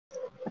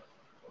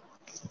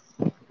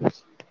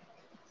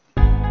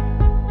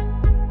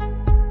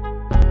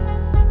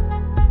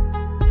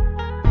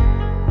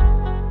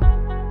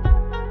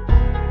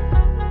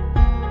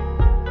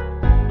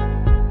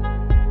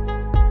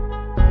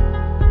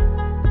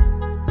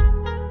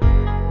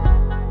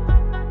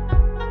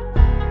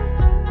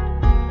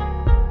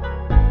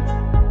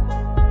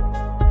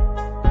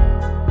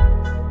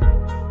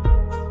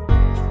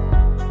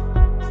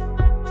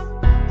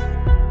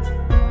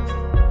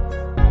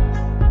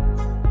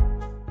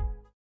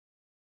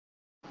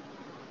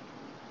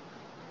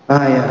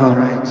Haya,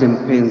 alright,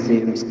 mpenzi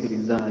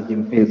msikilizaji,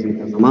 mpenzi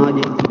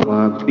mtazamaji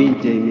wa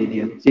BJ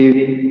Media TV.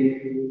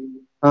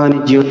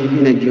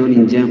 Ni jioni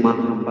njema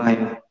ambayo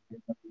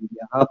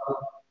nimekuja hapa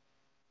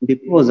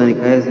ndipoza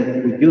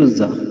nikaweze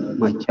kujuza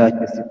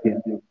machache siku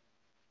ya leo.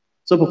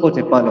 So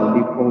popote pale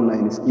ulipo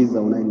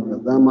unanisikiza,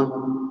 unanitazama,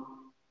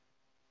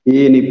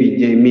 hii ni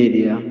BJ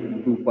Media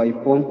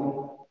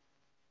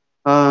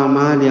 254,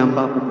 mahali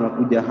ambapo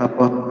tunakuja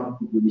hapa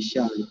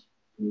kujulishana,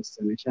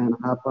 kusemeshana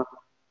hapa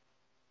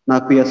na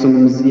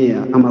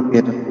kuyazungumzia ama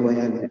kuyatatua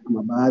yale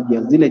ama baadhi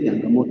ya zile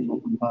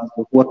changamoto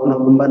ambazo huwa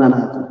tunakumbana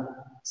nazo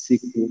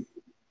siku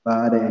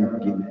baada ya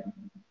nyingine.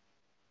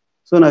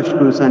 So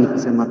nashukuru sana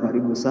kusema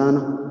karibu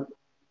sana.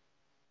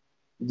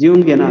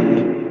 Jiunge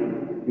nami,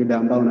 yule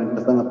ambaye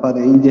unanitazama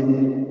pale nje,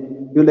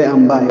 yule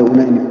ambaye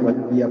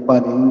unanifuatilia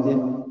pale nje,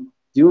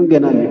 jiunge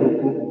nami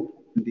huku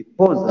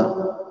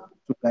ndipoza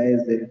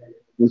tukaweze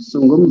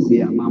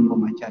kuzungumzia mambo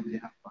machache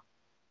hapa.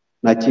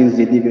 Na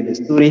jinsi ilivyo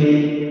desturi,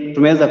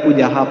 tumeweza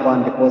kuja hapa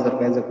ndipoza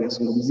tukaweze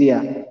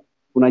kuyazungumzia.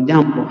 Kuna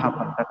jambo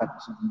hapa nataka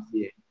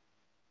tuzungumzie.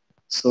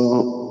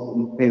 So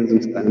mpenzi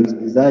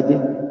msikilizaji,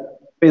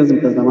 mpenzi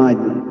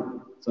mtazamaji,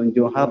 so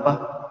njoo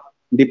hapa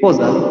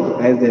ndipoza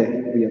tukaweze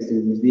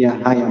kuyazungumzia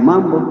haya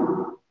mambo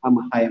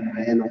ama haya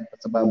maneno, kwa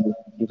sababu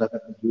tunataka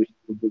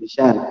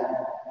kujulishana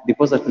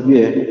ndipoza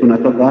tujue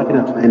tunatoka wapi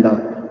na tunaenda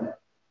wapi.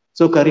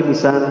 So karibu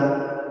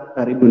sana,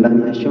 karibu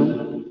ndani ya show.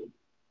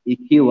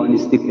 Ikiwa ni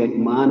siku ya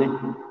Jumanne,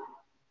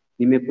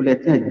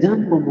 nimekuletea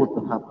jambo moto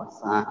hapa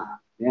sana,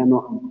 neno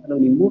ambalo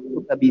ni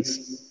moto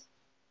kabisa.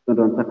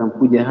 Ndio nataka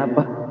mkuja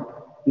hapa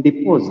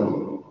ndipoza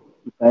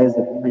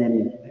tukaweze kufanya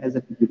nini?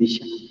 Tukaweze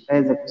kujulishana,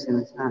 tukaweze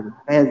kusemeshana,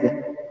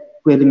 tukaweze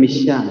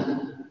kuelimishana,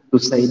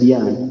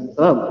 tusaidiane.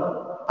 Sababu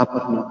hapa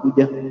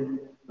tunakuja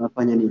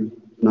tunafanya nini?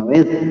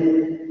 Tunaweza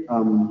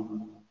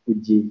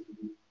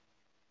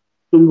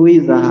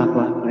kujitumbuiza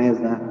hapa,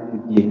 tunaweza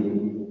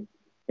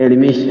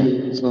kujielimisha.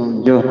 So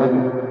njoo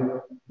hapa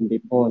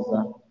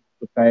ndipoza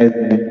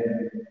tukaweze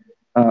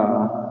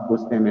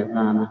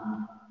kusemezana.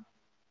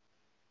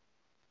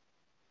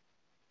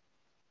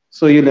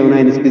 So yule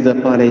unayenisikiza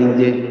pale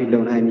nje, yule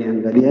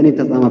unayeniangalia,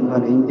 nitazama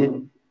pale nje,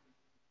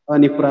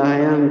 ni furaha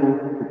yangu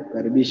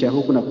kukukaribisha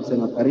huku na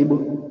kusema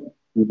karibu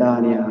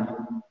ndani ya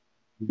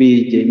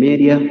BJ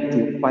Media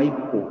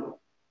 254.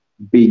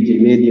 BJ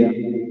Media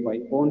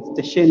 254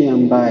 stesheni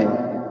ambayo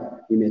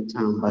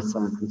imetamba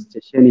sana, ni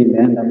stesheni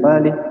imeenda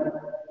mbali,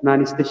 na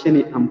ni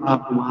stesheni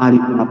ambapo mahali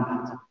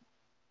tunapata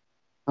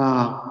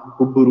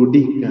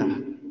kuburudika,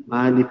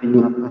 mahali penye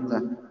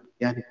unapata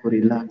yani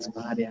kurelax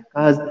baada ya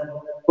kazi.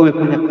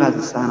 Umefanya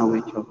kazi sana,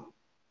 umechoka,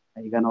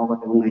 haigana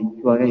wakati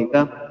unaijua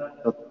gaika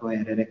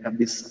tutoerere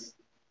kabisa.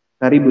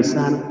 Karibu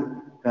sana,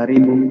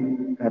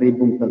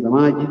 karibu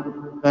mtazamaji,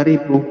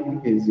 karibu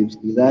mpenzi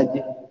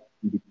msikilizaji,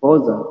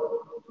 ndipoza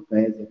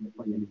tukaweze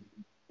kufanya nini?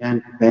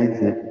 Yani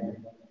tukaweze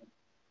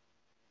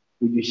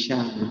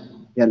kujishana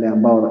yale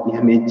ambayo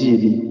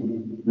yamejiri.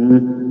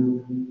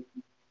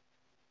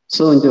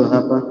 So njoo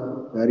hapa,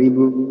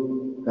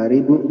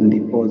 karibu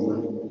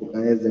ndipoza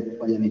tukaweze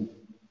kufanya nini?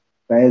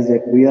 Tukaweze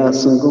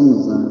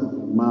kuyazungumza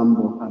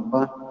mambo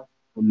hapa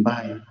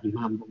ambayo ni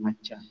mambo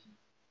machache.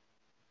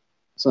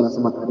 So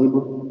nasema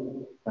karibu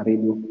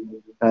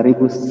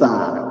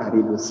sana,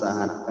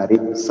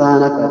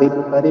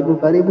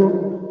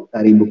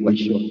 karibu kwa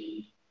show.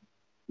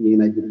 Hii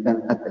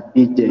inajulikana hata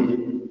DJ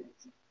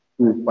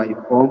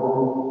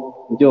 254.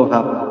 Njoo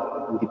hapa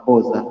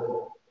ndipoza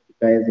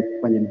tukaweze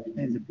kufanya nini?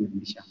 Tukaweze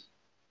kuelimisha.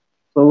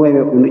 So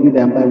wewe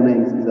yule ambaye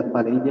unayenisikiza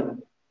pale nje,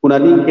 kuna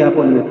link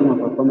hapo nimetuma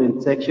kwa comment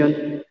section.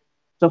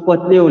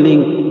 Tufuatilie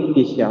link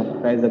kisha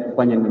ukaweza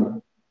kufanya nini?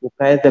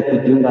 Ukaweza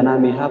kujiunga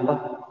nami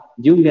hapa.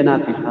 Jiunge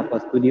nami hapa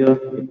studio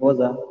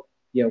ndipoza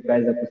pia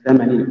ukaweza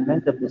kusema nini?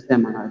 Ukaweza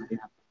kusema nasi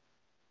hapa.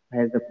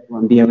 Ukaweza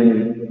kutuambia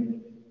wewe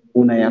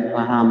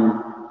unayafahamu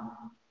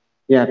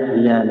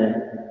yale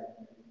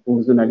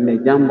kuhusu na lile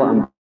jambo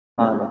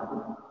ambalo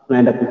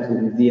tunaenda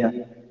kuzungumzia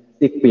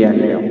siku ya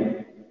leo.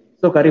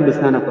 So karibu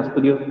sana kwa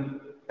studio,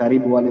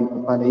 karibu wale mko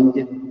pale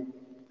nje,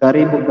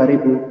 karibu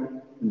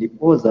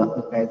ndipoza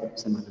ukaweza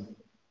kusema nini.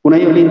 Kuna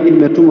hiyo link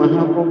nimetuma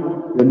hapo,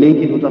 hiyo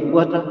link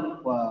utafuata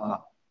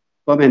kwa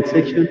comment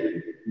section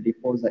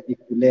ndipoza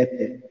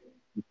ikulete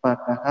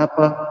mpaka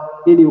hapa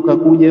ili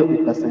ukakuje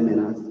ukaseme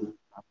nasi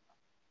hapa.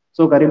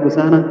 So karibu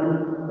sana,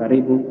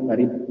 karibu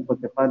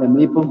popote pale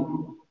mlipo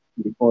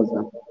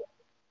ndipoza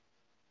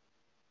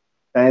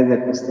kaweze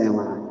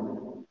kusema,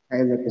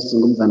 kaweze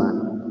kuzungumza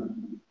nani.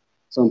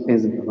 So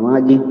mpenzi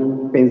mtazamaji,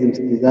 mpenzi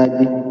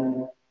msikilizaji,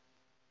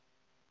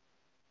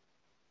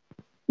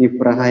 ni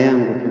furaha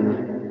yangu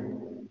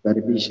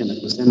kukaribisha na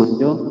kusema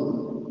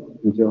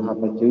njoo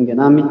hapa jiunge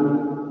nami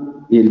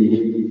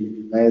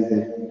ili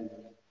kaweze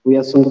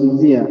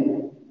kuyazungumzia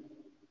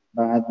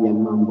baadhi ya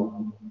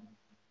mambo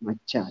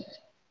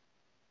machache.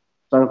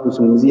 Tutaka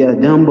kuzungumzia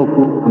jambo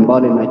kuu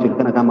ambalo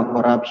linajulikana kama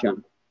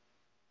corruption.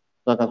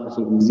 Tutaka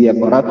kuzungumzia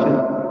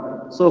corruption.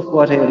 So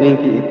fuata hiyo link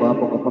iko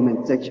hapo kwa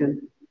comment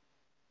section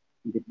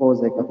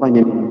ndipoza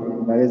ikafanya nini?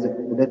 Ikaweze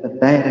kuleta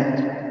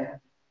direct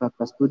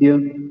hapa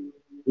studio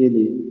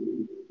ili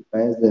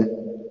tukaweze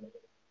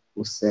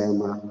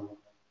kusema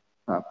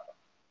hapa.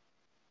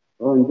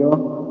 Ndio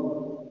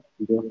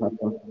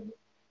hapa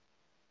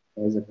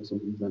tukaweze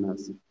kuzungumza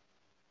nasi.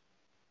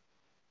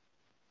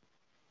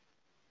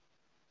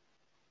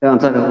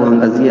 Tunataka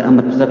kuangazia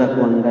ama tunataka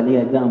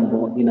kuangalia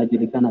jambo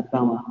linajulikana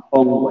kama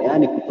hongo,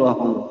 yaani kutoa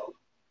hongo.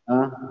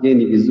 Je,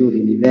 ni vizuri,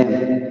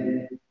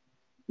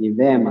 ni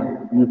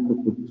vema mtu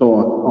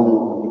kutoa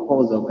hongo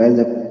ndiposa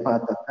ukaweze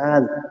kupata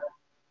kazi?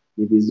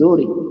 Ni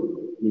vizuri.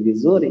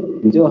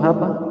 Njoo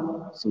hapa,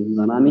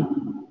 zungumza nami,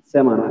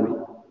 sema nami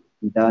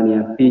ndani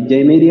ya PJ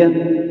Media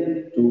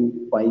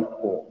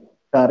 254.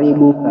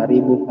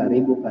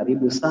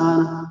 Karibu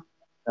sana,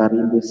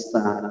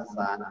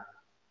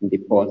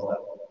 ndiposa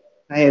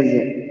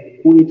kaweze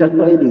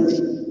kuitatua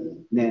hili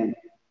neno.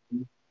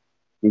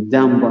 Ni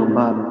jambo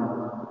ambalo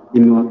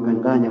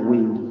limewakanganya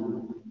wengi,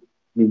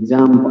 ni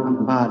jambo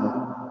ambalo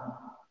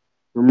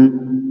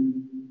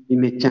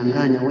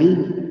limechanganya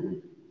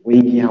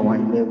wengi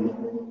hawaelewi,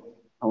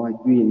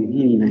 hawajui ni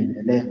nini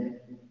inaendelea,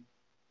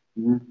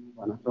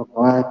 wanatoka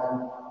wapi,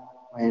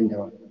 waende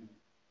wapi.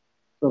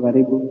 So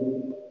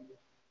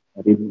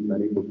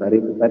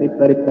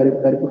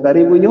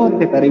karibu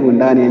nyote, karibu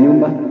ndani ya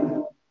nyumba.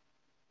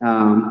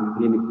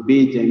 Hii ni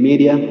PJ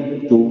Media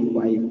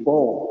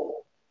 254.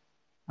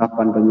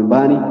 Hapa ndo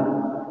nyumbani,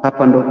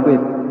 hapa ndo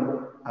kwetu,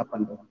 hapa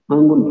ndo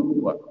kwangu, ndo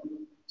kwako.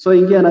 So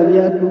ingia na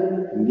viatu,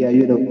 ingia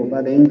yule uko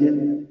pale nje,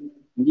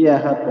 ingia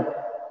hapa,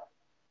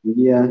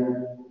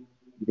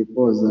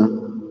 ndiposa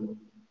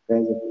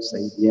kaweze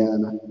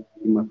kusaidiana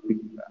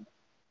kimafikra.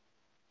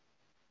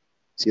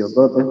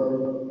 Siogope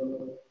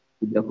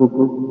kuja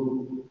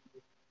huku,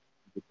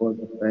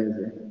 ndiposa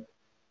kaweze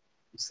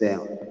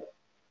kusema.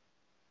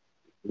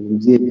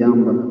 Tuzungumzie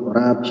jambo la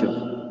corruption.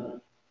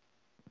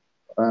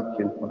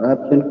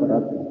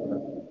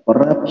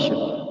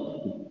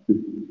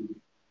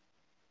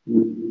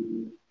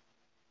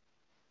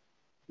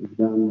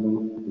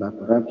 Jambo la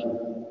corruption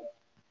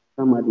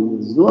kama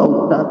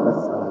limezua utata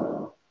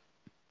sana,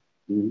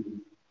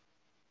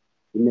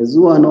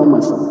 limezua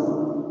noma sana.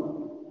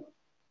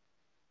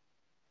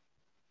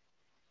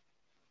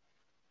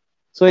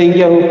 So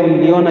ingia huku,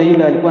 niliona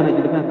yule alikuwa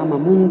anajulikana kama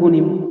Mungu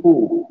ni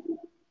mkuu.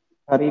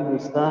 Karibu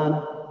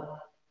sana,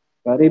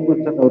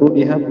 tutaka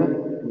urudi hapa,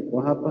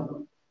 uko hapa,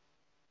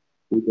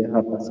 kuja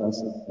hapa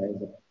sasa,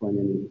 tutaweza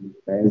kufanya nini?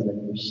 Tutaweza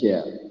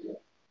kushare.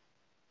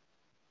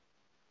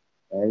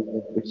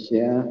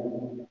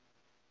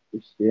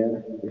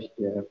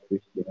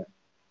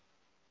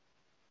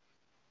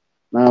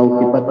 Na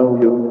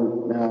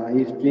ukipata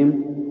hii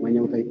stream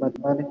mwenye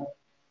utaipata pale,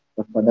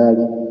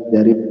 tafadhali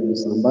jaribu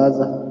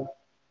kusambaza,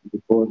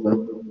 ndiposa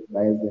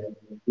ukaweze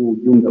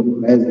ujumbe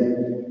ukaweze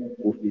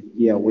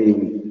kufikia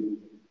wengi.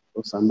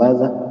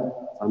 Sambaza,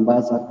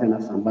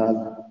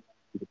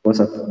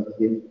 ndiposa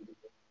tufikie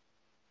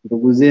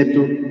ndugu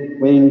zetu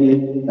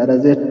wengi, dada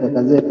zetu,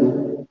 kaka zetu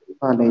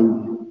pale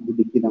nje,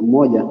 ili kila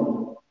mmoja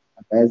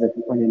akaweze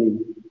kufanya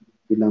nini?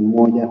 Kila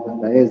mmoja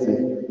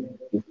akaweze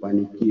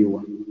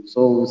kufanikiwa.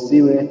 So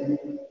usiwe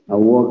na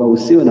uoga,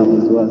 usiwe na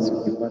wasiwasi.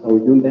 Ukipata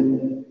ujumbe,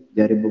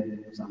 jaribu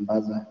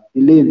kusambaza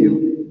ilivyo,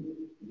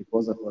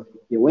 ndiposa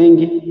tuwafikie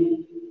wengi,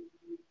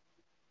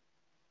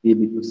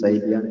 ili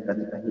tusaidiane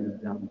katika hili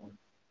jambo.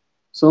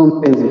 So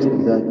mpenzi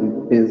msikilizaji,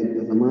 mpenzi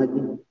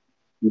mtazamaji,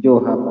 njoo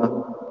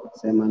hapa,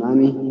 sema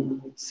nami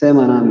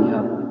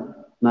hapa.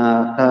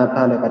 Na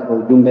pale katika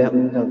ujumbe,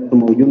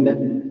 utatuma ujumbe,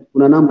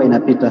 kuna namba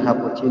inapita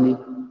hapo chini,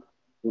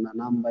 kuna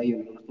namba hiyo,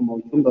 unatuma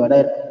ujumbe wa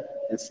direct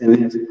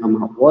SMS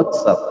ama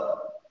WhatsApp.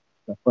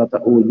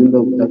 Utapata ujumbe,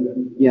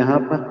 utafikia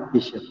hapa,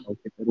 kisha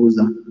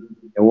utapeperuza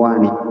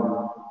hewani.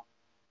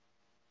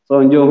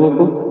 So njoo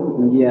huko,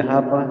 ingia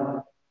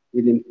hapa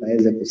ili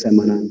mkaweze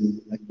kusema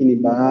nami. Lakini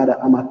baada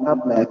ama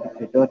kabla ya kitu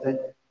chochote,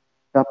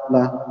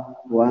 kabla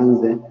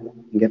tuanze,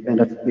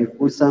 ningependa tupe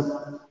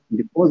fursa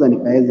ndiposa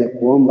nikaweze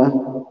kuomba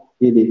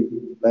ili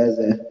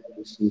tukaweze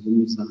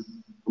kuzungumza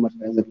kama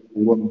tukaweze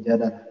kufungua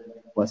mjadala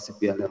kwa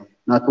siku ya leo.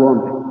 Na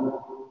tuombe.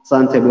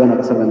 Asante Bwana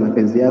kwa sababu ya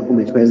mapenzi yako,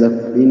 umetuweza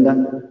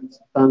kulinda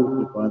tangu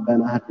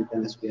tulipoagana hadi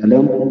tena siku ya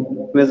leo.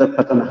 Tuweza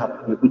kupatana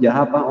hapa, tumekuja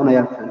hapa, ona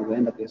yale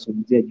tunayoenda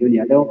kuyazungumzia jioni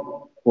ya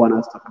leo.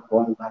 Bwana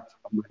tutakapoanza hata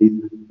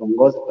tukamaliza,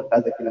 tuongoze kwa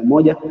kazi kila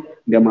mmoja,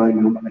 ndio maana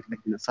naomba katika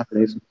jina safi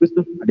la Yesu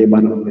Kristo aliye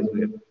Bwana wa Yesu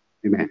wetu.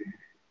 Amen.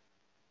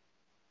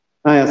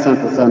 Haya,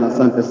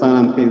 asante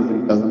sana mpenzi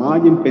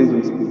mtazamaji, mpenzi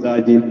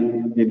msikilizaji,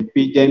 ni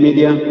PJ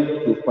Media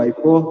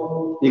 254.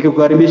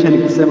 Nikikukaribisha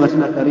nikisema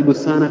tena karibu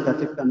sana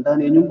katika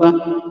ndani ya nyumba,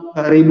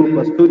 karibu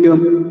kwa studio,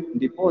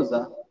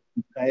 ndiposa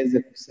mkaweze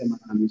kusema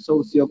nami. So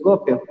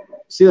usiogope,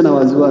 usio na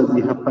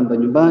waziwazi, hapa ndo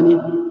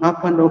nyumbani,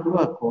 hapa ndo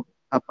kwako,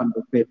 hapa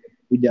ndo kwetu.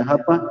 Kuja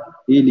hapa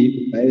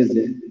ili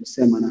mkaweze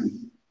kusema nami.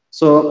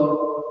 So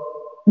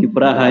ni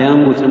furaha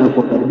yangu tena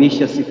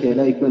kukaribisha siku ya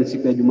leo, ikiwa ni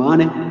siku ya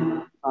Jumanne.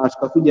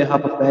 Tukakuja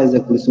hapa tukaweze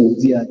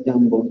kuzungumzia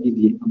jambo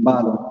hili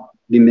ambalo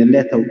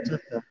limeleta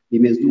utata,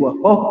 limezua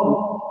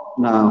hofu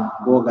na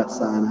woga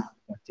sana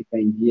katika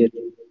nchi yetu.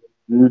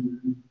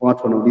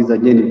 Watu wanauliza,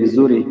 je, ni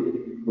vizuri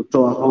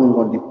kutoa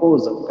hongo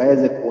ndiposa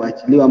ukaweze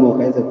kuachiliwa ama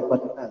ukaweze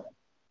kupata kazi.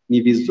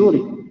 Ni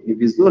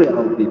vizuri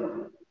au vipi?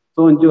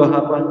 So njoo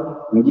hapa,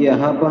 ingia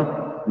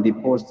hapa,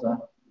 ndiposa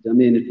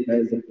jamii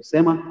tukaweze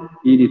kusema,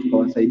 ili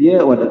tukawasaidie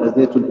wadada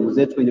zetu, ndugu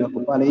zetu wenye wako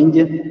pale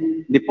nje,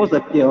 ndiposa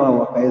pia wao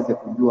wakaweze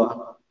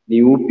kujua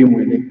ni upi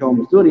mwelekeo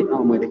mzuri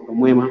au mwelekeo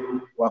mwema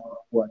wa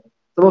kufuata.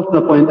 Sababu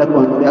tunapoenda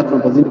kuangalia,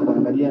 tunapozidi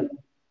kuangalia,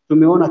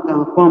 tumeona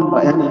kama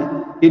kwamba yani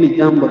hili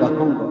jambo la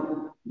hongo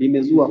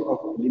limezua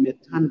hofu,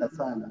 limetanda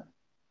sana,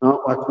 na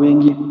watu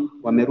wengi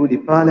wamerudi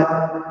pale,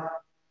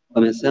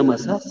 wamesema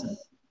sasa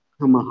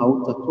kama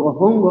hautatoa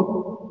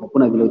hongo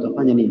hakuna vile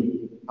utafanya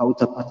nini,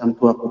 hautapata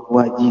mtu wa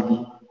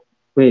kukuajiri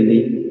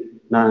kweli.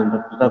 Na ndio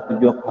tutaka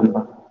kujua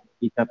kwamba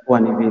itakuwa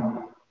ni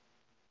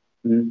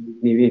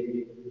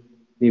vipi,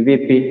 ni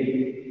vipi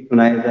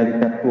tunaweza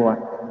litatua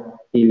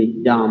hili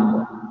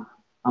jambo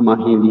ama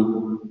hili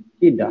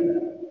shida.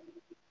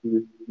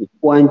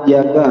 Kwa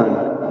njia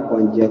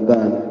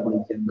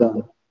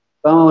gani?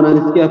 Kama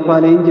unanisikia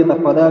pale nje,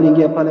 tafadhali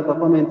ingia pale kwa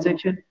comment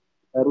section,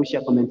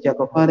 rusha comment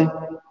yako pale.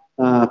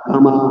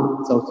 Kama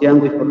sauti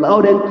yangu iko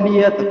loud and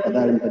clear,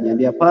 tafadhali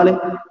mtaniambia pale,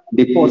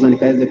 ndiposa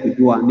nikaweze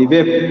kujua ni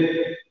vipi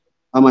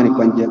ama ni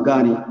kwa njia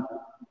gani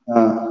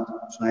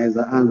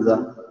tunaweza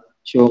anza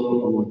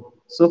show pamoja.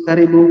 So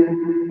karibu,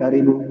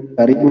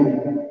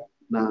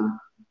 na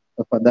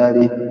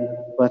tafadhali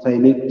pata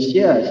link,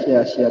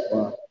 share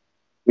kwa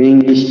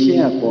wengi,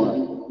 share kwa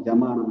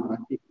jamaa na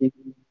marafiki,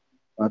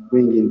 watu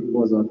wengi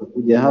ndiposa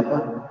watakuja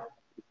hapa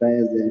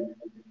tukaweze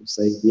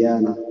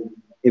kusaidiana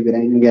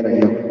ibirengera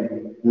leo.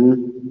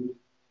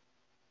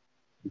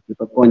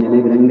 Tutaponya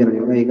ibirengera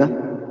leo iga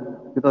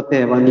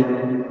tutotebani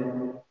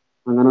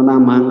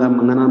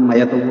mangana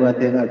mayato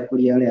bwatera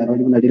kuri yale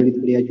arodi na diri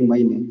kuri ya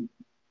Jumaine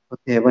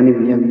tutotebani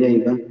biya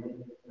iga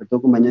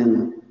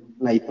tukumanyana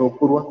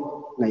ngaitokurwa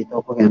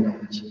ngaitokogenda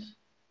kuchi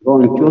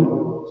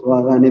goncho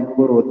swagane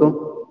boroto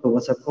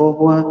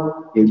tubasakobwa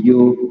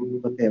elyo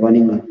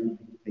tutotebani nga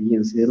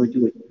yensero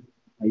cyo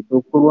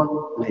ngaitokurwa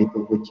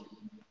ngaitokuchi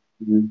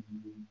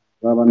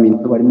baba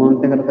minto bali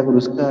monte katika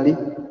kuruskali.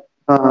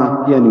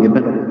 Pia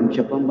ningependa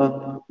kukumbusha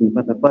kwamba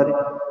nipata pale,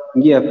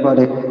 ingia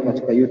pale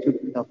katika YouTube,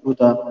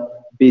 tafuta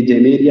BJ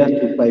Media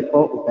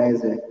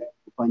 254,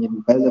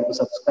 ukaweze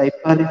kusubscribe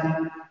pale,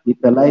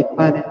 nipe like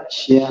pale,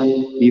 share,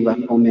 leave a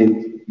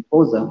comment,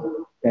 because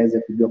ukaweze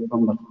kujua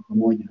kwamba tuko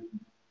pamoja.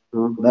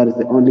 That is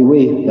the only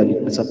way that you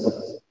can support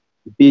us.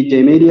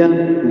 BJ Media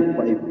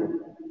 254.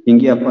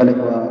 Ingia pale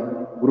kwa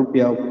group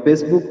ya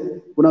Facebook,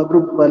 kuna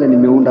group pale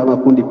nimeunda ama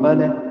kundi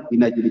pale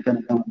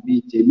inajulikana kama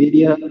BJ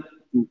Media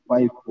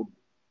 254.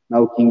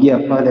 Na ukiingia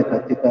pale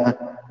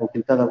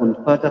ukitaka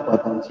kunipata kwa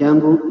account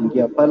yangu,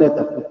 ingia pale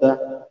tafuta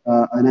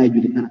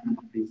anayejulikana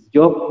kama Prince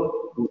Job,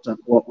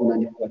 utakuwa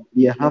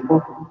unanifuatilia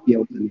hapo, pia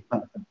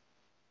utanipata.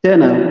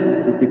 Tena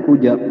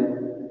ukikuja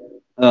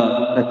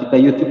katika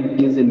YouTube,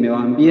 jinsi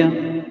nimewaambia,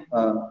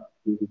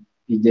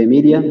 BJ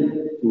Media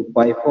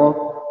 254,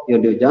 hiyo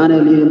ndio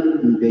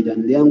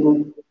channel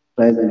yangu,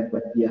 utaweza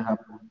nifuatilia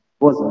hapo,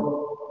 poza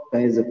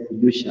utaweza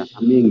kujusha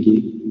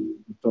mengi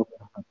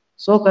kutoka hapo.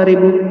 So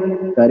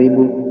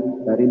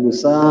karibu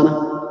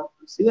sana,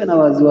 usiwe na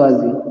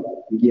waziwazi,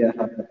 ingia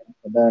hapa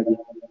tafadhali,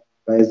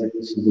 kaweze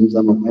kuzungumza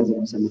ama kaweze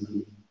kusema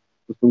nini,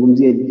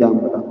 tuzungumzie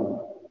jambo la hongo.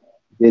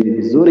 Je, ni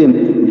vizuri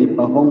mtu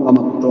kulipa hongo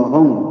ama kutoa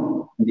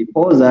hongo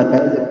ndiposa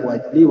akaweze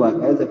kuachiliwa,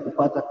 akaweze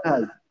kupata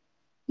kazi?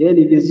 Je,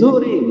 ni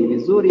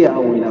vizuri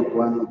au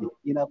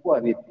inakuwa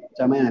vipi?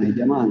 Jamani,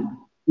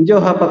 njoo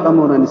hapa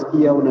kama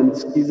unanisikia,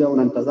 unanisikiza,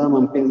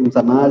 unanitazama, mpenzi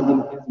msamaji,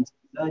 mpenzi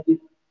msikilizaji,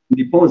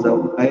 ndiposa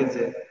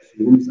ukaweze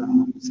kuzungumza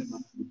ama kusema.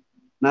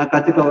 Na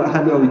katika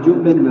hali ya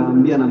ujumbe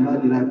nimewaambia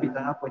nambari inayopita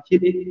hapo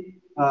chini,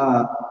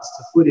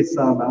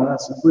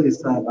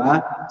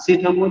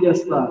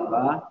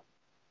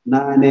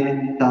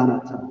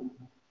 0706178855.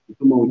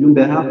 Tuma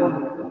ujumbe hapo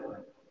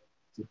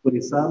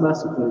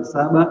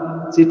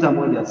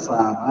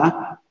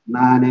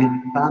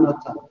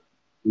 0706178855,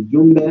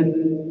 ujumbe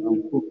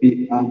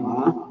mfupi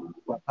ama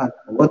kwa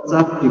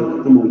WhatsApp,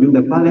 tuma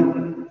ujumbe pale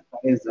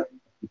utaweza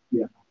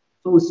kufikia.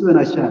 So usiwe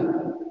na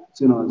shaka,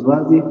 usiwe na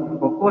wasiwasi,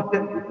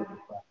 popote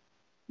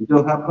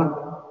njoo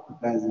hapa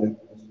tukaweze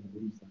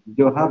kuzungumza,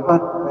 njoo hapa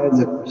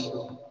tukaweze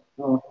kushare.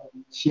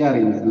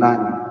 Sharing is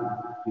learning.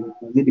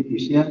 Tunazidi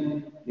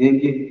kushare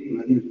mengi,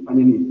 tunazidi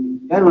kufanya nini?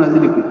 Yaani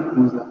unazidi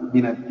kujifunza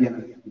bila pia,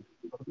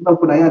 kwa sababu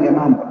kuna yale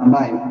mambo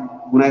ambayo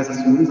unaweza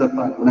zungumza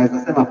pale, unaweza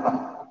sema pale,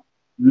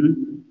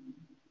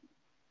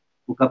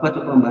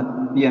 ukapata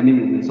kwamba pia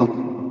mimi nimesoma.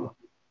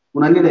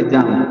 Kuna lile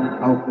jambo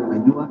au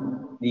unajua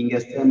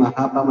ningesema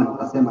hapa ama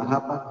nitasema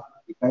hapa,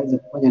 ikaweza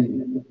kufanya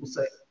nini,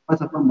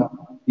 kupata kwamba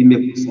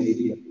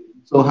imekusaidia.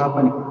 So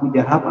hapa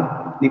nikukuja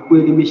hapa ni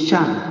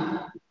kuelimishana,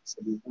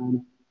 kusaidiana,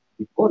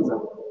 because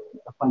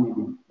utafanya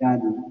nini,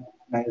 yani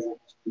kaweza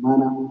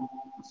kushikamana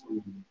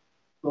kusoma.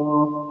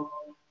 So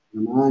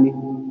jamani,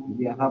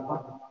 ndio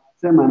hapa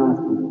sema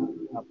nasi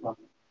hapa,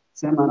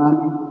 sema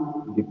nami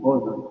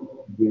ndiposa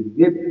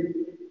vipi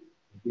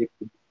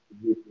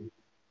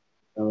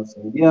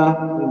tawasaidia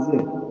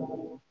wenzetu.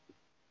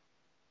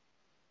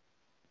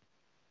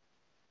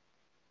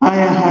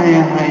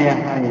 Haya.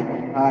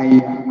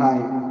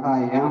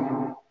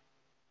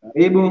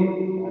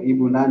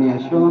 Karibu ndani ya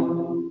show.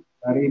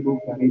 Karibu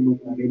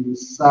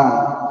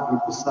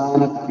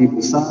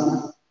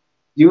sana.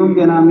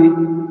 Jiunge nami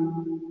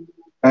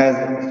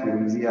kaweze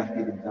kuzungumzia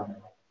hili jambo.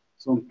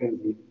 So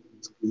mpenzi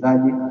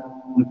msikilizaji,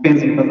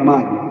 mpenzi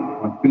mtazamaji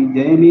wa PJ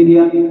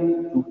Media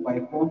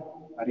 254,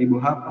 karibu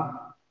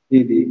hapa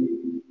ili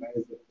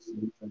kaweze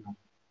kuzungumza nami.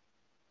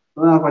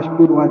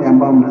 Tunawashukuru wale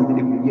ambao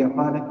mnazidi kuingia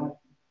pale,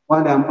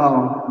 wale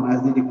ambao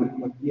mnazidi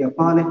kufuatilia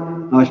pale,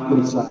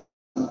 nawashukuru sana.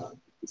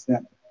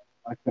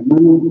 Acha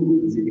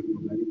Mungu azidi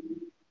kubariki.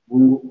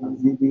 Mungu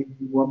azidi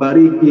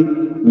kuwabariki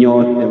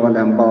nyote wale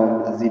ambao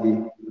mnazidi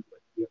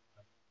kufuatilia.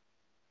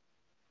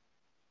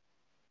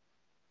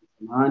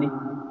 Samahani.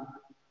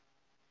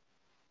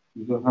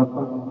 Ndio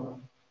hapa.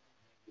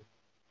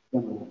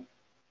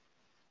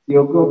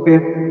 Siogope,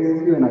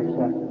 siwe na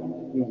shaka,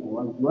 siwe na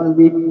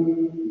wasiwasi,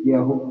 ingia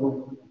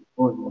huko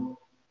moja.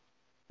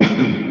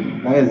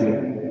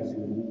 Kaweze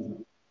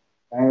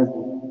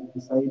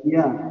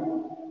kusaidiana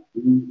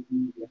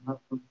ya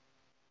hapa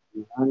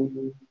ndani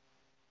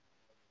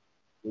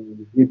vitu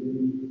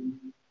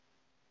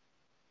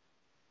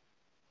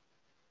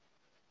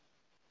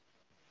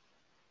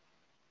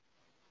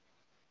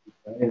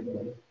kaweze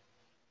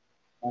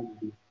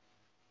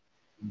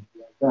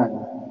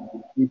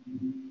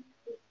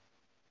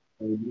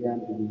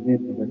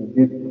kusaidiana dada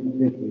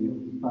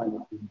zetu pale.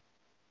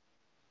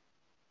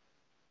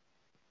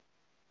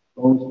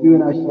 Usiwe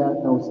na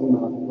shaka, usiwe na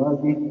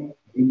wasiwasi,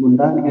 karibu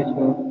ndani ya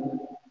show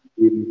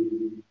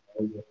ili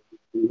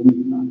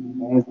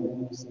kaweze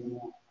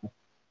kusaidia.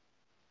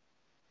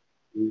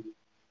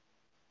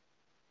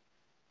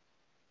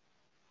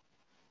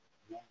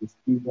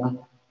 Sikiza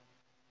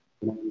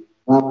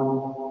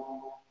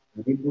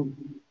karibu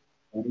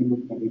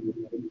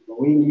kwa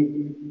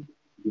wingi.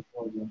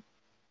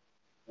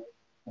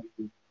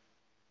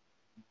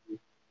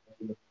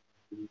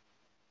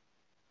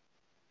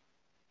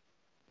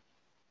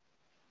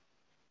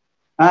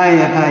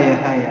 Haya.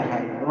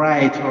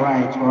 Right.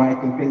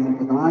 Mpenzi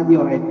mtazamaji,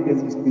 alright,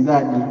 mpenzi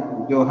msikilizaji,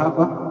 njoo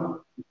hapa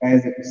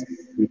ukaweze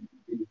kusikiliza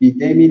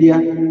PJ Media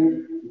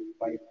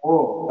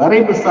 254.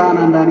 Karibu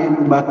sana ndani ya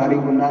nyumba,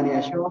 karibu ndani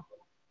ya show,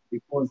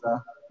 because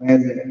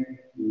kaweze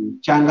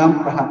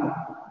kuchangamka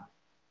hapa.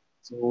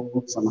 So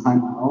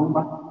samahani,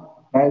 naomba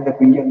kaweze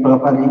kuingia kwa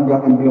pale nje,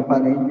 wale ndio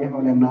pale nje,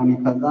 wale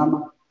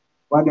mnaonitazama,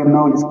 wale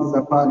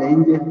mnaonisikiza pale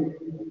nje,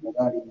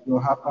 tafadhali njoo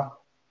hapa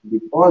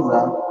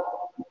because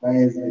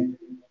kaweze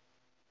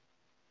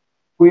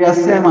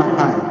kuyasema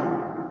haya.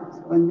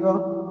 So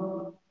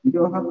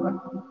njoo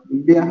hapa,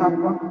 ingia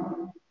hapa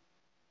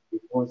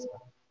because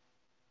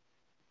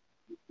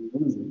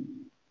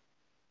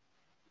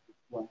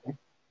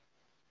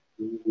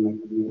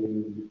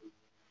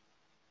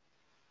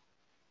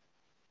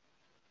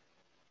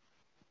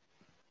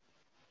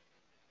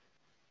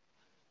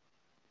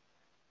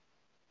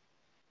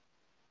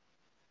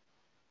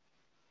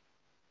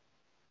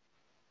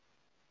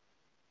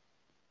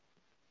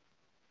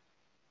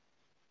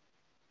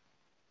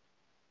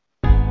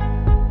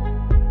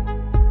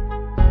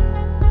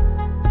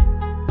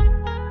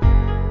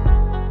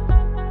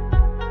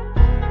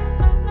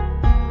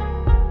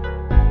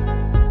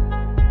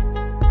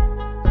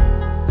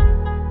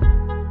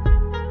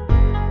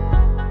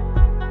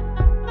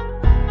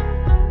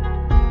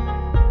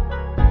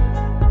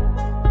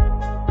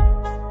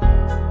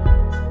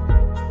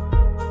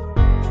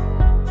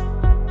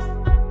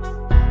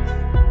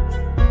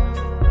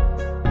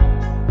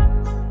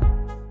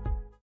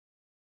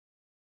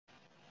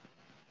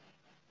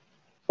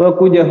so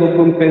kuja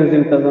huku, mpenzi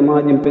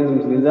mtazamaji, mpenzi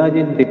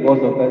msikilizaji, ndipo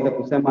ukaweza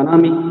kusema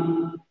nami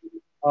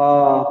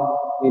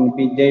in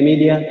PJ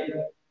Media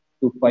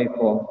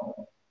 254.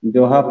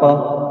 Ndio hapa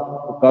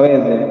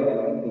ukaweze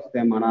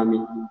kusema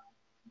nami.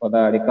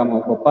 Tafadhali kama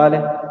uko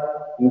pale,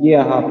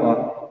 ingia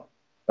hapa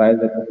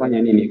ukaweze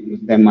kufanya nini?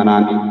 Kusema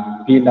nami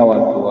bila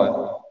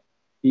wasiwasi,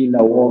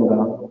 bila uoga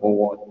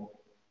wowote.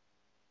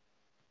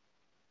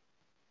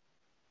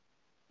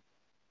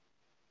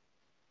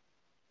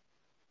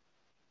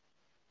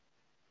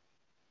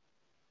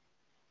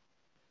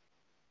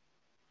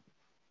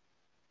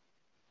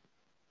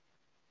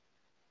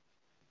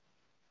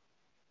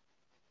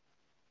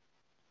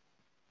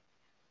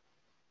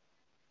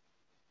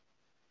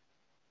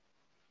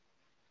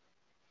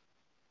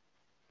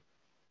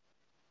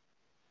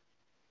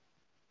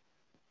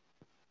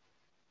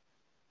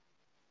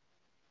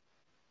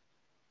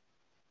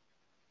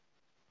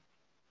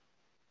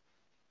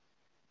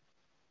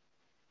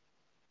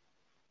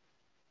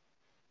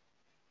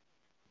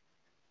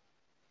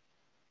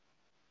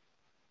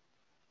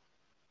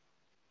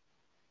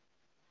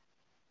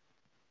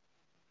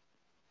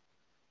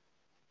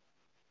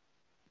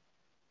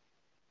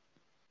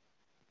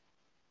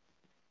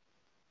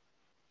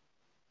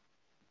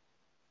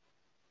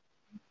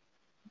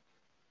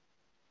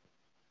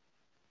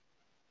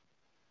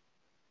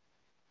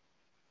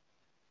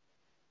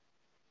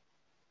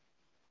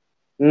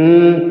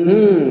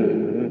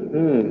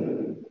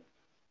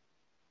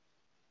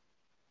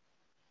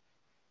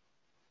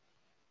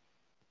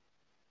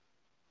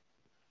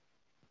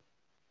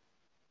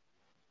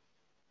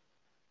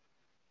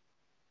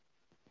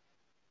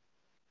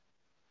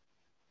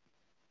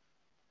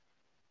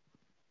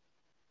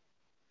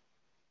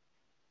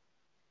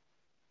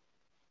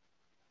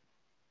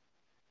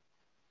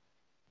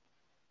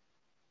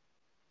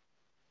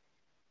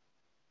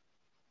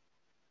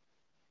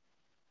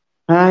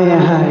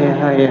 Haya.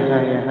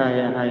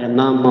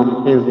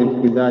 Naam, mpenzi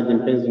msikilizaji,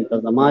 mpenzi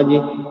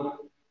mtazamaji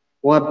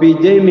wa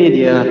PJ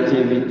Media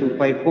TV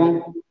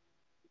 254.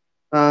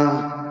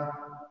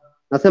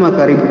 Nasema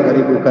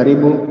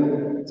karibu.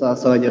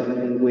 Sasa waje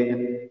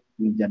tufungue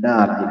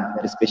mjadala ina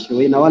very special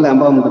way, na wale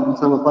ambao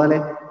mtatazama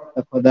pale,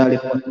 tafadhali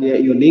fuatilia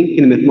hiyo link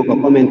nimetuma kwa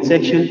comment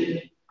section,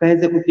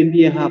 kaweze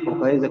kukimbia hapo,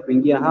 kaweze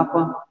kuingia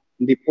hapa,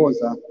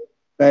 ndipoza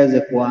kaweze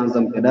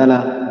kuanza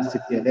mjadala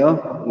siku ya leo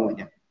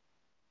pamoja.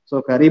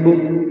 So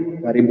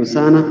karibu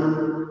sana,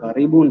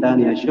 karibu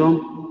ndani ya show,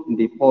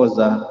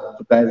 ndipoza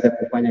tukaweze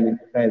kufanya nini,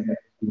 tukaweze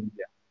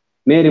kuja.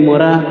 Mary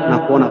Mora na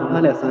kuona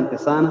pale, asante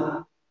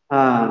sana.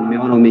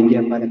 Nimeona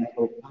umeingia pale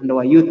kwa upande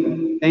wa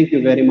YouTube. Thank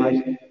you very much.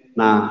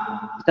 Na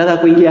ukitaka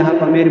kuingia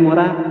hapa Mary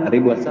Mora,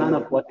 karibu sana,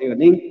 fuata hiyo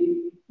link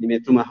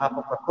nimetuma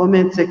hapo kwa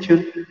comment section,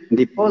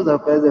 ndipoza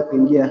ukaweze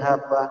kuingia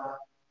hapa,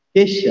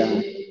 kisha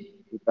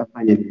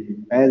utafanya nini,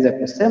 ukaweze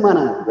kusema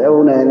na wewe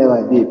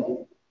unaelewa vipi.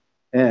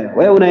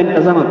 Wewe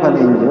unanitazama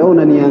pale nje, wewe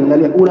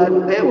unaniangalia,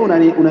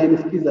 wewe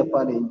unanisikiza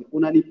pale nje,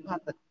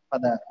 unanipata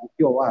tafadhali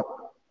ukiwa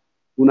wapi?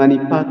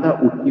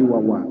 Unanipata ukiwa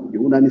wapi?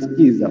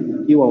 Unanisikiza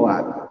ukiwa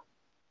wapi?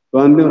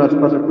 Tuambie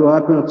unatupata ukiwa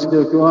wapi, unatusikia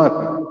ukiwa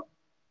wapi?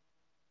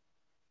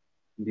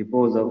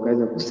 Ndipoza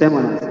ukaweza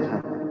kusema nasi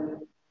hapa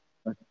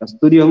katika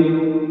studio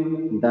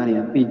ndani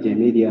ya PJ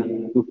Media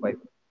 254.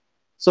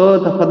 So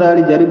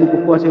tafadhali jaribu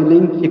kufuata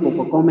link iko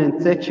kwa comment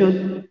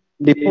section,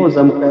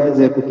 ndipoza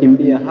mkaweze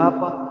kukimbia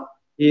hapa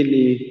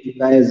ili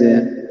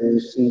tukaweze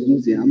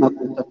kuzungumzia ama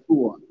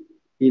kutatua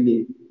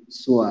hili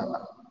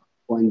swala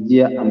kwa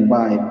njia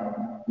ambayo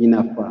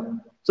inafaa.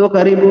 So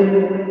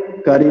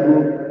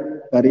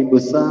karibu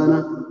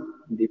sana,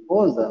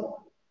 ndipoza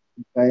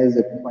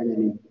tukaweze kufanya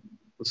nini,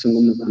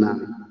 kuzungumza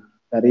nami.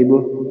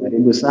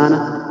 Karibu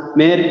sana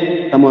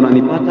Mary, kama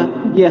unanipata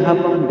ingia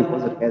hapa,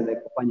 ndipoza tukaweze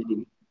kufanya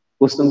nini,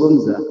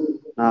 kuzungumza.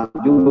 Na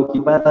jumbe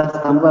ukipata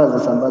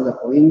sambaza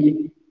kwa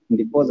wingi,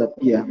 ndipoza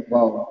pia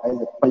wao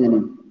wakaweze kufanya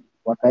nini,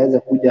 wakaweze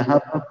kuja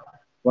hapa,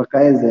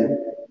 wakaweze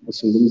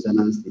kuzungumza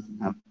nasi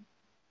hapa.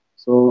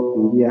 So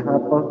ingia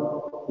hapa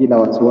bila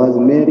wasiwasi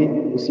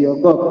Mary,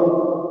 usiogope.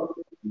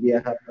 Ingia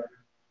hapa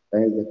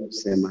ukaweze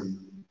kusema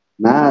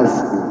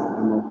nasi,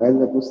 ama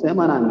ukaweze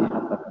kusema nami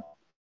hapa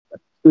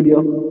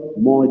studio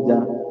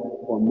moja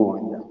kwa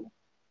moja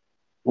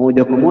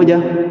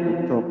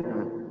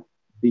kutoka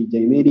PJ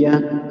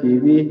Media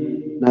TV.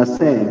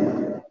 Nasema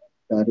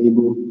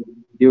karibu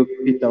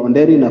Peter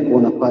Onderi na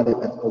kuona pale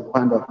katika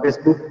upande wa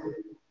Facebook.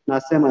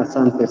 Nasema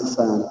asante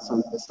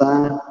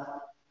sana.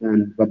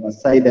 Na Baba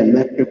Saida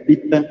na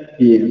Peter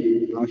pia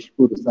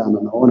nawashukuru sana,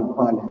 naona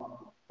pale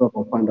kutoka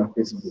upande wa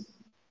Facebook.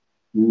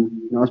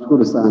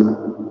 Nawashukuru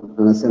sana.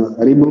 Anasema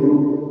karibu,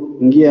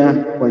 ingia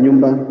kwa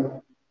nyumba,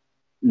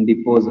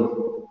 ndipoza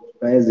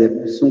tukaweze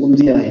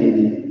kuzungumzia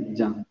hili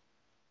jambo.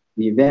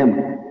 Ni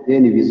vema,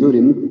 ni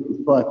vizuri mtu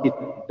kutoa kitu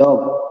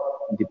kidogo,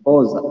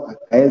 ndipoza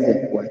akaweze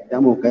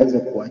kuachama, ukaweze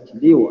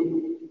kuachiliwa.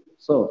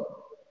 So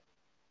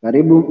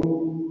karibu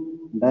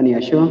ndani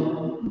ya show,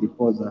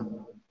 ndipoza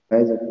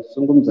ukaweze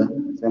kuzungumza,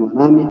 sema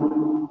nami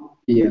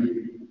pia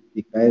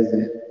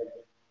nikaweze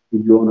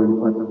kujua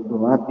unanipata ukiwa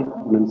wapi,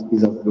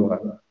 unanisikiza ukiwa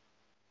wapi.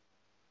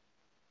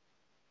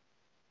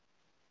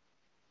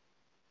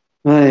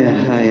 Haya.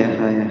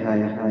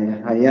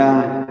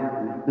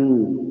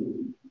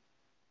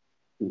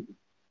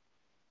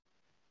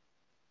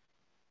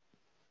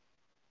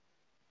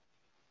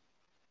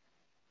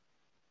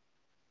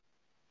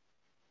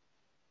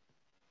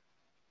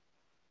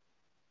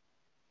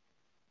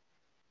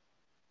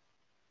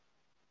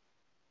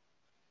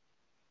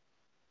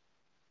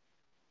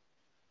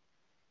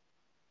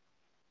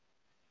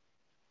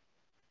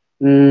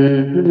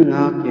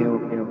 Okay,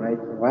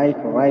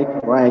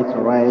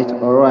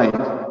 alright.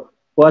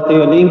 Fuata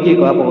hiyo linki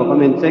kwa hapo kwa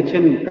comment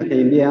section,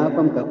 mkakimbia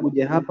hapa,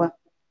 mkakuja hapa,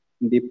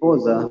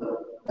 ndipoza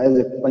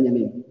kaweze kufanya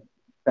nini,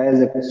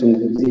 kaweze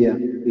kuzungumzia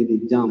hili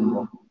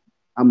jambo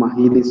ama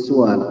hili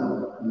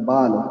swala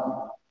ambalo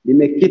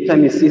limekita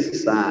mizizi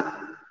sana.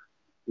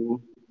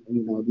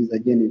 Nauliza,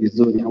 je, ni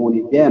vizuri au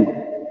ni vyema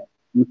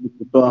mtu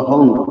kutoa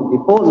hongo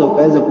ndipoza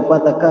ukaweze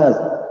kupata kazi?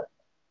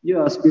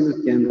 Hiyo siku hizi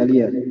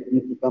ukiangalia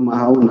mtu kama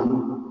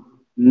hauna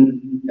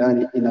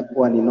yani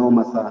inakuwa ni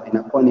noma sana,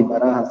 inakuwa ni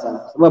baraha sana,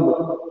 kwa sababu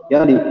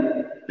yani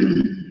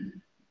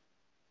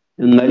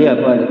angalia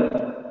pale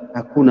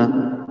hakuna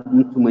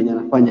mtu mwenye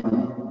anafanya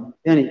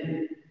yani,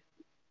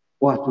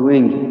 watu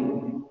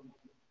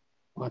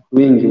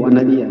wengi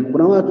wanalia.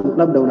 Kuna watu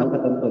labda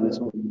unapata mtu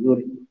amesoma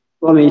vizuri,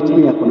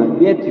 ameitumia, kuna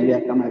vyeti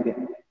vya kama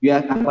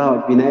vya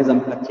ambao vinaweza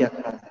mpatia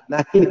kazi,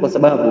 lakini kwa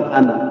sababu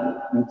hana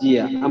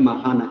njia ama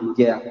hana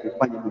njia ya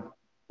kufanya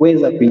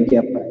kuweza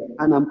kuingia pale,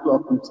 hana mtu wa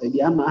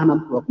kumsaidia ama hana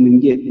mtu wa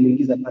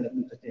kumuingiza pale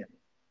kumtetea,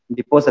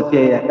 ndiposa pia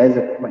yeye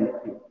akaweza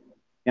kufanikiwa.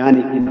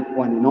 Yani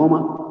inakuwa ni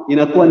noma,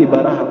 inakuwa ni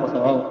baraha, kwa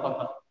sababu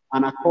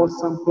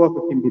anakosa mtu wa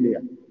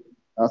kukimbilia.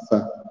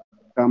 Sasa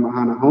kama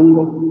hana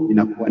hongo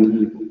inakuwa ni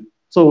hivyo.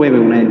 So wewe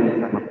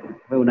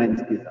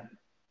unayenisikiza,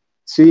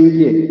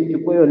 usiingie,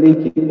 chukua hiyo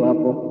link iko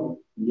hapo,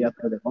 ingia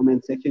kwa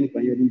comment section,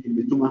 kwa hiyo link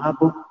nimetuma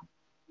hapo,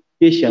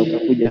 kisha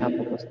utakuja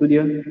hapa kwa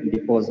studio,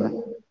 ndiposa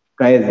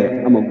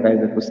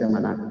ukaweze kusema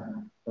nami.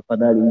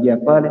 Tafadhali ingia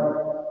pale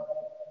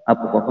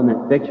hapo kwa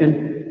comment section,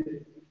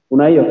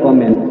 kuna hiyo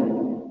comment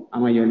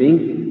ama hiyo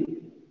link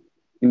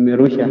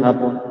nimerusha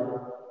hapo,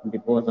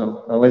 ndiposa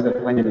ukaweze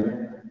kufanya nini,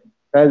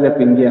 ukaweze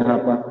kuingia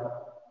hapa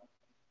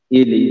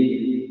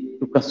ili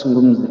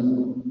tukazungumze.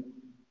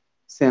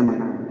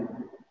 Sema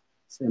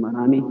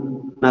nami,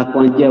 na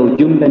kwa njia ya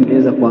ujumbe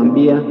niweza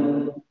kuambia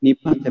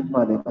nipate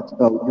pale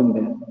katika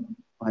ujumbe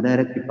wa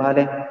direct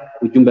pale,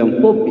 ujumbe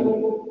mfupi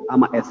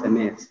ama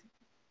SMS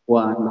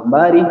kwa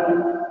nambari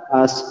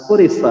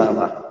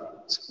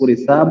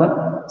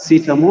 070617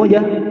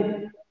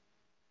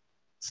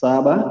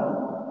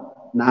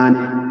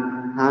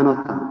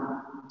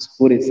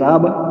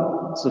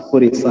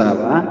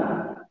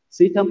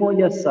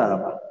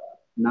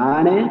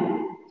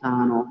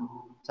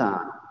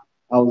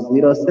 au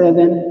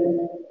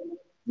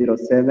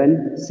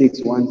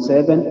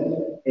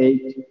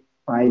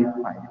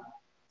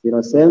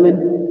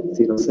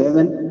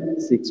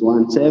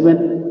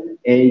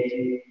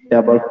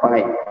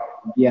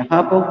ingia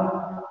hapo,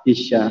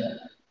 kisha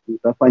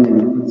utafanya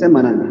nini?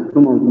 Sema nami,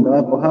 tuma ujumbe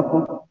wako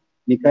hapo,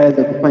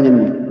 nikaweza kufanya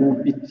nini?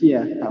 Kupitia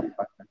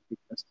hapa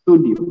katika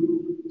studio.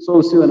 So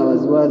usiwe na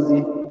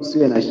waziwazi,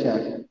 usiwe na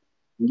shaka,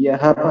 ingia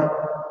hapa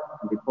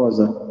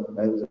ndiposa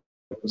ukaweza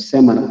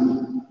kusema nami.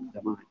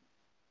 Jamani,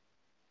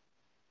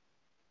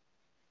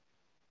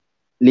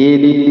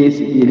 Lili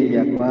sijui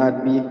yako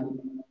wapi?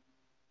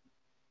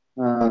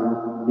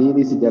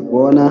 Lili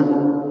sijakuona.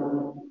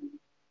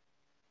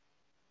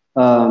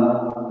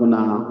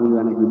 Kuna huyu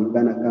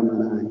anajulikana kama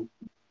nani,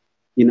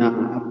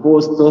 ina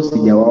Apostle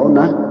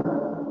sijawaona.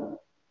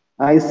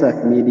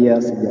 Isaac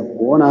Media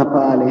sijakuona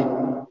pale.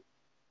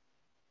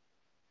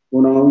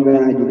 Kuna huyu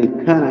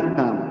anajulikana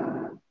kama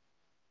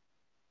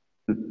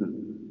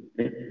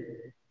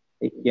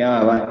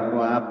ikiwa wako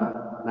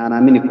hapa, na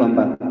naamini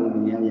kwamba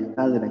ni ya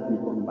kazi, lakini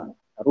kwamba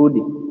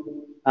arudi.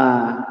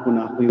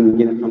 Kuna huyu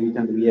mwingine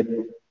tunamwita ndugu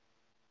yetu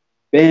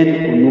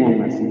Ben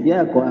Unuma, sijui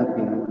yako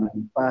wapi,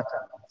 unanipata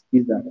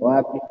sikiza ako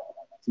wapi,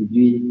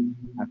 sijui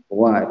ako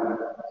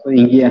wapi. So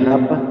ingia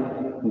hapa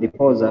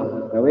ndiposa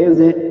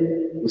ukaweze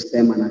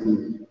kusema na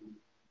mimi.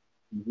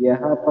 Ingia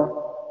hapa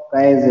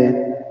ukaweze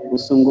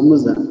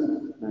kuzungumza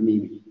na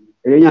mimi.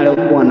 Leo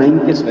kwa na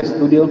interest wa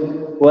studio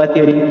kwa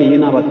link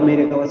yina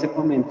batumire kwa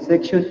comment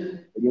section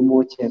yo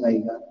moche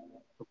gaiga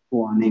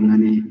kwa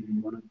nengane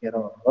bona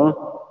kero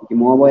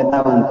kimobo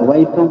etabantu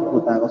baito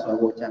utagosa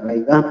gocha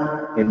gaiga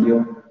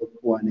elio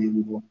kwa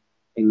nengo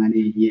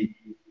engane ye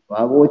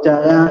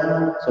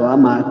wagocha so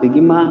ama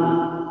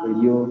tigima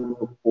elio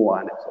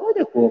kwa na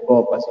soje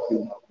kuokopa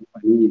siku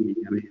kufanyini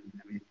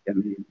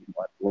jamii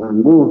watu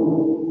wangu.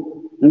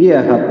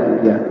 Ingia hapa,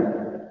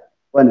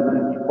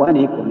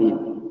 kwani iko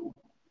nini?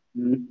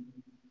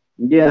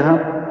 Ingia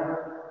hapa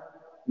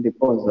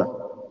ndiposa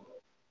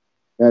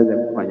kaweze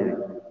kufanya nini,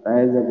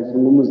 kaweze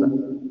kuzungumza.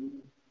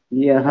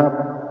 Ingia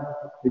hapa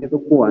ili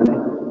tukua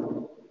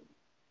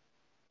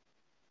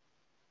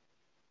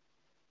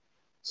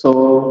So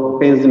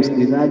mpenzi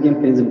msikilizaji,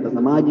 mpenzi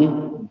mtazamaji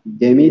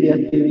J Media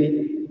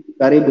TV,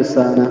 karibu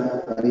sana,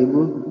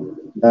 karibu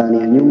ndani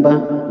ya nyumba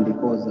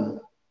ndiposa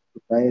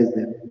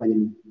tukaweze kufanya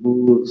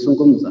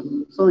kuzungumza.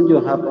 So njoo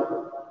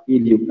hapa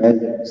ili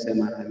ukaweze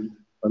kusema nami.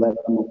 Kwa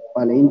kama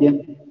pale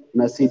nje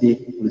unazidi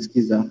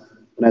kunisikiza,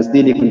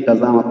 unazidi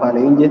kunitazama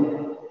pale nje,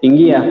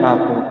 ingia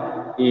hapo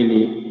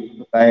ili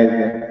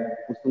tukaweze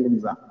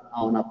kuzungumza.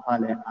 Naona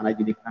pale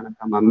anajulikana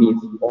kama Miss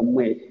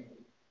Omwe.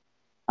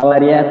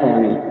 Habari yako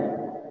mami?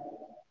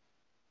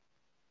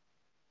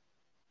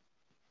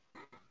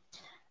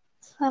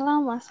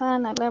 Salama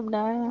sana,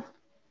 labda wewe?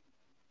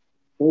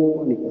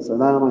 Niko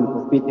salama,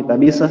 niko fiti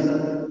kabisa.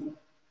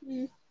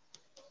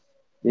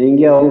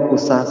 Niingia huku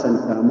sasa,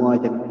 nikaamua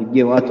acha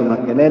kupigia watu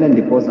makelele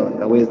ndiposa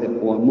wakaweze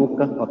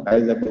kuamuka,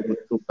 wakaweze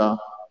kugutuka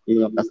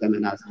ili wakaseme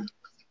nasi.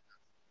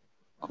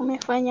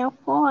 Umefanya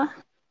poa.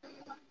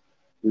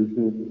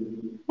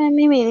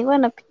 Mimi nilikuwa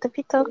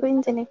napita huko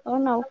nje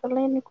nikaona uko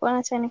line, kwa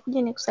acha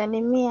nikuje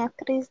nikusalimia.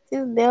 At least this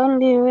is the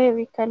only way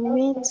we can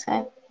meet and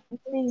say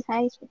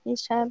hi to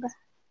each other.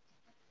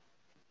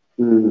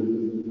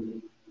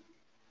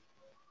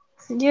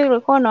 Sijui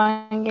ulikuwa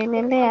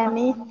unaongelelea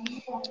nini?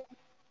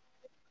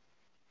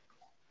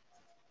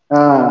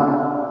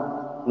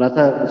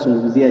 Nataka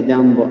kuzungumzia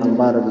jambo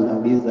ambalo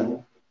linauliza,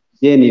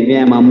 je, ni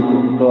vyema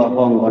mtu kutoa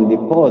hongo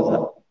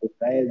ndiposa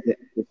ukaweze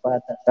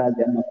kupata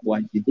kazi ama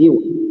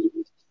kuajiriwa?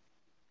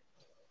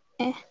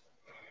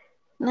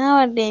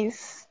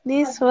 Nowadays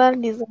this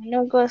world is a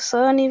no-go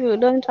zone. If you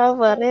don't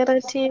have a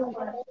relative,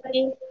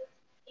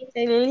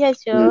 utalilia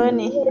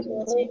chooni.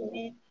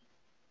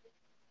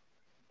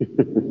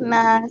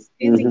 Na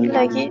siku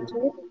kila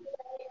kitu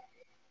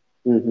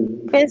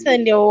pesa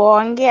ndio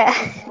huongea.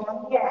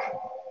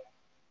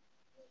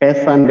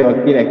 Pesa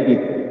ndio kila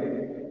kitu.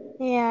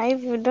 Yeah,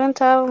 if you don't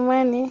have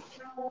money,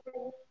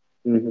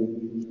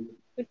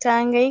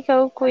 utahangaika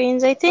huku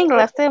nje. I think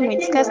last time we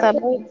discussed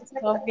about this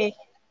topic.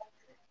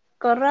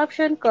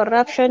 Corruption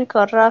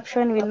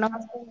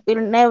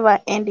will never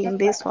end in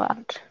this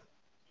world.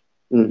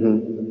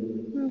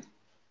 Hmm.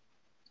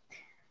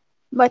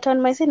 But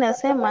on my side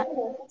nasema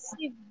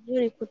si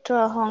vizuri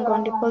kutoa hongo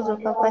ndipozo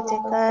ukapate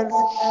kazi.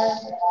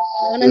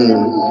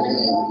 Wanasema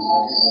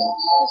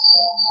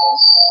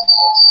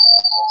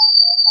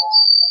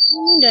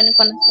mimi ndio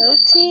niko na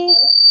sauti.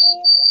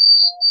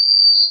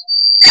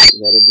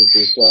 Jaribu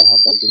kuitoa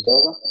hapa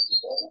kidogo.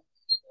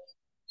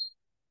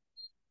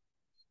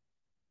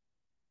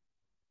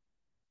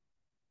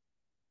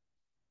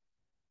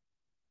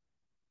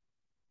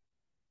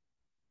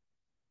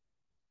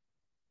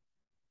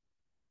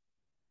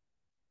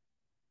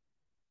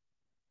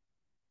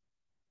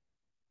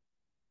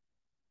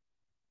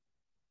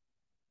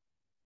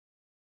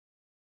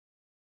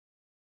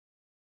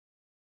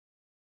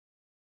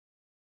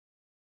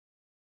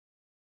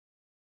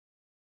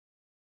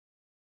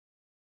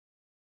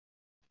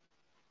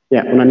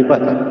 Ya,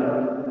 unanipata?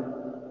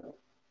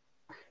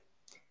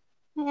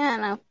 Ya,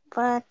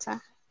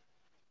 napata.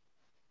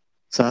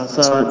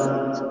 Sasa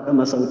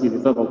kama sauti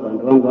ilitoka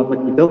upande wangu hapa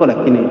kidogo,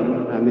 lakini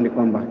naamini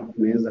kwamba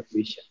imeweza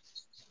kuisha.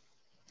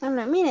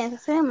 Mimi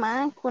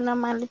nasema kuna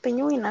mahali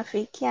penye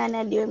inafikia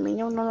hadi wewe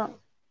mwenyewe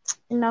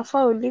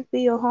inafaa ulipe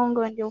hiyo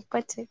hongo ndio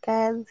upate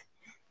kazi.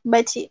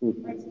 But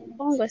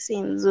hongo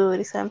si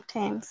nzuri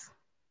sometimes.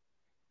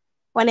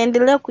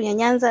 Wanaendelea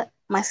kunyanyasa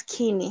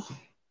maskini.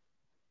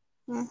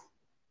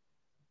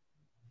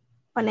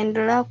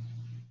 Wanaendelea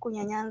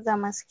kunyanyasa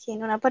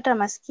maskini. Unapata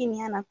maskini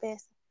hana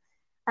pesa,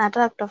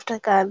 anataka kutafuta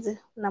kazi,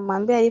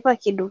 unamwambia lipa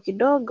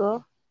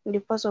kidogo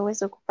ndiposa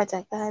uweze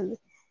kupata kazi.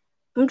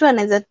 Mtu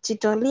anaweza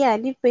jitolea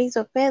alipe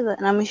hizo pesa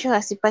na mwisho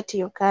asipate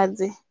hiyo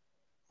kazi.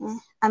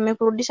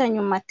 Amekurudisha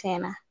nyuma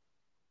tena.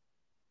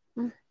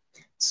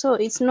 So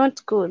it's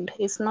not good.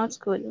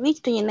 Mimi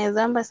kitu yenye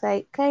naweza omba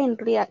sahi,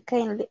 kindly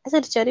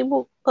acha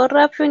tujaribu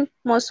corruption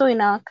most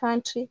in our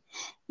country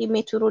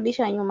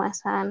imeturudisha nyuma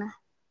sana.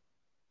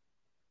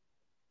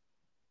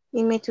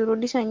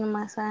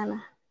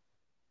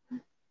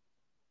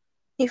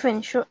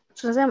 Even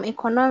tunasema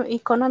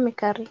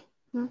economically.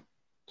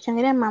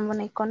 Tukiangalia mambo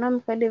na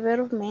economic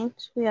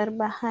development we are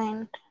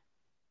behind.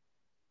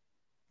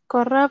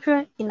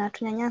 Corruption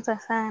inatunyanyasa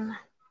sana.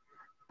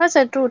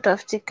 Sasa tu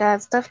utafute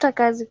kazi, tafuta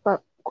kazi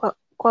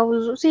kwa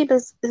uzuri. Si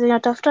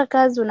unatafuta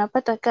kazi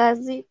unapata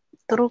kazi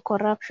through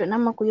corruption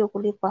ama kuyo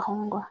kulipa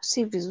hongo,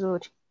 si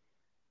vizuri.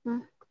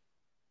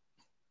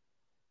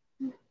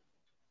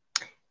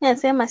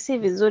 Nasema si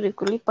vizuri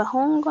kulipa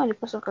hongo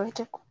ndiposa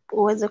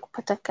uweze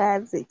kupata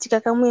kazi.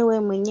 Jikakamue wewe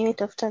mwenyewe,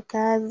 tafuta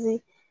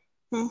kazi.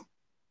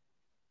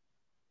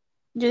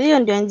 Juu hiyo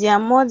ndio njia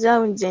moja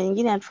au njia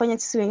nyingine inatufanya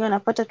sisi wenyewe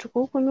unapata tuko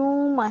huku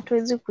nyuma,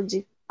 hatuwezi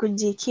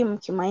kujikimu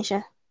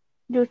kimaisha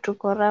due to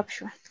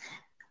corruption.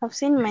 I've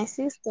seen my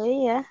sister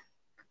here.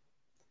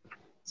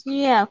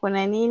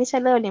 Kuna nini?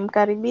 Leo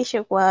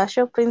nimkaribishe kwa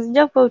shopping.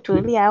 Japo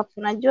utulia hapo.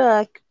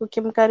 Unajua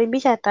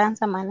ukimkaribisha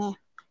ataanza maneno.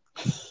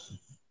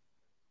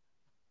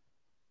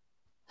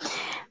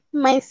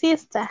 My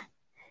sister,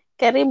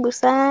 karibu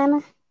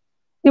sana.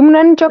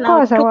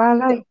 Mnanichokoza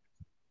walai.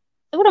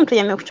 Kuna mtu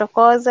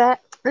amekuchokoza.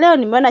 Leo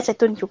nimeona acha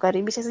tu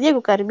nikukaribisha. Sije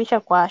kukaribisha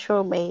kwa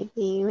show by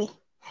the way.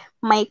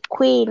 My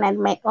queen and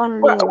my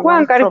only wife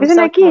from South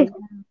Sudan.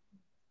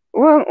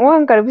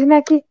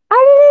 Karibisha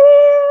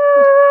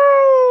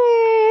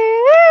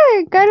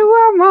karibu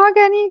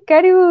mahogany,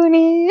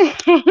 karibuni.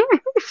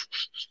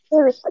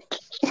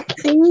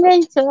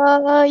 Singecho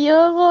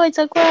yogo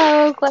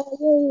itakuwa kwa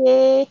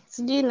yeye.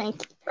 Sijui na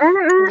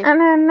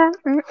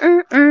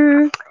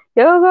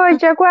yogo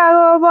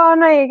chakwago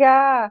bono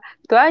iga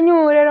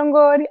twanyure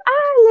rongori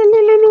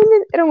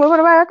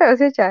rongori ba ka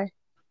ose chai.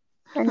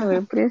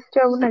 Anyway, please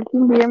job na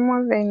kimbie mo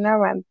na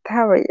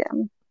bantaba ya.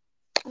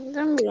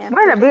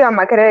 Mwana biga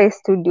makere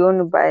studio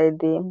no by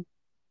the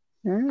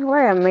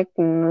why am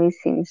making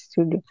noise in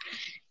studio?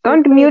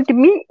 Don't mute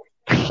me.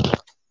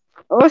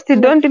 Osti,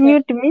 don't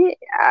mute me.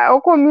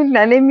 Oko mute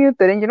na ne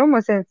mute renje no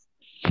more sense.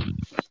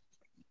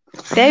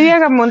 Tevia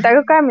kama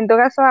unataka kama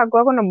mtoka sawa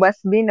kwako na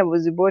basi bina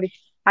buzibori.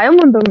 Ayo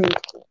muntu mimi.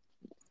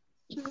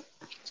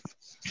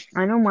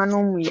 Ano mwana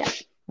umuya.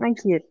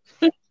 Thank you.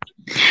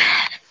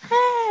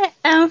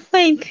 I'm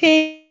fine,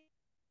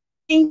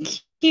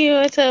 thank you.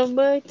 What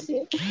about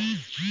you?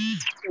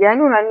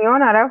 Yaani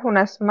unaniona alafu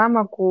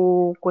unasimama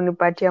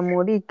kunipatia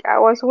muriki. I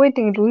was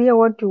waiting to hear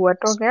what you were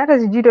talking. Hata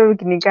sijui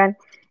topic ni gani.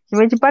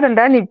 Nimejipata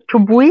ndani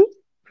chubui.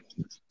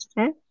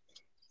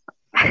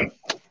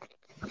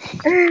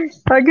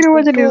 Lakini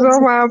moja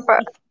nisoma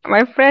hapa.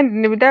 My friend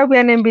ni vitabu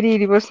ya mbili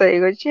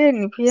ilivyosahigo. Je,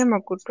 ni vyema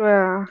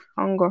kutoa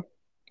hongo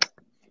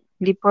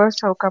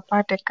ndiposa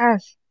ukapate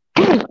kazi?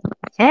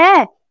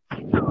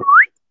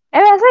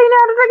 Sasa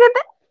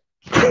inarutakete.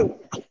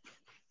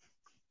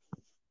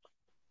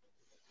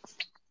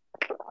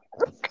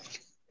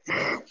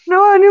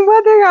 No,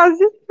 nipate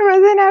kazi.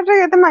 Sasa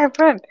inarutakete my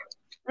friend.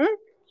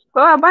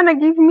 Kwa hapana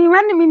give me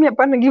money, mimi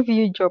hapana give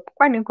you job.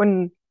 Kwani uko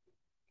nini?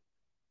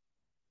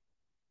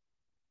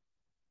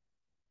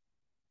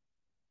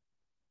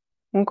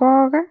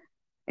 Ngoga?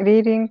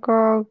 Riri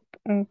ngoga.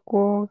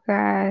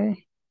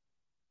 Nkogare.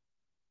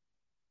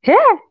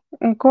 Yeah,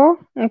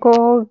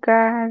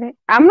 nkogare.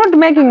 I'm not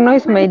making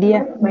noise, my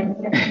dear.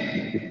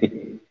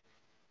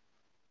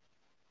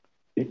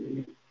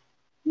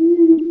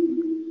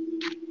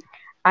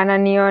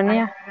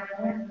 Ananionea.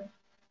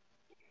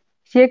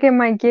 Sieke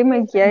mic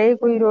yae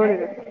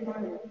kuirorera.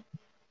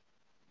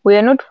 We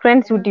are not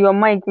friends with your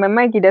mic. My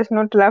mic does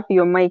not love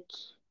your mic.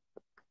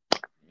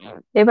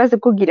 Ebase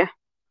kugira.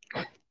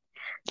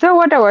 So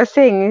what I was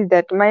saying is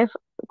that my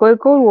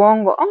koikuru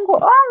ongo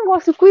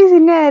siku hizi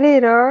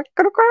nerero.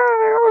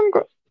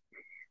 Ongo.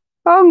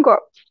 Ongo.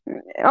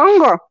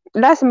 Ongo.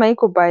 Lazima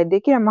iko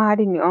baadhi kila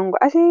mahali ni ongo.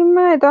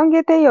 Asima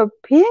tongete hiyo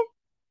pi.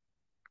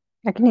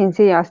 Lakini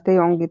nsi yaste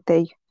yongete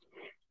hiyo.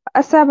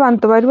 Asa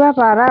abantu bari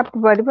babarapu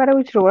bari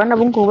barawuchirwa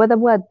nabo ngo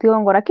badabwati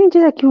ongo. Lakini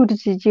chiza cute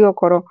chichi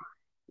okoro.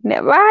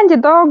 Ne banje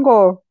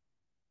dogo.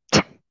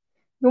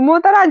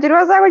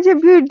 Gumotarajirwa zako chi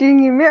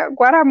building ime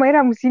kwara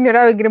maira musini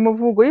rawe gire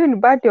muvugo. Hiyo ni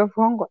bahati of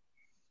ongo.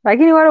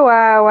 Lakini wale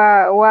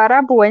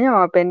Waarabu wenyewe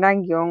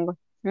hawapendangi ongo.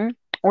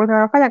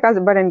 Wanafanya kazi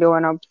bado ndio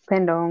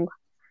wanapenda ongo.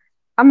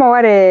 Ama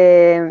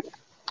wale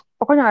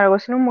okonya wale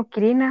gosino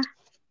mukirina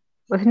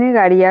gosino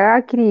gari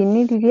ya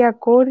kirini riria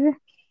kore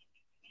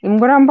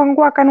imgora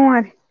mbangwa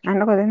kanwari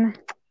andoko tena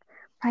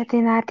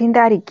patina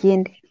tindari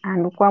kiende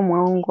andu kwa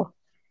mwongo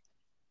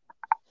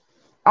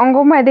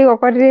ongo maide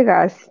gokorire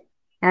gasi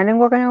ande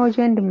ngwa kanya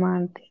gochendi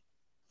mante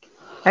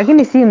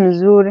lakini si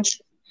mzuri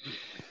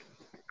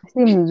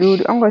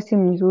ongo si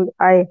mzuri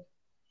ai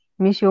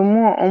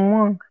mishomo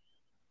omwanga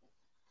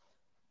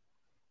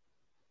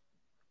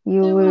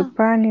you will Sema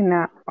pan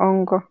na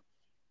ongo.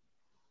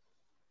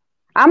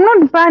 I'm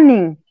not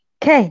banning.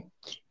 Okay.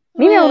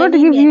 Mimi I will wewe not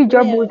give nini you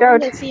job endelea,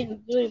 without. ongo si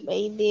mzuri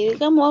by the way.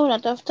 Kama wewe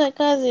unatafuta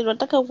kazi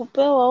unataka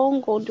kupewa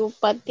ongo ndio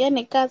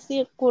upatiane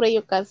kazi, kura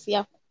hiyo kazi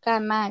ya kukaa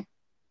nayo.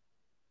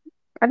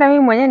 Hata mimi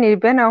mwenyewe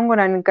nilipeana ongo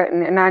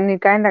na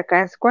nikaenda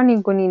kazi. Kwani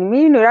iko nini?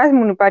 Mimi ndio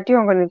lazima unipatie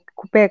ongo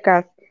nikupee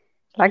kazi.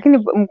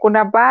 Lakini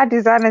kuna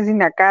bahati sana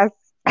sina kazi.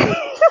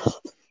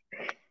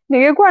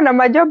 Ningekuwa na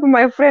majob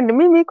my friend,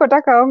 mimi iko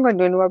taka ongo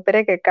ndio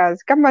niwapeleke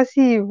kazi. Kama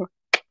si hivyo.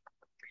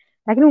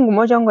 Lakini mungu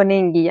moja ongo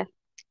niingia.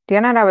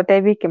 Tiana na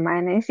batebi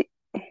kimaana isi.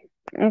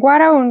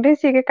 Ngwara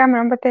undisi ke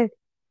kamera mbate.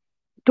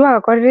 Tu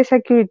akakorire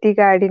security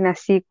guard na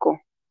siko.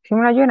 Si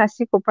mnajua na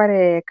siko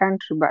pale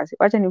country basi.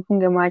 Wacha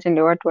nifunge macho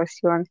ndio watu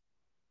wasione.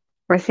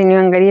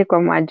 Wasiniangalie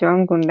kwa macho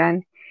yangu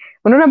ndani.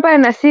 Unaona pale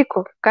na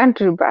siko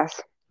country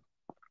bus.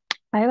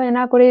 Ayo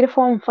na kule ile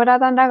form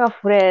fora ndaga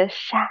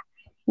fresha.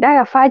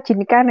 Ndaga fachi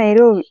nika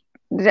Nairobi.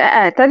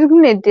 Tatu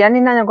kune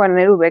yani nanya kwa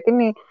Nairobi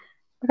lakini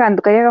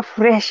kandu kaya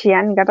fresh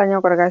yani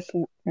katanya kwa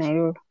kasi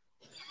Nairobi.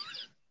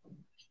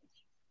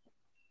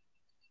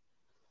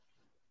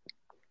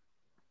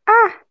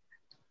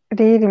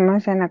 Riri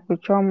masa na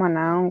kuchoma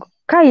na ongo.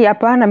 Kai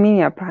hapana mimi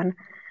hapana.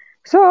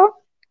 So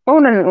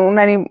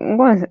unani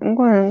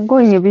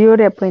ngonye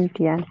biore point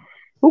yani.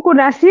 Huko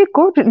na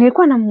siku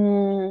nilikuwa na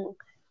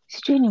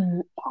sijui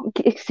ni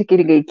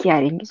sikiri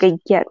gaikiari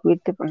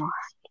wete bono.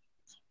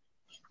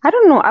 I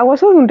don't know. I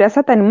was only a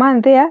certain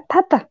man there.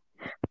 Tata.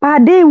 Per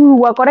day we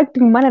were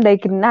correcting money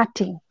like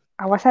nothing.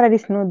 Our salary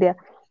is not there.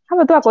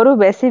 Hapa tu akoro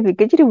basic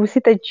kechiri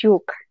busita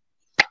chuka.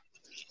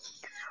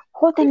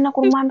 Hote nina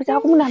kurumambi saa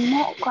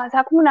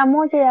kumi na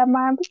moja ya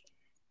mambi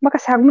mpaka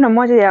saa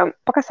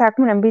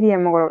 12 ya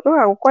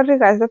magoro. Kwa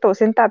kazi tata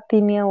usenta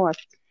 13 hours.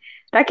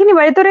 Lakini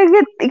bali tore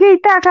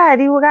geita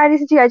gari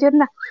sichika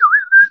chona.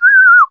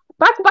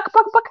 Pak.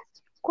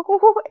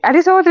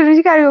 Ari so tu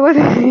nishikari gote.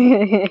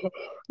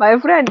 My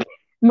friend,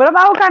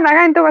 mbona ukana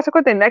gani to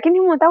basokote lakini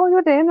mutako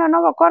yote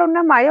na bakora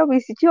na mayo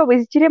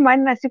bisichire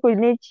mani na siku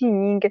nechi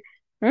nyinge.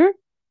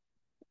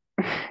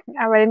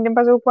 Abarende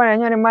mpaso kwa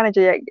nyone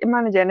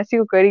manager na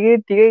siku karige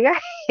tiga.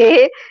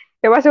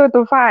 Yabaso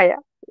tu fire.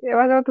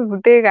 Yabaso tu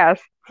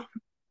butegas.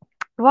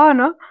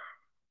 Bono,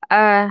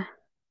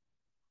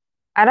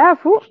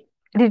 alafu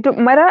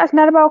mara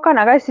sinarba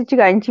ukana gasi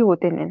sichika nchi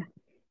wote nena.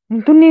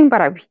 Ntuning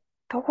parabi.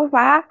 Toko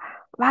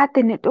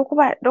batene toko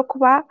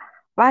ba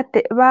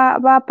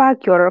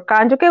pakioro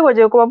kanjo ke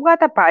goje ko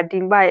bwata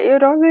party mbaya yo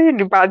ro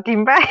ni party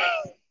mbaya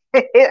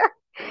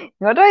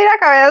ngoto ira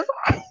kabeza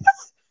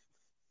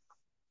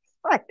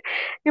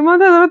ni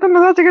moto zote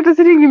masache ke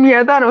shilingi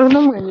 500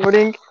 no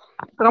mwenye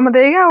kama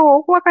daiga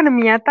kwa kana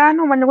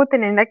 500 manya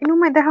gotene lakini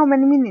umeenda how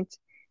many minutes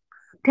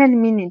 10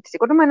 minutes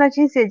koto mana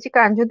chinse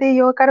chikanjo de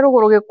yo karero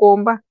goroge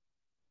komba.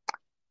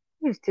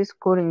 Who is this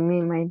calling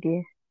me my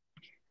dear?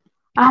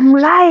 I'm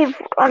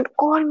live, don't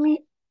call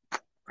me.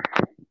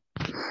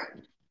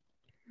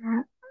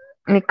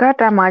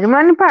 Nikata maji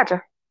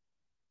mnanipata?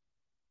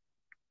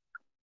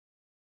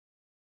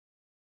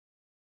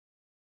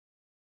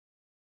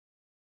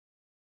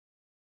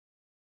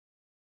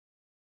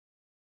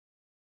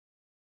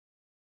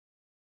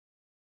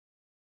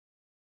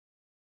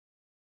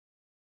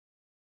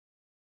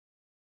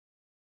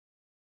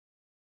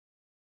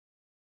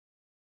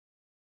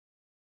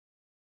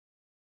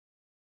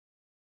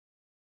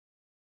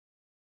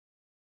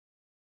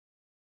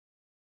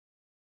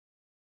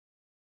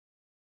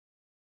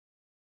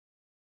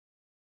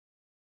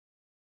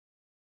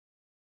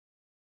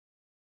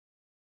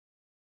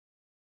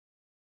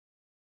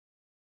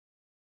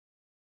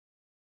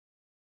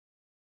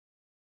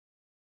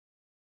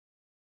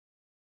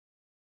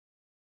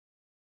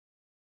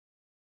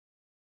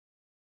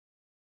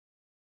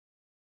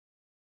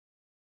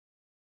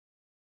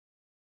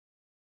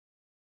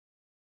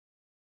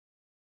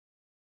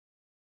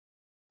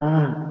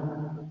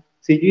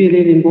 Sijui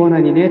lili mbona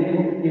ni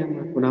network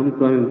ama kuna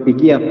mtu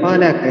amempigia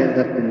pale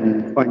akaweza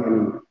kumfanya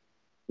nini,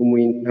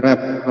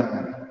 kumuinterrupt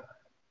pale.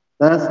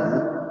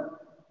 Sasa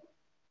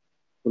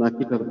kuna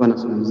kitu alikuwa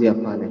anazungumzia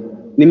pale.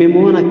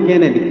 Nimemuona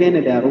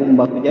Kennedy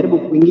Arumba kujaribu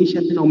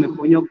kuingisha tena,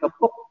 umeponyoka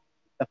pop.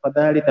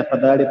 Tafadhali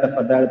tafadhali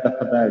tafadhali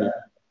tafadhali,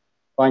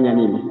 fanya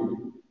nini?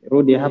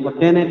 Rudi hapa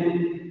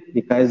Kennedy,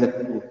 nikaweza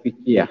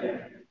kukufikia.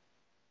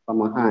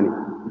 Samahani,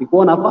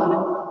 nilikuona pale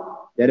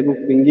jaribu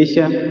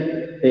kuingisha,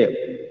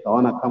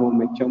 utaona kama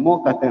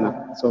umechomoka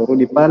tena, so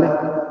rudi pale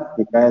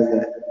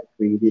nikaweza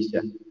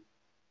kuingisha.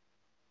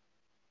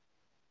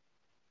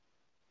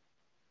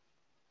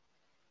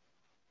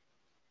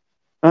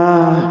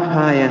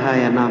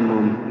 Haya,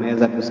 naam,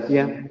 naweza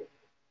kusikia.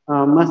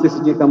 Masi,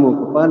 sijui kama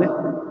uko pale.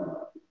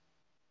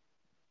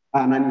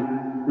 Nani?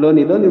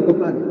 Loni uko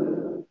pale?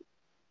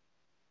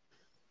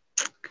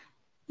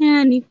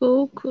 Niko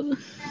huko.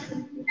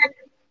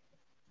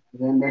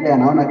 Endelea,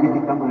 naona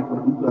kitu kama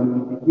kuna mtu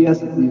amempigia,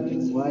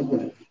 sijui waje.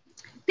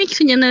 Mimi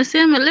kitu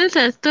nasema let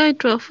us try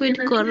to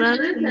avoid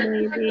corruption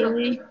by the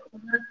way.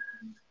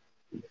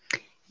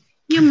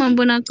 Hiyo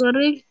mambo na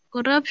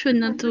corruption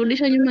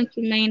inaturudisha nyuma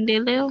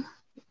kimaendeleo.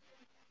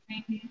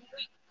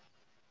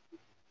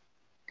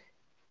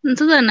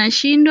 Mtoto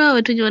anashindwa,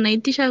 watu wenye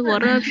wanaitisha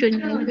corruption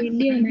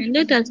inasaidia.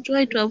 Let us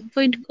try to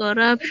avoid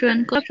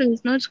corruption. Corruption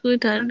is not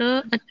good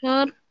at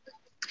all.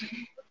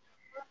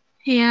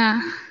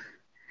 Yeah.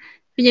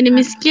 Venye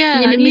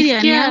nimesikia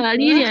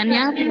Lilian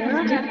hapa.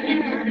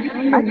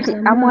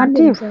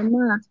 Amwatif.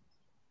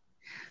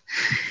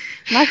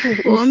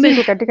 Masi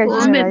usiwe katika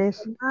jina la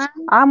Yesu.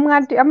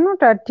 I'm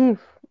not a thief.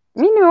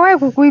 Mimi nimewahi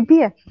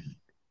kukuibia.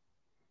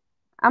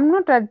 I'm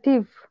not a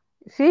thief.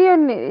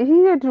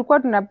 Hiyo tulikuwa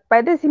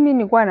tunapata, si mimi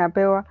nilikuwa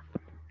napewa.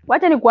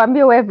 Wacha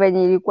nikuambie wewe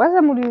venye ilikuwa.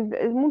 Sasa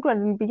mtu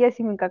alinipigia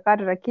simu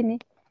nikakata, lakini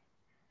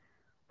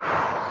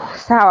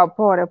sawa,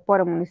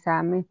 pole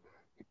mnisamee.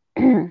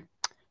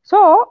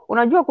 So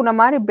unajua kuna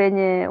mahali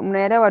penye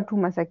mnaelewa tu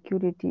ma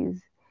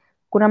securities.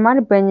 Kuna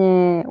mahali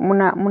penye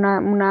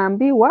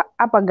mnaambiwa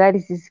hapa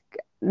gari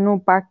no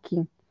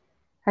parking.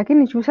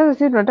 Lakini sasa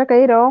sisi tunataka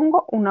ile ongo,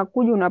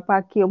 unakuja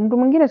unapaki. Mtu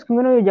mwingine siku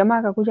nyingine huyo jamaa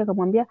akakuja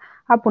akamwambia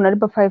hapo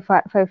unalipa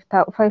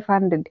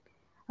 500.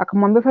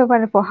 Akamwambia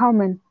 500 for how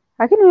many?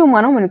 Lakini huyo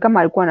mwanaume ni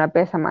kama alikuwa na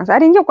pesa masa.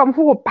 Aliingia kwa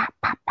mfuko pa.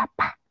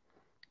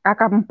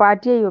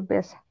 Akampatia hiyo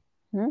pesa.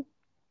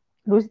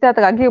 Rusita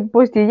atakakie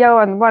posti yao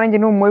wanbana nje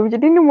no moyo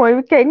chini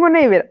moyo kengo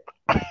na ibera.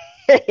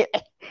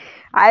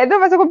 Ayeto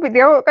basa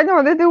kupitia kanya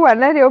mwadete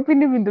wanare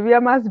opini bintu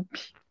bya maspi.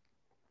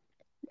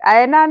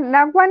 Ayena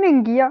na kwa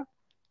ningia.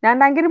 Na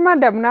ndangiri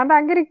madam na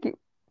ndangiri ki.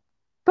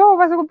 To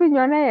basa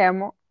kupinyona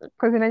yemo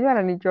cause najua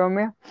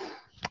ananichomea.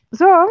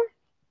 So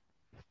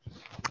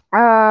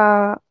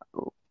I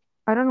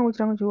don't know which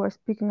language you were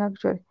speaking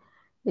actually.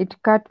 It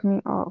cut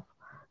me off.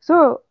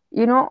 So,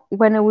 you know,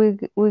 when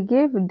we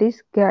gave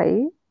this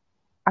guy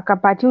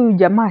akapatia huyu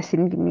jamaa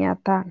shilingi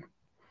 500.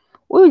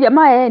 Huyu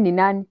jamaa yeye ni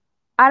nani?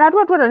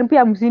 Anatoa tu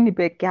ananipia 50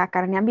 peke yake.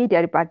 Ananiambia eti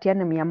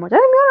alipatiana 100.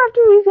 Nimeona tu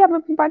hivi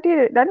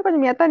amempatia. Ndani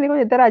kwenye 500 niko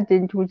jetara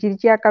change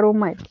kuchirichia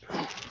karoma.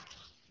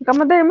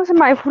 Kama dai mse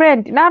my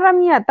friend na ara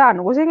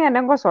 500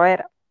 kusengenda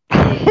ngosoera.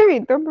 Hivi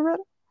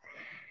ndio.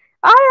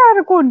 Aya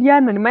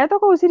rekondiana ni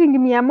mayatoka usiringi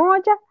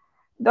 100.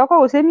 Doko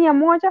use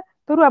 100.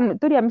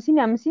 Turi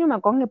 50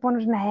 makonge pono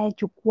na yeye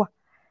chukua.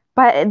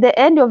 By the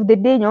end of the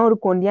day nyo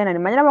rekondiana ni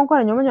manyana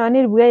bankora nyomo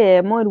nyone ribuye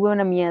yemo ribuye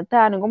na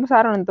 500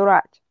 ngomusara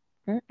ntoracha.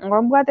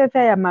 Ngombuate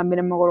fe ya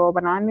mambere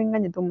magoroba na ninga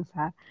nyeto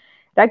musara.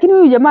 Lakini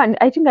huyu jamaa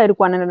I think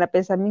alikuwa na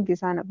pesa mingi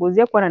sana.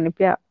 Kuzia kwa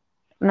ananipea,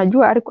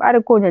 unajua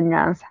alikuwa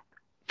nyanyanza.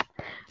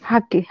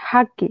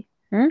 Haki.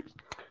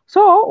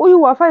 So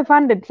huyu wa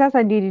 500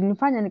 sasa ndio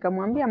nifanya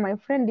nikamwambia my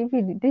friend, if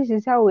this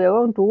is how we are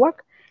going to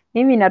work,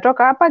 mimi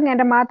natoka hapa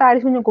ngenda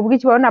matari sunyo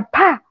kubukichi waona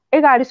pa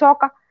ega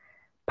alisoka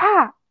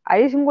pa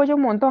alisingoje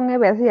monto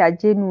ngebe ya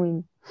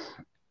genuine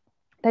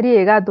tari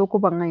ega doko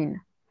bangaina.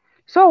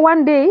 So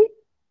one day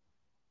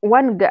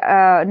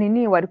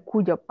nini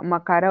walikuja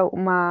makara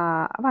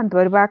abantu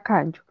bari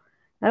bakanjo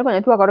nariko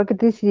nyatu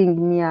akaroketi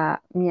shilingi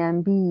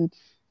 200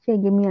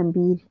 shilingi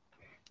 200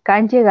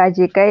 kanje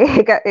gaje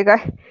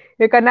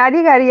eka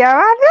nari gari ya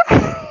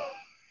watu.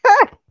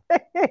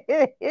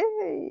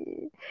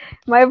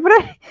 My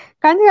friend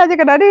kanje gaje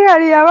kanari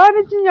gari ya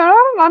watu chinyoro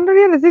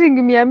manduri na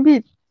shilingi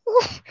 200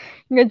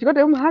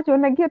 ngechikote umhacho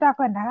na giota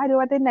kwenda gari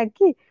wate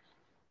naki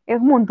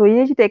muntu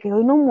yechiteke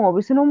no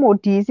mobisi no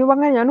motisi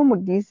wanganya no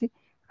motisi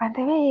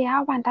ante we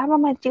abantu aba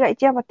machiga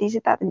chiaba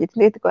tisi tata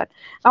njitinde kwa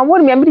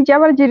amoni 200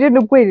 chiaba chiri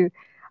no kweli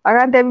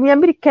akante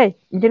 200 k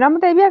njina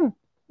mutebia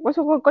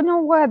waso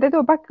konyo kwa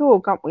deto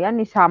pakio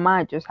yani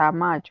samacho.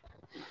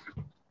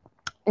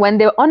 When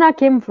the owner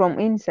came from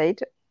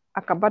inside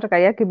akapata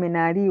kari yake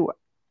imenaliwa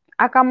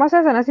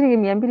akamwasa na shilingi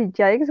 200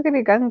 cha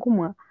ikisikiri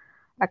kankumwa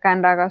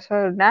akanda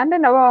kasoro nande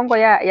na wango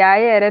ya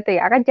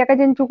yerete akachaka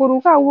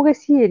chenchukuruka uge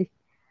sieri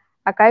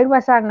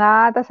akairwa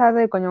sanga ata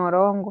sasa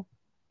ikonyorongo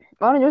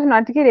ono nyosi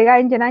natikire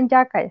ga nje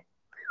nanjaka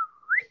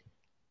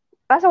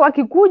Sasa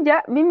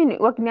wakikuja mimi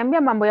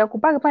wakiniambia mambo ya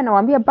kupaka pale,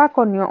 nawaambia pack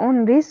on your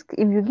own risk.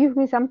 If you give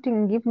me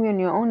something, give me on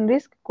your own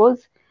risk,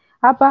 cause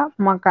hapa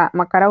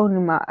makarau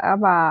ni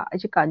hapa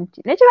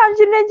chikanchi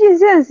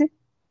nechisensi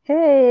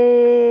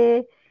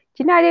hey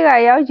chinaliga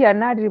yao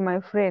chanari my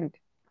friend.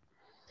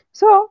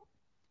 So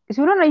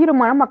si unaona yule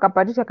mwana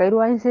akapatisha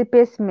kairwa inse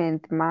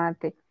basement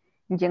mate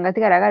njenga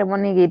tigaragari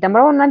mone gita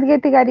mbara nandi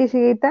gete gari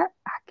sigita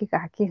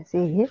hakika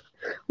sehe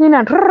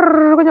nina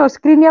kwenye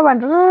screen ya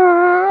bandu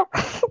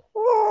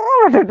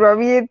watu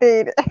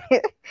wabiete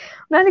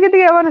nandi gete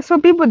gari. So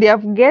people they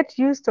have get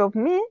used of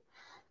me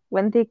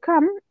when they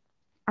come.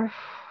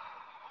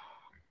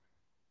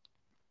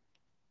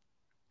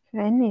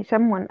 Any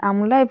someone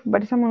I'm live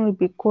but someone will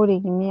be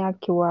calling me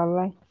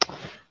akiwalai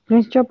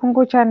Prince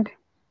Chopungo chande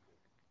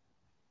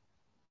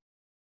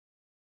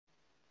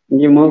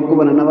nje moko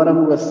bana nabara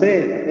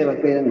mugase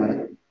bakwera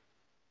mara.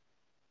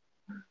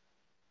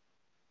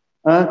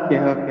 Okay,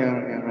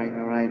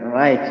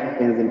 alright.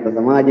 Mpenzi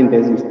mtazamaji,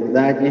 mpenzi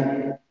msikilizaji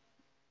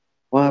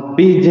wa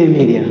BJ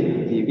Media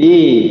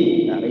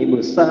TV,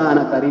 karibu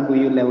sana, karibu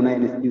yule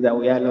unayenisikiza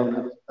au yale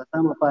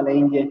unatazama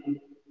pale nje.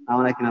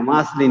 Naona kina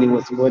Masli ni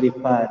wasibodi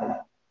pale.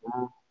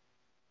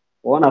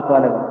 Uona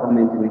pale kwa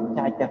comment ni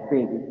chacha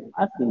kweli.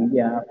 Basi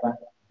ingia hapa.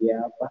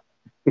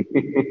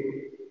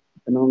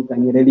 Tunaomba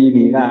nyereli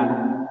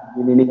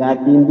ili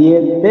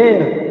nikatimbie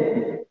tena.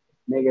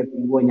 Nege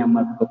tungo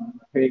nyama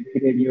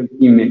kile hiyo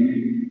kime.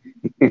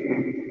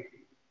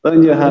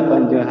 Njoo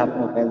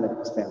hapa ukaweza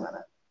kusema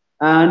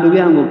na ndugu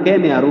yangu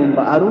Kemi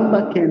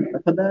Arumba Kemi,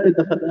 tafadhali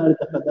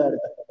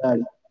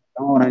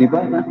kama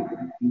unanipata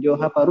njoo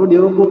hapa, rudi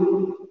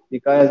huku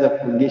nikaweza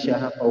kufundisha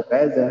hapa,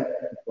 ukaweza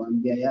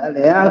kuambia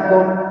yale yako,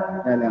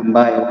 yale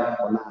ambayo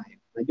uko nayo.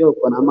 Najua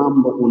uko na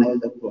mambo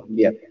unaweza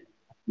kuambia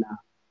na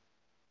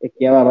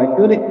ikiwa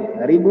wajuri,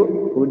 karibu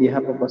rudi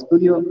hapa kwa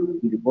studio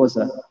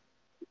ndiposa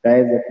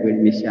ukaweza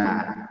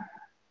kuelimishana.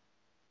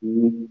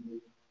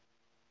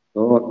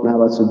 So na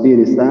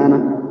wasubiri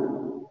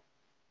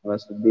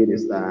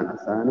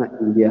sana,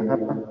 ingia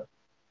hapa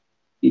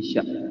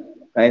kisha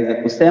kaweza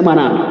kusema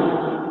nami,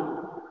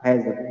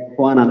 kaweza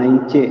kuona na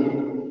nchi.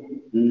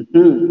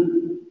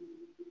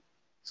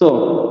 So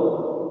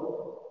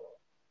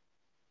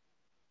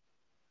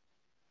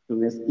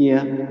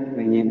tumesikia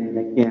wenye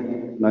naelekea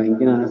na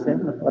wengine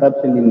wanasema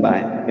corruption ni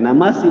mbaya. Kina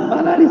Masi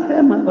pala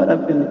alisema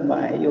corruption ni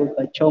mbaya, hiyo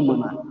utachoma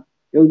na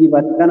hiyo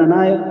ujipatikana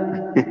nayo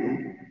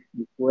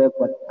ni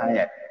kuwekwa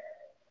tayari.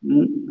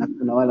 Na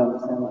kuna wale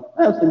wanasema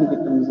hayo si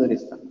kitu mzuri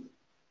sana.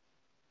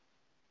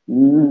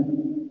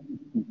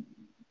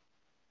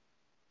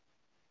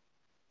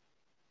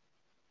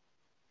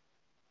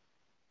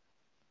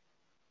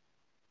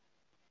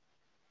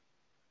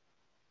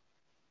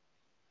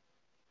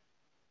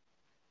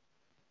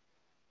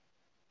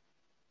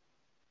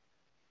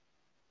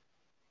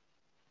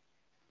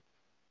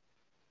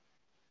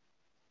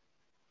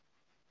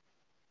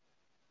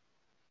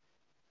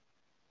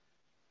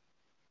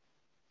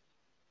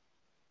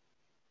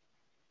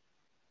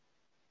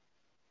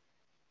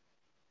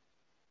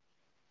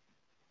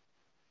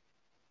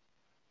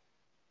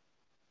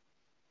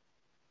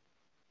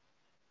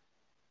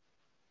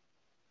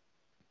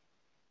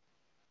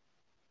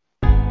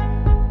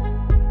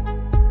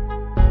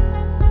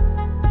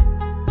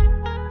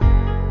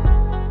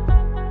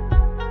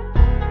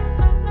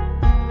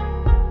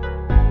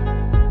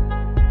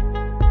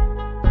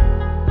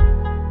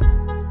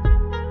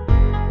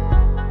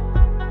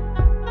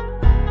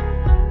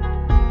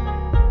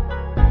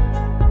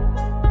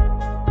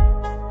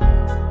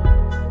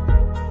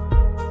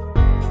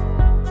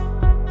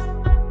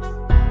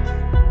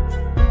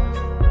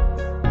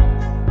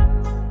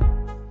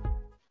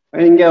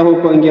 Ingia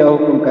huko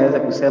mkaweza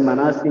kusema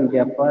nasi,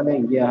 ingia pale,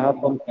 ingia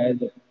hapo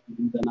mkaweza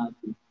kuzungumza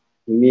nasi.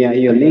 Tumia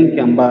hiyo link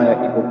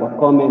ambayo iko kwa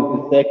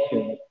comment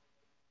section.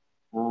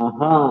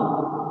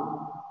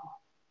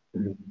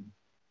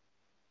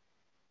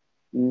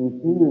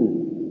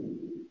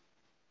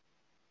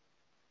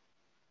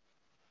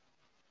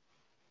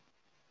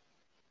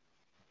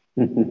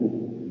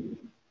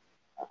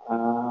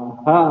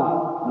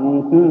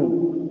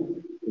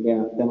 Ndio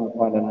nasema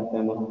pale,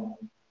 nasema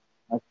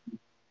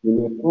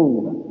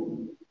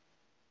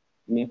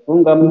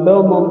nimefunga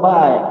mdomo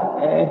mbaya.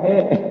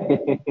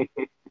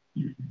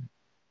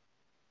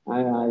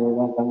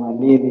 Haya kama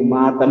dini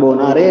mata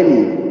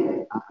bonareli.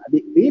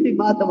 Dini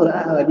mata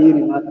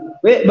bonareli mata.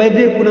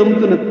 Baadaye kuna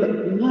mtu na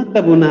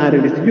mata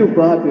bonareli, sijui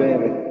uko wapi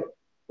wewe.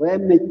 Wewe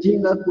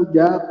mmejinga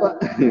kuja hapa.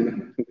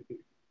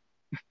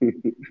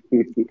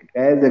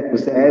 Kaweze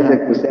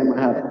kusema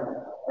hapa.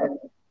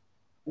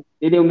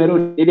 Ili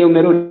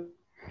umerudi.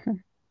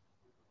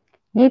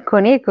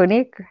 Niko.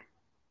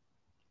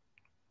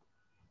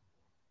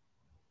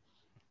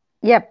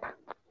 Yep.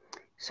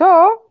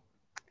 So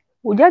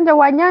ujanja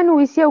wa nyani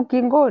uisia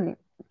ukingoni.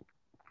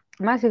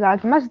 Masi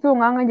tu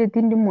nganga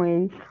tindi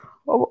mweli.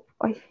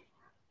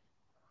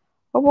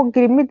 Obo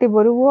kirimiti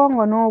bori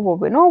wongo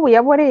no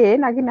yabore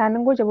na kina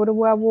ngoja bori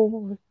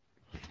bwabo.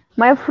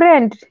 My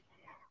friend,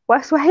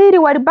 Waswahili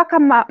walibaka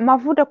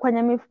mafuta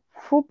kwenye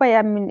fupa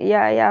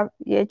ya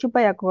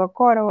chupa ya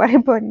Coca-Cola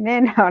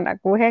waliponena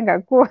wanakuhenga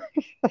kuwa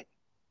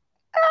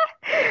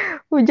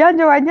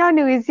ujanja wa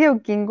nyani uishie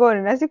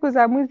ukingoni na siku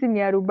za mwizi ni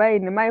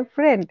 40. My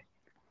friend,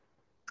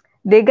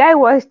 the guy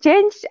was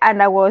changed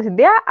and I was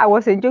there. I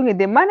was enjoying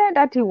the money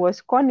that he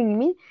was conning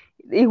me.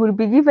 He will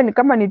be given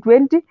kama ni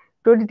 20,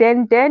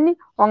 10, 10,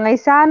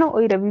 wangaisano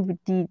oira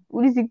 15.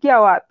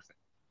 Ulisikia wapi?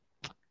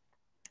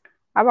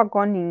 Hapa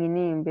conning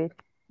ni mbele.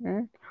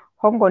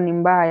 Hongo ni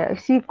mbaya.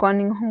 Si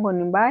conning, hongo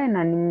ni mbaya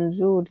na ni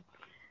mzuri.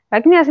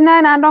 Lakini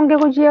asina na ndonge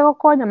kuchieko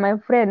konya my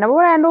friend. Na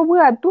bora ndo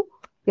bwatu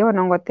yo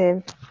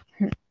nongotebe.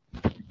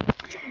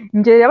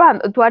 Nje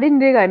abantu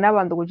twarindiriga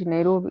n'abantu kuchi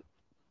Nairobi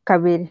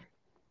kabiri.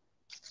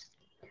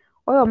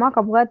 Oyo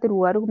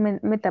makabwatirwa ari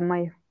kumeta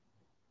mayo.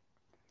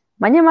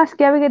 Manye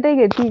maski abigete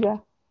igetiga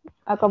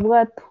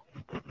akabwatu.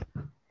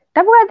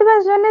 Tabwatu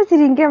bazone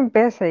siringe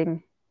mpesa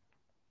ini.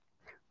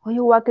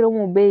 Oyo wakiro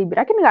mu baby.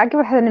 Lakini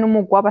akibasa ni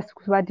mu kwa basi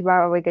kusubati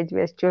baba weka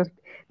jibes chos.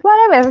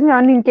 Tware besa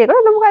nyoni nke.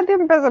 Oyo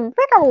tabwatu mpesa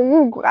peka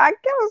mungu.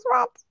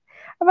 Akibaswat.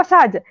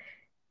 Abasaja.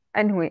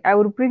 Anyway, I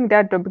will bring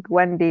that topic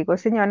one day. Kwa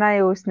senyo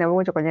nayo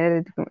sinabocha kwa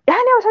nyerere tipu.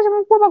 Yani wasaja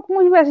mkubwa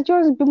kumujibes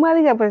chos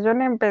bimwali ya pesa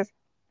mpesa.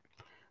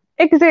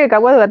 Ekiseke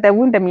kabwa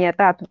watagunda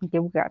 300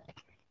 nkebugati.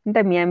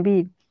 Nda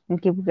 200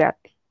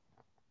 nkebugati.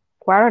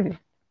 Kwarode.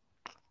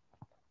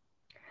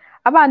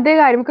 Abande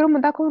gari mkuru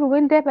mutako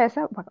rugende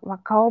pesa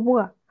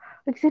bakawabwa.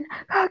 Ekisene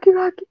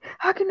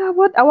haki na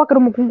bot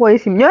awakuru mukungo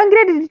esim.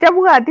 Nyongire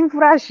ditabugati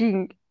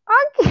flashing.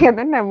 Haki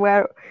na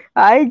bwa.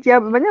 Ai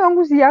jab banya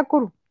wangu si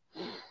yakuru.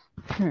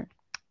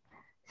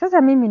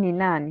 Sasa mimi ni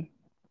nani?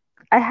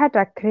 I had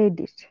a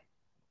credit.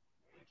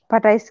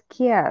 But I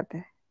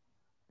scared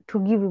to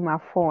give him a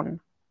phone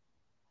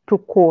to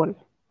call.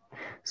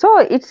 So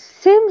it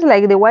seems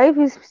like the wife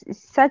is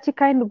such a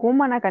kind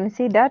woman, I can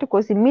say that,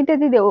 because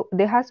immediately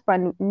the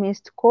husband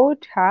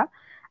miscalled her,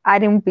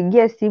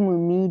 alimpigia simu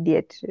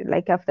immediate,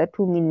 like after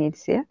 2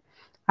 minutes, yeah?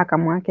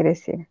 Akamwakere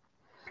simu.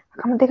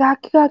 Akamuteka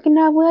haki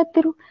na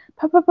bwatiru,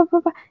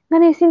 papa,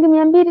 ngane singi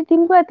 200,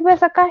 timbwati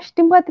pesa cash,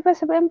 timbwati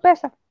pesa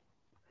mpesa.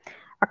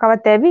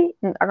 Akamutebi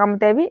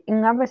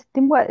ngamba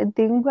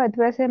timbwati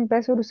pesa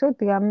mpesa uruso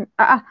tigam.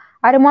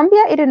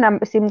 Alimwambia ile na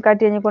simu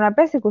kadi yenye kuna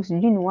pesa iko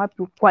sijui ni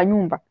wapi kwa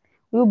nyumba.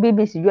 Huyu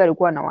bibi sijui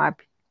alikuwa na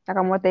wapi.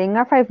 Akamwata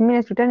inga 5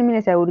 minutes to 10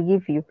 minutes I will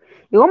give you.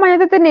 Iwo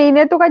manyete tene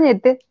inetoka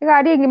nyete.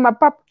 Gari ngi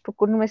mapap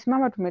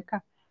tumesimama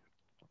tumekaa.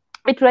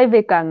 It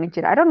drive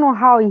kangichira. I don't know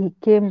how he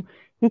came.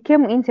 He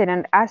came inside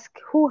and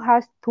asked who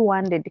has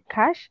 200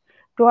 cash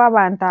to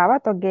abantu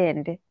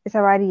abatogende.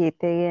 Isabari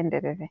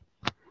yetegenderere.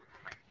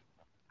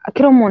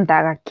 Akiro muntu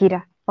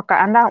agakira. Paka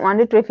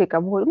andi traffic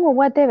abuhuri.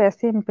 Ngobwate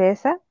bese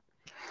mpesa.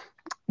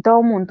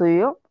 Do muntu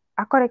yo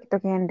akore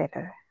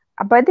kitogenderere.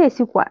 But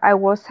I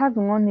was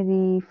having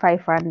only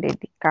 500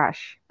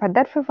 cash. But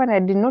that 500 I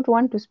did not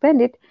want to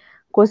spend it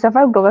because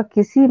safari kutoka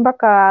Kisii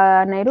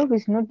mpaka Nairobi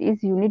is not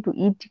easy. You need to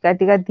eat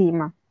katikati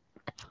ima.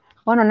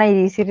 Ono na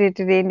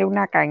ilisirete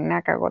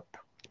unaka goto.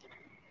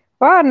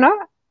 Oh no.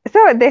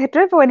 So the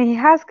driver when he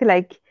asked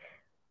like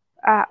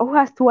who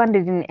has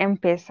 200 in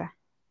M-Pesa?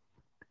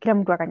 Kila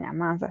mtu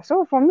akanyamaza.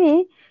 So for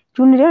me,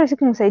 junileo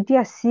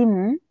sikumsaidia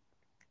simu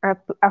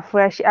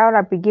afresh au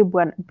apigie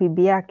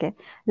bibi yake,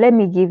 let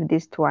me give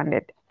this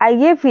 200. I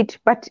gave it,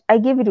 but I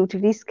gave it with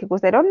risk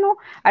because I don't know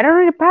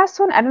the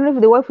person. I don't know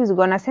if the wife is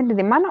gonna send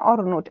the money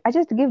or not. I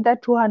just give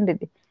that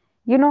 200,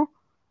 you know,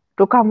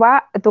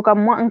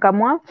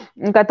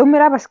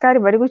 nkatumira abasikari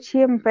bari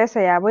guciye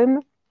mpesa yabo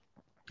imwe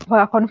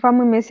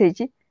bakakonfirm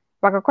message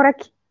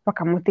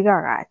bakamutiga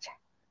agacha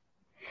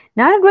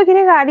nani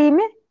dwekire gari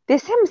ime the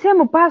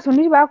same person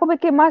ni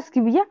bakobeke mask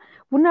biya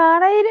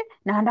bunaraire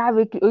nanda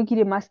abeke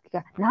okire mask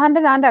ka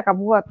nanda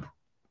akabwata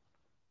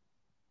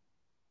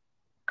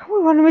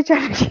kabona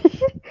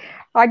mechanduki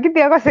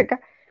agiti akoseka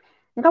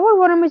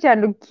ngabona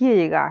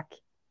mechanduki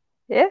gaki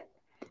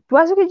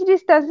twasuke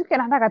distance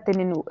kana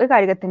ndakatenenu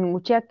ekari gatenu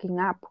checking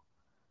up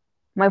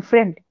my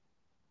friend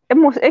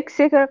emos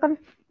exeka kan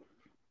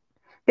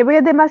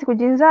tebeye de mask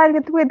kujinzari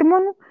ketwe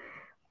demono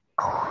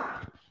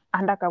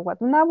anda kagwa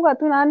tunabwa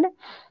tunande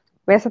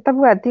pesa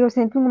tabwati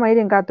usintunga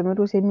mairenga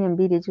atumiru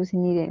 200 echo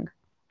sinirenga.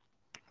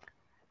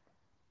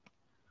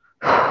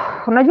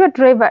 Unajua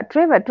the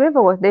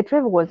driver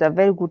was a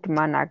very good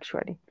man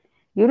actually.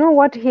 You know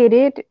what he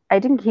did? I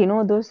think he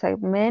know those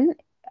men.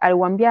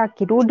 Aliwaambia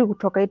akirudi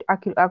kutoka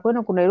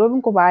akwenda kuna Nairobi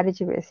mkubali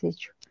chipesa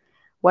hicho.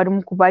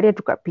 Walimkubalia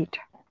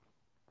tukapita.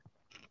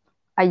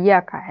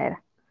 Aya kahera.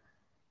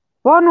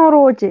 Bono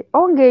roje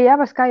onge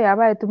yabasikaya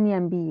yabaye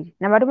 200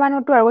 na bado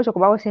bano tu alikocho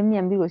kubaho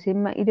 200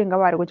 gosema ile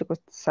ngabari kocho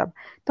kusaba.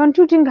 Don't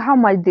you think how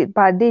much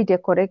per day they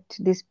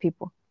correct these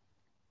people?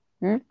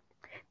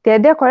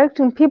 They're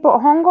correcting people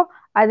hongo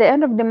at the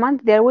end of the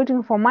month they're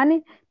waiting for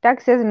money,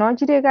 taxes no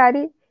chire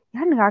gari.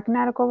 Yani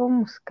hakina ko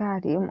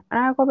muskari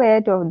na ko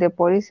head of the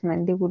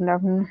policemen they could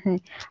have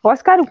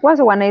waskari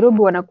kwanza wa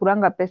Nairobi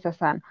wanakuranga pesa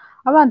sana.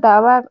 Abantu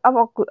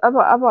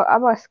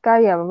aba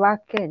askari aba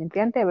Kenya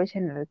piante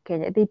abashana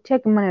Kenya they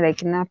take money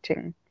like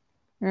nothing.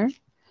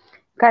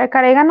 Kare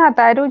gana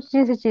tayari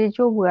chinsi chiri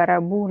chobu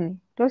arabuni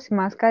Those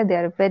maaskari, they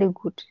are very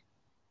good.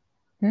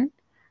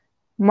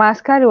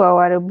 Maaskari wa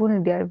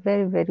Warabuni, they are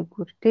very, very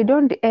good. They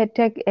don't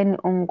take any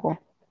ongo.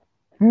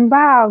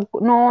 Mba,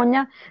 no,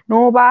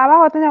 no,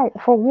 baba,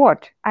 for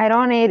what? I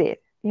don't need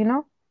it,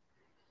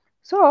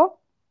 So,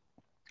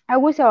 I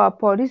wish our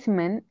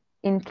policemen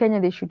in Kenya,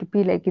 they should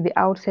be like the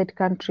outside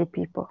country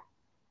people.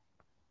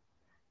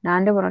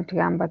 Nande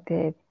banotigamba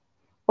tebe.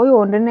 Oyo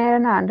onde nere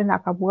nande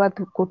nakabuga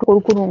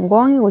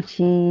tukurukurungongi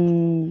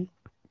uchi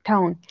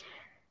town.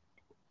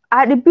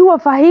 Alipiwa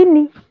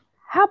fahini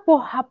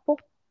hapo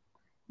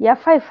ya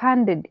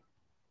 500.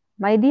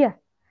 My dear.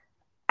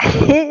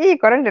 Hii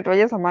korende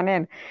tuwajesa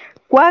maneno.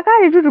 Kwa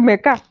kari tu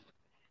tumekaa.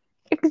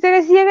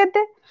 Ikisere siyegete.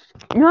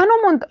 Nyono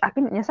muntu.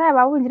 Lakini nyasaya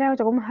babu njina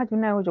yocha kuma hatu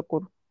na yocha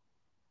kuru.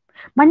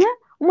 Manya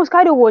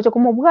umuskari wocha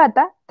kuma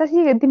bugata.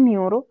 Tasiyegete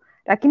mioro.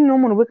 Lakini no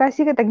muntu weka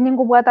siyegete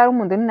kinyengo bugata aru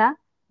muntu na.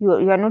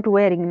 You are not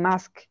wearing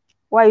mask.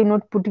 Why are you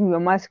not putting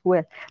your mask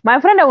well? My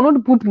friend, I will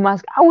not put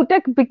mask. I will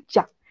take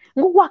picture.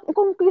 Go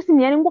kisi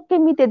miani go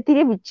kemite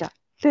tire picture.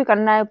 So you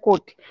can now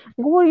quote.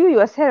 Go you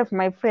yourself,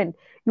 my friend.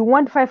 You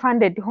want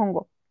 500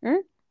 hongo.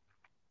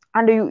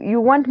 And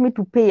you want me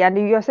to pay, and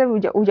you yourself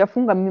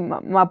ujafunga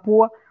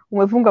mapua,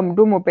 umefunga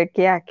mdomo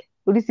peke yake.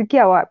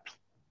 Ulisikia wapi?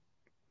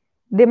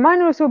 The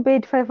man also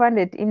paid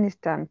 500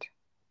 instant.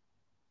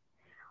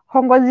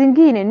 Hongo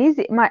zingine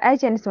nizi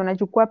agents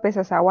wanachukua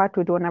pesa za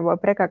watu ndio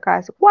wanawapeleka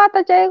kazi.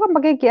 Wata chaigo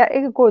mpaka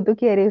ikikodo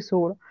kiere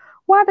sura.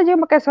 Wata chaigo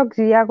mpaka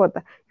soksi yako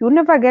ta. You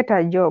never get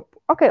a job.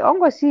 Okay,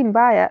 hongo si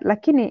mbaya,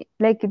 lakini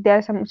like there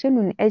are some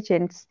genuine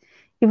agents.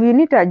 If you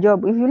need a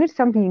job, if you need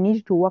something, you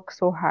need to work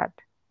so hard.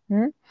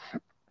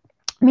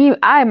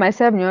 I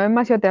myself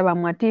masi yote ba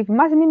mwatifu.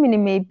 Masi mimi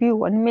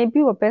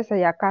nimeibiwa pesa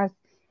ya kazi.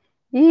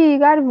 Hii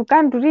gari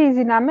country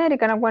hizi na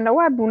Amerika na kwenda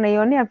wapi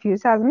unaionea few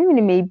stars. Mimi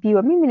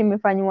nimeibiwa, mimi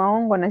nimefanywa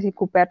hongo na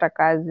sikupata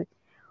kazi.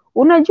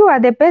 Unajua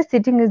the best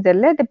thing is to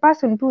let the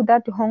person do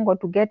that hongo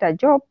to get a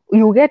job.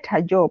 You get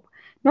a job.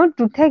 Not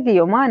to take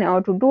your money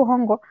or to do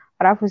hongo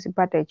alafu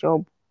usipate a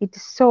job.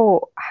 It's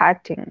so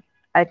hurting,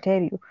 I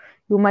tell you.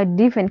 You might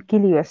even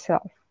kill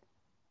yourself.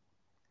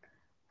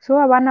 So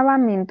abana ba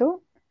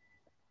minto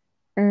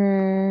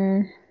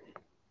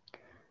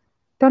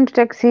don't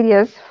take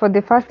serious. For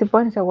the first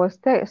points I was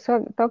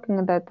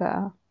talking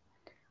that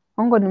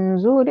ongo ni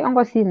mzuri,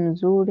 ongo si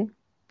mzuri.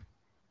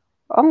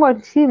 Ongo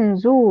si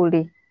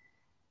mzuri.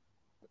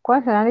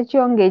 Kwanza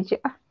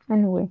nalichiongeje.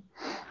 Anyway.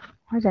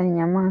 Wacha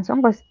ninyamaze.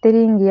 Ongo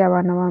siteringi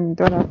abana ba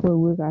mtora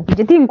kwewe gasi.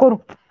 Je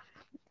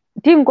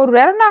tinkoru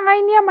rero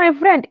nangainia my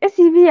friend.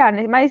 CV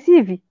yani my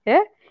CV,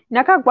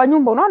 Nakaa kwa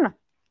nyumba unaona?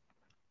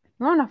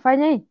 Unaona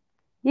fanya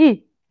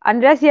hii.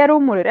 Andresi ya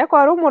rumuri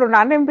kwa rumuru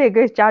nane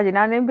mbeke charge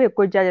nane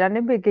mbeke charge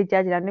nane mbeke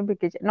charge nane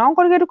mbeke charge na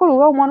onko ngeto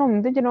kuruga mwana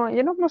umuntu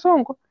jeno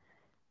musongo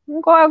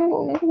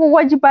ngo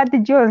wajibati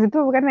Jones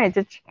tu kana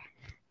cheche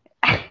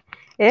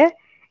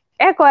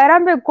eko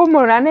erambe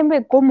komoro nane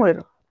mbeke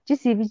komoro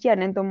chisivi cha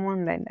nendo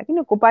online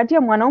lakini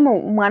kupatia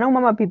mwanaume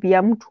mapipi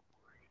ya mtu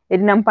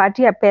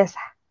elinampatia pesa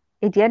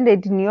etiende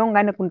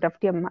etiniongane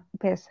kunitafutia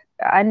pesa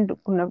and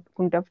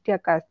kunitafutia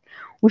kazi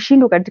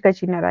ushindo katika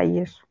jina la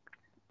Yesu.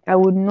 I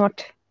would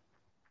not.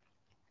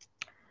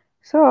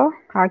 So,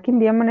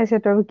 hakimbia mwana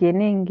seto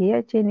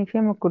wikienengi chini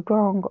fiema kutoa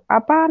hongo.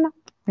 Hapana,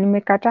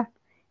 nimekata.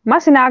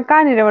 Masi na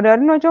akani leo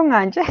no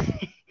chonganje.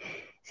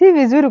 Si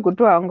vizuri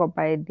kutoa hongo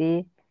by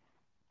day.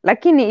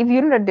 Lakini if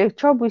you know that the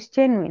job is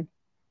genuine,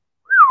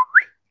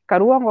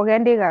 karuwa hongo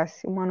gende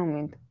gasi mwana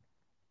umuntu.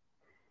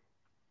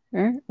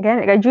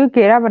 Gajuu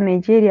kera aba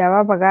Nigeria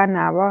aba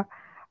Ghana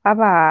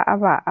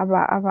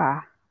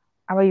aba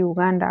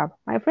Uganda aba.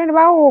 My friend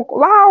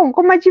wow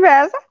kuma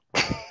chibesa.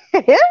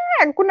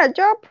 Kuna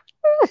job.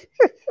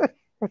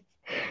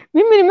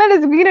 Mimi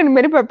nimeenda siku ingine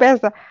nimelipa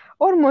pesa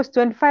almost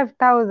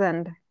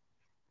 25,000.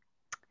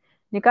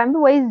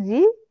 Nikaambiwa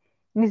hizi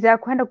ni za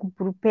kwenda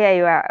kuprepare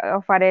your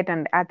offer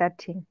and other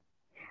thing.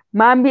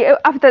 Mambi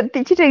after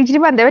chite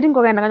bande wedding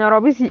kwa ngana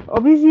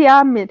ofisi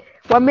yame.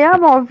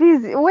 Wameama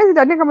ofisi. Uwezi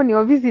ndani kama ni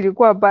ofisi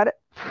ilikuwa pale.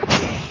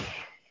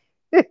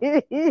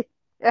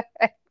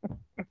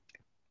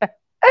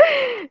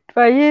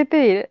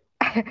 Twayete.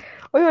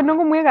 Oyo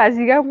nongo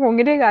mwegasi ga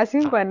ngire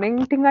gasi kwa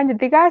ntinganje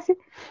tikasi.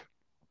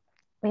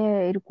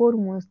 Ilikuwa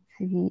almost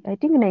I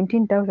think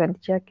 19,000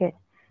 chake.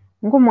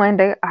 Ngo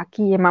mwende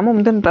akiye mama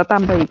mtu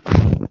ntatamba iko.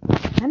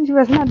 Nani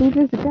basina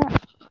bibi sita.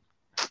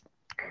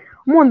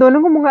 Mundo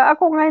ngo munga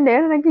ako ngaende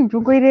na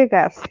kinchungo ile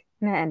gasi.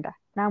 Naenda.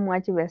 Na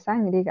mwachi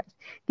besanga ile gasi.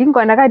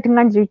 Kingo na kati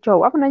nganje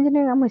cho. Hapo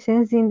nanjine kama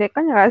sensinde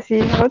kanya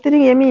gasi.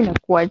 Rotiri yemi na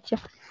kuacha.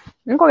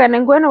 Ngo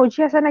gana ngwena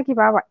uchia sana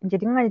kibaba.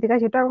 Njeti nganje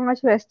tikasi utako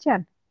ngachi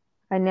besichana.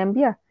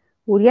 Aniambia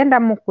ulienda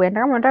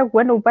mkwenda kama unataka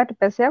kuenda upate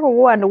pesa yako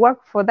go and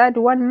work for that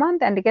 1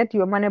 month and get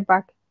your money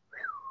back.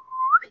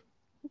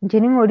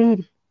 Njeni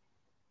ngoriri.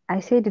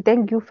 I said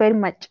thank you very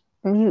much.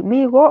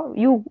 Me go,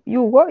 you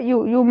go,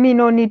 you me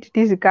no need to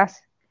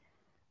discuss.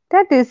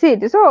 That is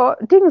it. So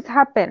things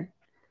happen.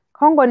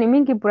 Hongo ni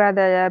mingi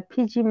brother ya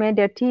PG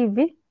Media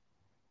TV.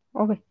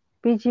 Okay,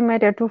 PG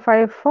Media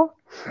 254.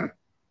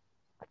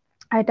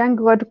 I thank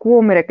God kuwa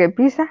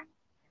umerekebisha.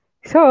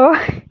 So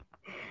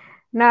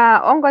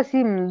na Ongo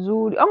si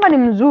mzuri. Ongo ni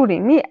mzuri.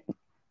 Me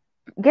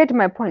get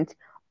my point.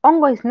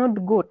 Ongo is not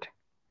good.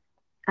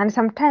 And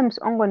sometimes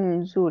Ongo ni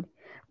mzuri.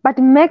 But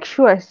make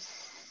sure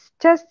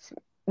just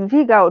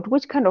figure out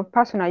which kind of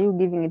person are you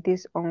giving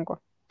this Ongo.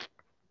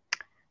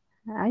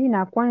 Ai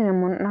nakuwa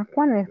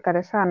ni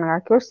kare sana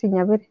kakiosi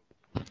nyabiri.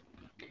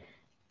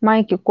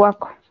 Mike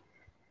kwako.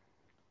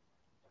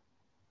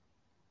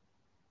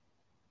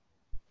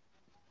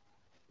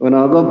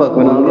 Unaogopa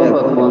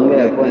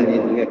kuongea kwa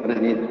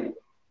nini?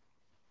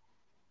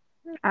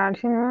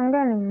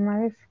 Siniongea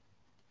nimemaliza.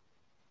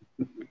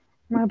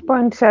 My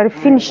points are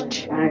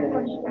finished.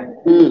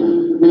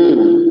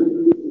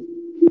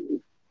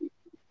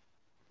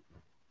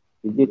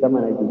 Sijui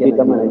kama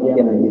najikia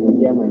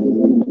ama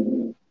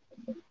nini.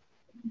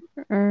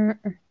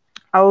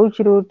 Au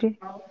chiruti.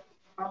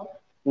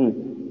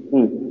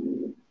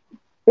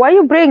 Why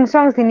you playing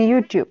songs in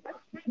YouTube?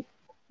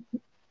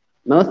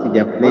 No,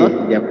 sija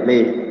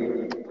play.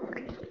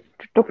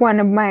 Tutakuwa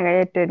na mic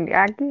yetendi.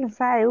 Akili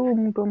saa huu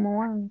mdomo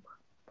wangu.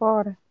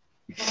 Pora.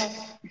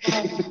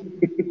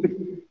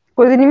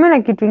 Kwa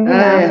nimeona kitu kingine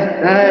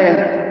hapa.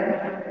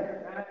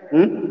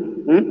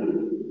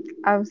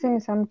 I've seen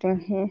something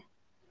here.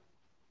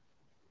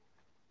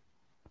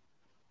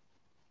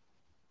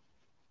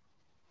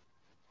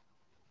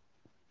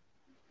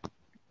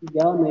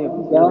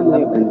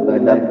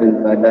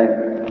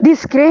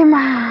 Disclaimer: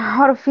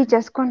 all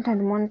features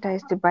content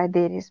monetized by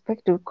the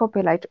respective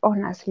copyright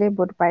owners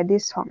labeled by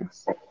these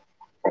songs.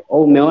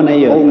 Umeona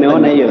hiyo. Sasa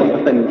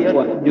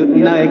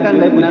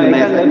nawekanga hebu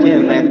tunaweza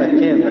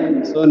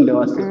cheza. So ndio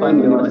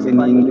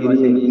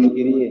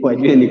wasiniingilie.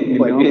 Wajue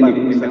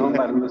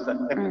nimeomba ruhusa.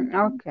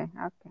 Okay.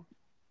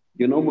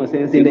 You know more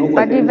sense in it.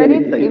 But even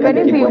if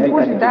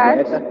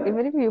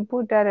you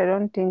put that, I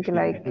don't think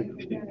like.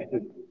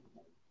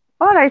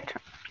 All right.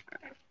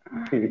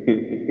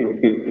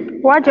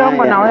 Wacha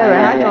Ongo na wewe,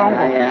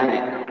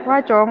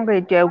 wacha Ongo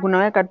eti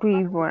unaweka tu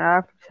hivyo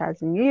alafu saa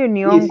zingine hiyo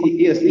ni Ongo.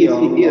 Hiyo sio.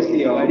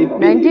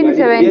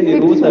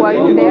 1976 were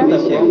you there?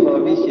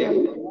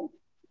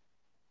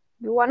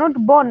 You were not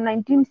born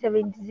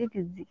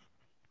 1976.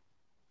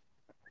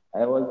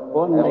 I was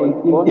born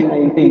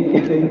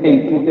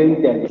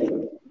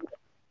 1980.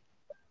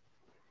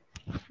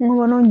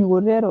 Ngo no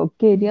nyugorero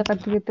okedi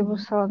akatigete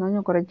busawa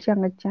nganyokora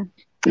cyanga cyane.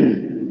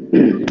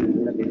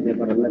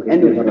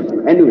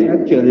 Anyway,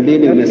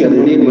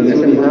 actually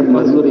umesema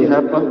mazuri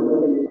hapa.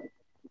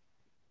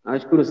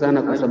 Nashukuru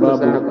sana kwa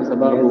sababu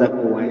naweza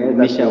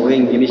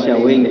kuwaelimisha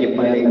wengi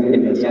pale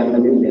nimesoma.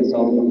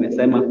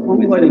 Umesema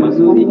Mungu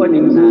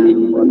ni mzuri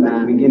na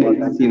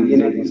mwingine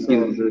si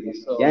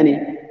mzuri.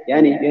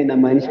 Yani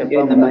inamaanisha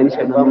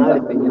kwamba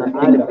penye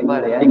pale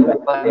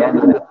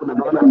hakuna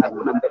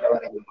mbele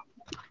wala nyuma.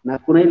 Na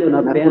kuna ile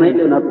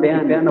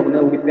unapeana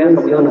kuna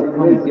ukipeana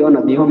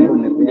unaona viombo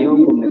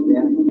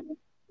umepeana.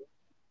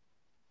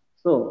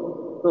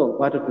 So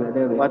watu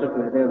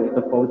tuelewe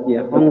tofauti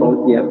ya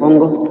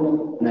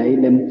Kongo na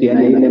ile mtu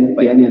yani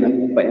anakupa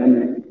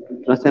yani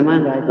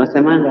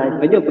tunasemanga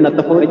unajua kuna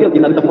tofauti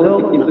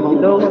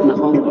kidogo na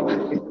Kongo.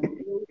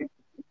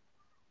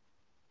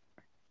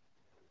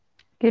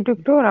 Kitu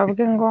kidogo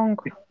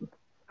Kongo.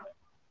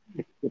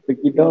 Kitu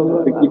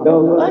kidogo.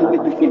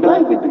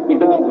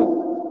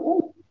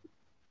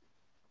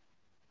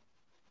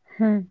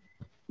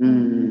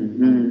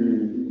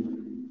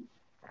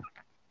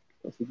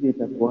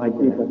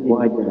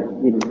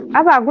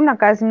 Hapa hakuna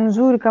kazi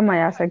nzuri kama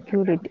ya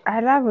security.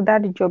 I love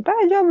that job.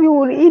 That job you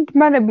will eat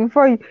money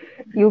before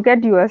you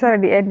get your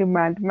salary every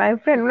month. My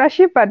friend,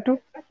 unashipa tu.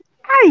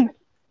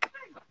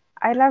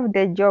 I love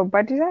the job,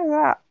 but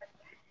sasa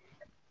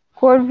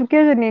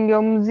qualification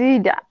ndio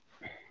mzida.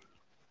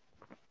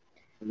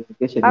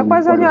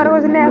 Akwaza nyore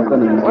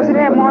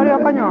wasine mori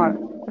okonyora.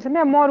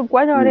 Wasine mori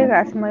kwanyore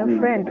gas my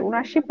friend.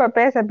 Unashipa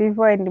pesa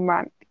before every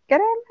month.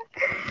 Kerenda.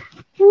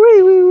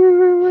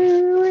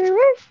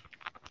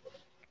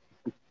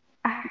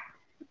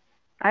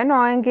 I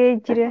know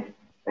engaged.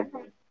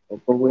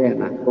 Uko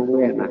buena.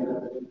 Okay.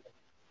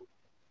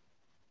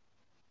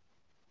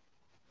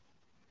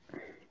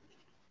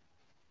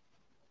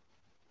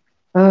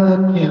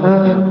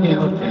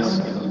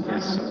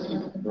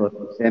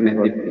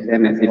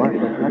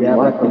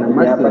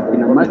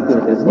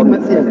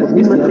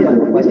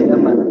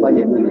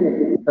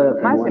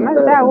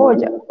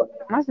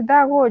 Masi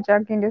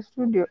dagoja in the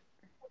studio.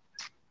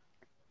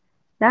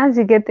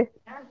 Nanzi gete.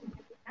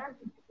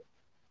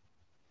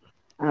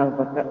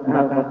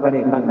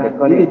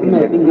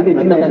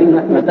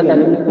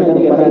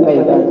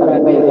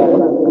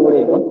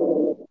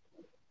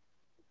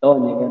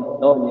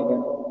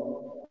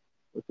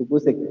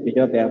 Usiguse kitu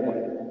chochote hapo.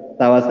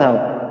 Sawa.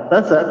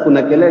 Sasa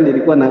kuna kelele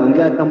nilikuwa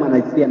naongea kama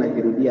nasikia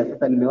najirudia.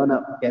 Sasa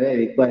nimeona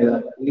kelele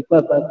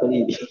ilikuwa kwako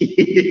nini?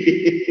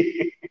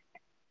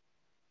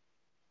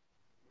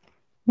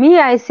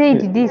 Me, I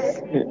said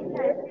this.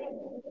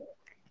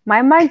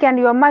 My mic and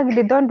your mic,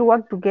 they don't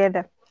work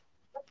together.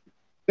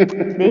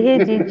 They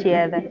hate each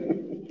other.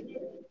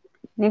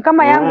 Ni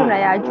kama yangu na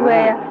ya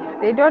Juea.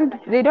 They don't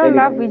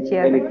love each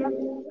other.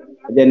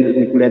 aje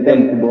nikuletee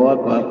mkubwa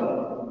wako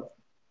hapa.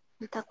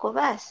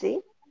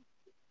 Nitakubasi.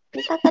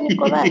 Nataka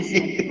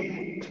nikubasi.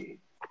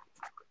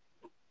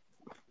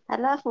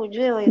 Alafu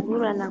ujue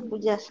Waiguru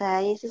anakuja saa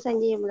hii. Sasa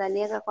nyinyi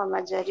mnaniweka kwa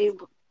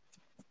majaribu.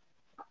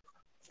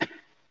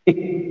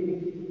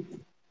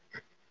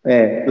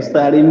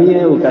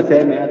 Usalimie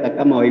ukaseme hata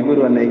kama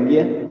Waiguru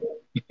wanaingia.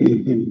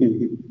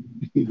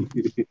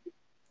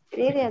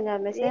 Lilian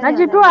amesema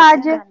Najitua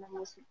aje?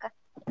 musika.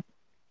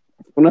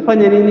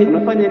 Unafanya nini?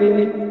 Unafanya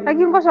nini?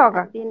 Nakingo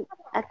soka.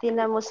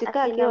 Atina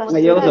musika akiwa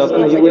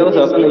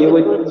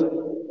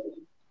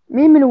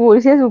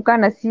Mimi siwezi kukaa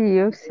na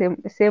CEO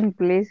same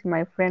place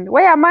my friend.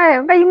 Wewe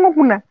amaye ngaingo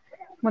kuna.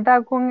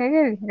 Mtaka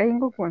kuongegeli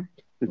ngaingo kuna.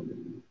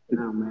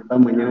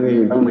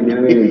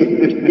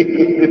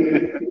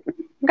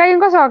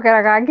 Ngaingo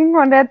sokera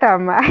kakingo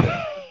ndetama.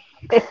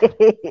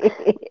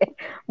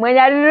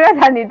 Mwenye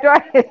alileta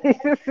nitoe.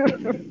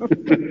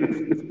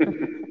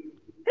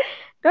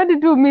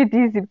 Don't do me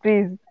this,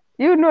 please.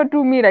 You know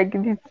do me like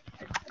this.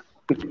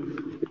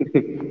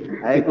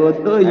 I go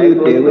to you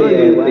the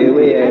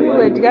way I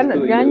want.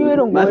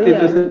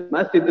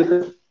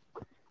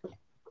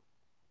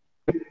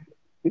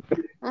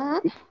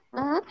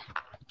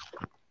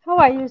 How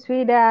are you,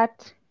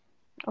 sweetheart?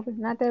 Okay,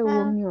 nothing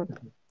wrong you.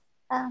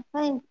 I'm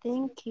fine,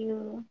 thank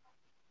you.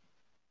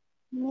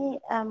 Me,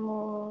 I'm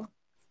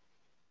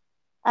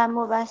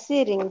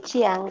Basiring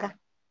Chianga.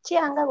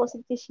 Chianga was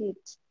a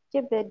sheet.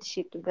 Bed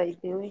sheet, by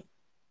the way.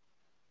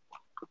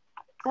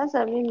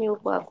 Sasa mimi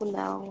huko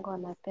hakuna ongo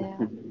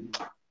napewa.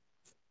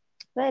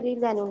 Wewe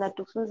Lilian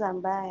unatufunza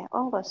mbaya.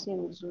 Ongo si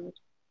mzuri.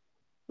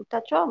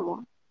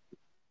 Utachomwa.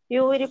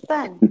 You will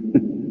repent.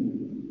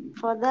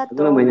 For that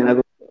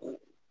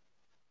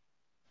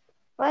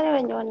wale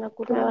wenye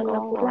wanakulanga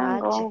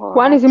ongo.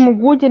 Kwani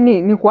simukuje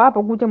niko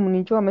hapa kuja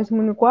mnichome,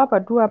 simu niko hapa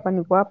tu hapa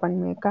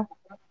nimekaa.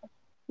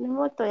 Ni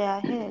moto ya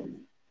hell.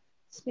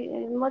 Si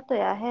moto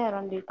ya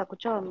hell ndio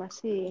itakuchoma,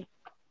 si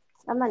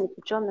ama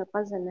nikuchome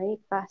kwanza na hii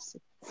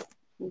pasi.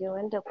 Ndio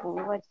uende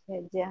kuungua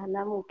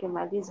jehanamu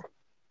ukimaliza.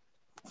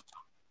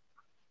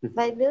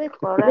 By the way,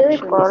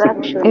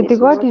 corruption. If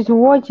God is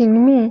watching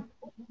me.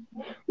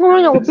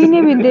 Ngono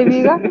kupini binde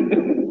biga.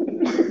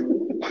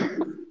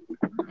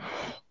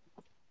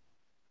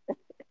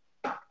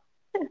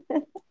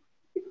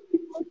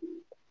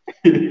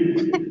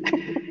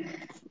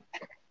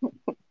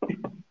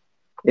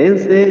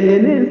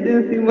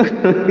 Encima.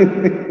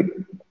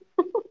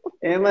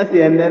 Emma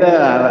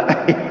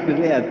siendera.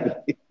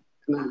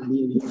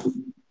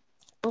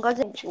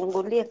 Ngoja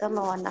nichungulie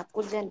kama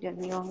wanakuja ndio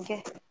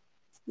niongee.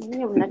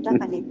 Mimi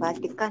mnataka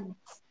nipatikane.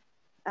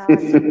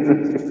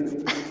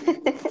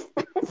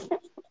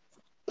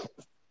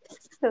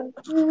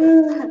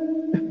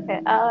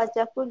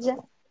 Hawajakuja.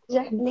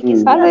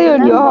 Sasa hiyo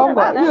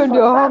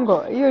ndio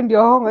hongo.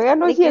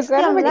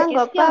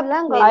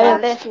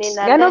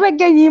 Yaani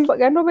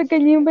beke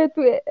nyimbo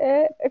tu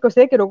eko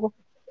sekero.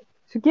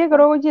 Sikie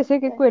kero je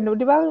seke kwenda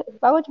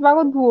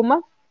bago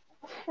duoma.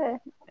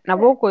 Na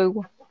boko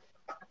ego.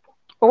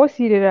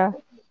 Osirira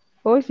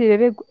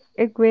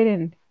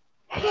ekwerende.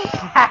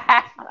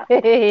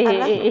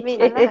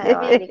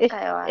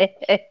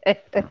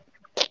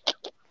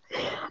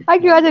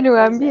 Aki wacha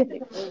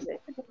niwaambie.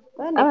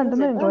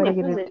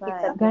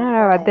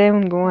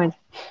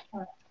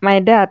 My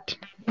dad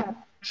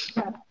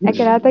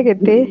akirata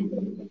kete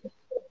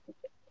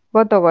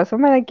botogoso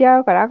mana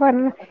kia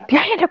karakona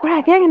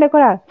tiagende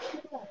kora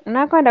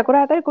nakwenda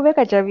kora atari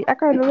kubeka chavi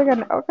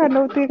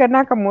akaenda utika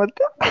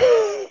nakamoto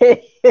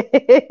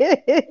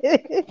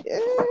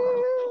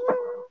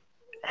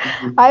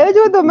ayo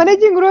chuto mane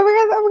chinguro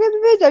beka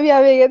sabke chavi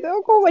avege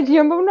to ko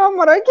bachiyambo no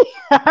moroki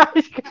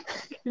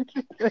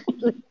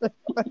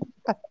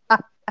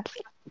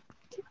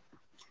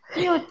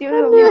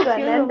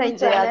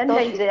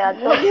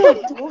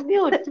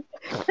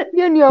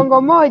hiyo ni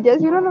ongo moja,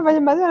 si unaona venye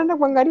mazee anaenda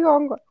kuangalia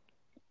ongo.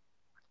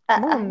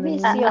 Mimi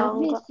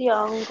si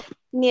ongo.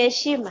 Ni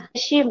heshima.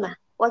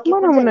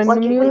 Mbona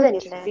Wakikuja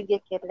nisipige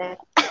kelele.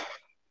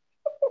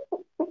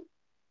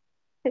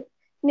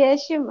 Ni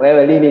heshima.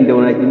 Wewe lini ndio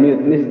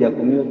unajimute? Mimi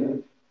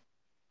sijakumute.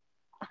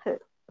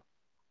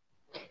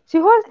 Si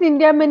host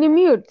ndiye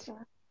amenimute.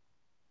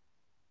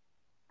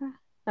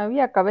 Na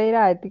via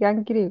kabeira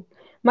atikangira.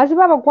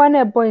 Masiba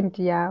kwana point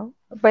yao.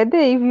 But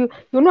if you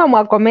know I'm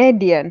a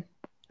comedian.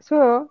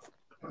 So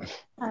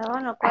I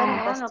want to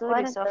quote the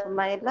stories of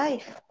my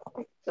life.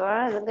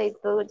 Ndio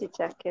itoje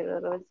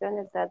chakero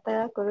jana tata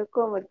yako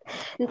yuko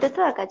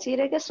mtoto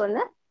akachireke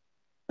sona.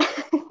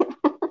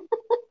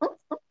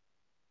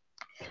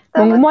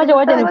 Mungu mmoja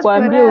wacha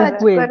nikwambie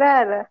ukweli.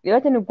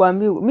 Wacha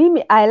nikwambie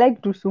mimi I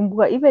like to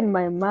sumbuka, even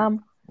my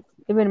mom,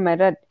 even my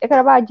dad.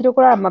 Ekara ba ajire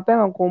kulala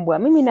mapema kumbwa.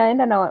 Mimi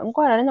naenda na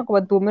nko naenda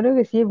kwa batumero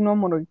ke save no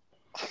mono.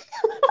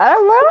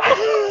 No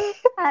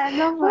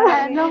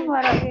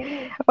more.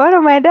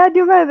 Well, my dad,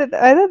 I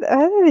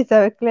thought he's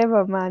a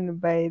clever man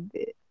by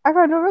the. I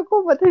can't know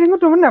but I think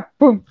to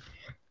boom.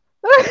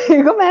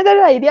 Go my dad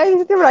idea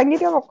is to bring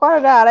it up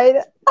corner.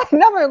 I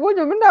never go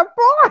to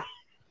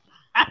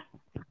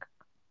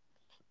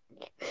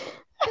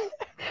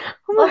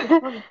Boss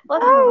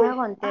mama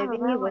yako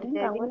nitebini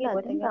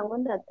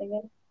ngwenda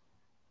tegera.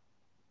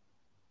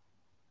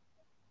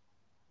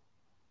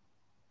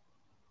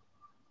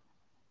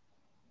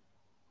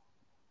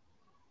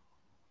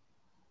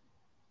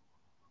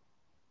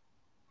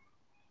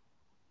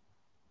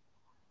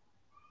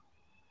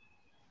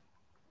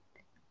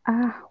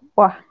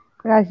 Wah,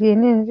 kazi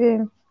ini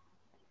nzima.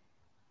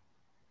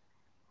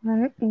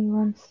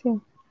 Iwansi.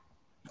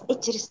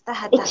 Ichirista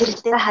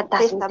hata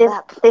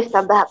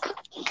sabab.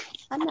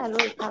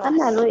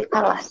 Ana lui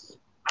kalas.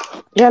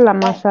 Yalla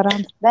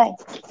masaram. Bye.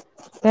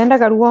 Tenda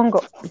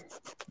karuongo.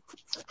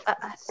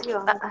 Sio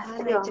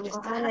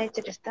hana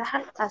ichirista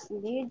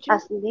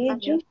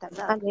asliju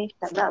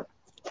tabab.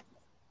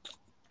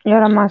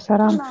 Yalla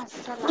masaram.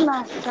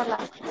 Masala.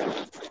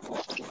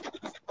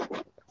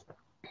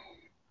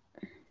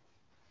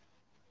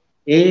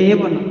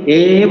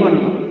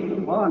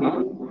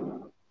 bwana.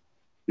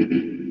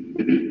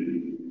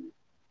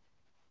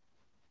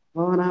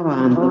 Bona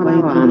abantu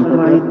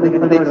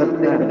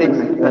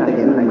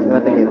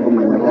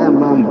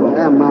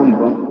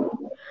mambo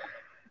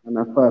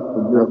anafaa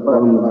kujua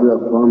kwamba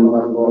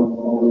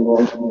Mungu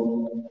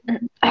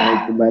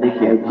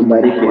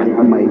haikubariki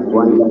kama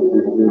ikuanza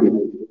vizuri.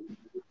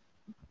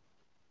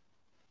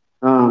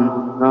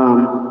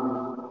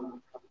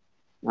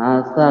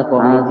 Hasa kwa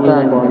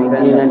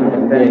wengine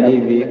ningependa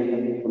hivi,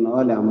 kuna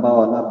wale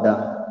ambao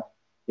labda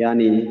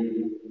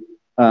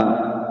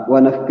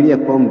wanafikiria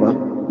kwamba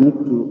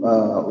mtu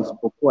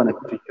usipokuwa na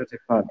kitu chochote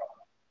pale,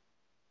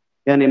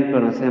 mtu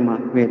anasema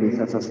kweli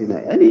sasa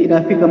sina,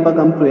 inafika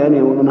mpaka mtu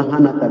unaona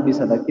hana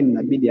kabisa, lakini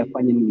inabidi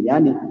afanye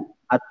nini?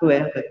 Atoe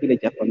hata kile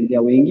cha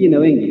familia.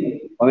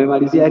 Wengi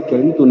wamemalizia yake,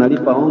 mtu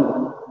unalipa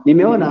hongo.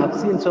 Nimeona I've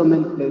seen so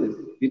many places,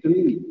 vitu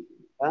mingi.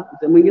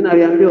 Mtu mwingine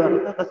aliambiwa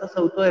nataka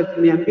sasa utoe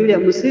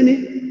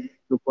 250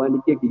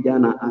 tukuandikie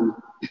kijana ana.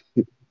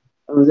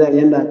 Mzee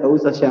alienda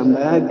akauza shamba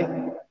yake,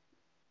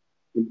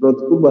 ni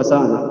plot kubwa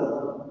sana.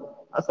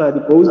 Sasa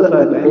alipouza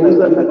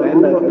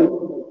akaenda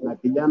na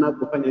kijana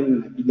kufanya nini?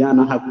 Na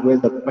kijana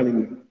hakuweza kufanya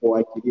nini?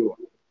 Kuachiliwa.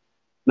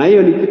 Na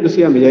hiyo ni kitu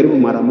sio amejaribu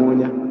mara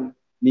moja,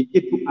 ni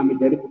kitu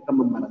amejaribu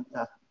kama mara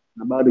 3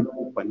 na bado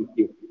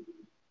hakufanikiwa.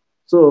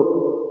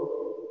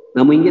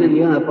 Na mwingine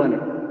niliona pale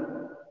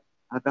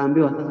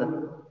akaambiwa sasa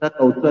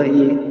nataka utoe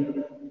hii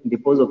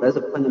ndipo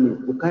ukaweza kufanya nini?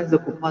 Ukaweza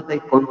kupata hii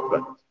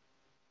contract.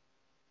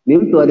 Ni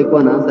mtu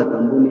alikuwa anaanza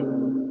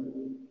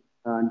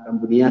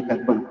kampuni yake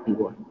alikuwa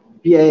anafungua.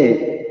 Pia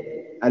yeye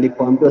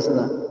alipoambiwa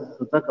sasa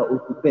tunataka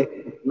utupe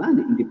kitu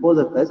fulani ndipo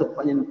ukaweza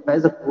kufanya nini?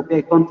 Ukaweza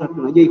kupokea contract.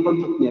 Unajua hii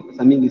contract ni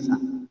pesa mingi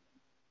sana.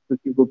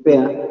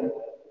 Tukikupea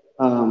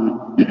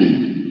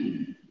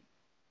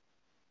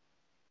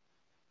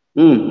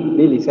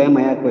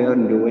nilisema yako yao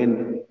ndio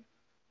uende.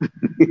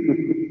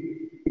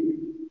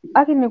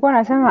 Aki nilikuwa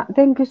nasema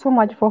thank you so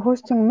much for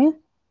hosting me.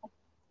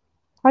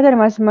 Wacha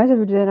nimasimamishe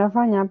vitu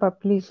ninafanya hapa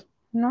please.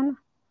 Unaona?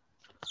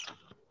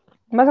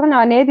 Mbona kana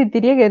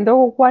waneditirie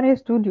kendo kwa ni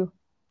studio.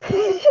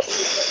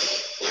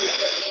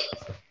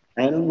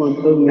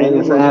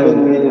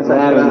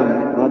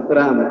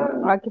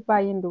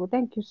 Wakipa yindu.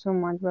 Thank you so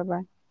much. Bye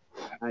bye.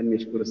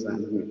 Nishukuru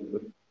sana.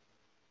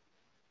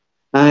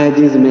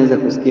 Jinsi nimeweza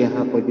kusikia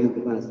hapo, jinsi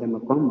tulikuwa nasema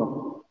kwamba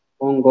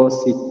hongo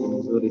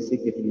si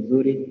kitu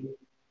mzuri,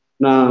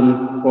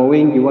 na kwa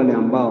wengi wale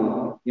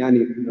ambao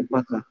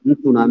unapata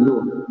mtu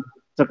unaambiwa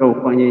nataka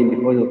ufanye hivi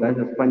ndipo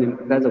ukaweza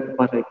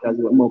kupata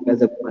kazi ama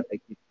ukaweza kupata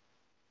kitu.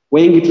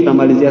 Wengi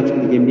tutamalizia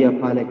tukikimbia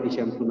pale,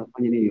 kisha mtu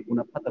unafanya nini?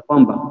 Unapata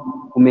kwamba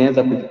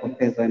umeweza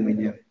kujipoteza wewe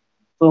mwenyewe.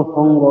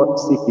 Hongo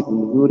si kitu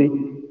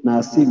mzuri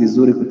na si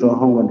vizuri kutoa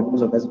hongo ndipo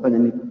ukaweza kufanya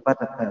nini?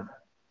 Kupata kazi.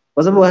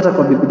 Kwa sababu hata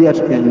kwa Biblia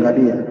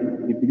tukiangalia,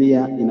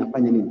 Biblia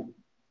inafanya nini?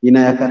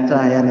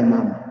 Inayakataa yale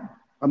mambo.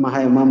 Kama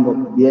hayo mambo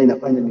Biblia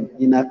inafanya nini?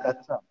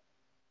 Inakataa.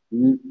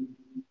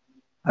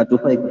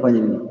 Hatufai kufanya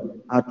nini?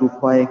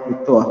 Hatufai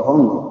kutoa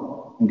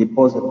hongo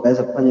ndipo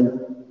tukaweza kufanya nini?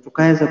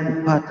 Tukaweza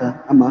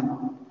kupata ama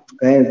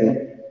tukaweza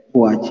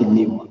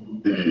kuachiliwa.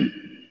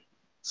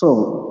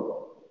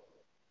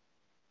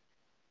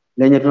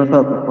 Lenye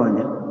tunafaa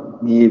kufanya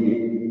ni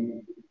hivi.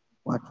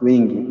 Watu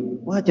wengi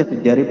wacha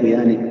tujaribu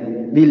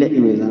vile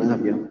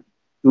iwezavyo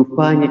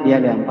tufanye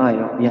yale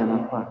ambayo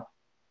yanafaa.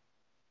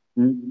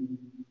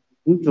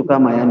 Mtu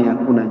kama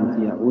hakuna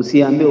njia,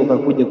 usiambie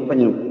ukakuja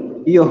kufanya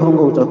hiyo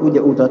hongo,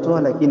 utakuja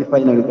utatoa, lakini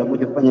finally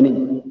utakuja kufanya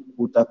nini?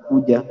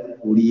 Utakuja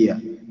kulia.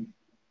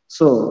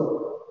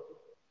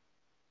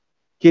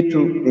 Kitu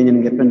yenye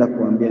ningependa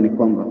kuambia ni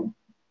kwamba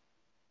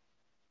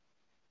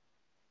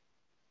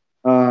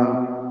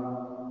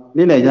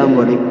lile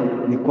jambo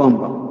ni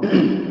kwamba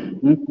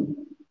mtu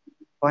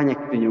fanya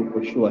kitu yenye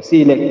uko sure,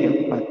 si ile ya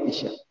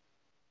kupatisha.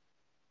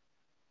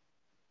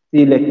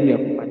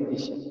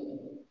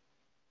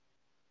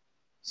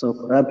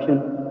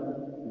 Corruption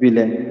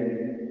vile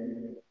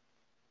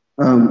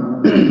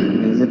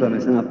wenzetu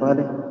wamesema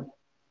pale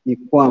ni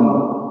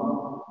kwamba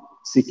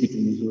si kitu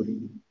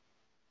mzuri.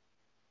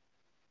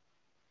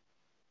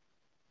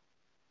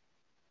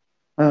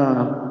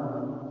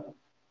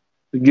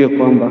 Tujue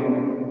kwamba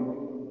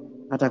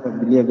hata kwa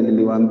Biblia vile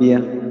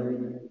niliwaambia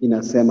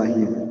inasema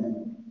hivi.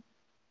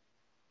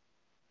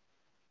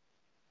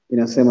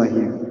 Inasema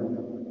hivi.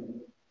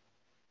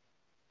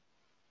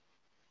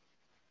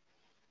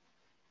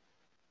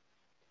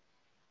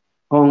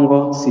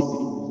 Hongo si kitu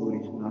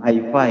kizuri na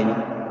haifai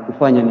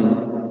kufanya nini?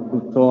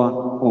 Kutoa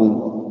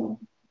hongo.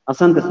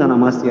 Asante sana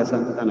Masi,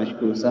 asante sana,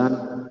 nashukuru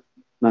sana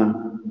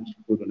na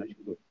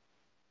nashukuru.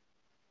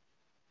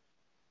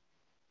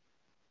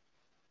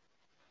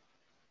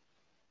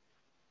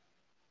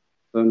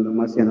 Ndio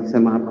Masi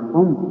anasema hapa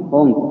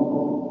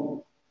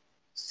hongo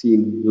si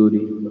mzuri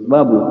kwa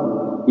sababu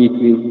it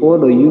will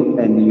follow you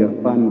and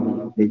your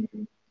family.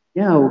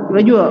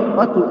 Unajua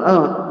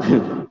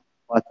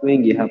watu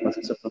wengi hapa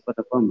sasa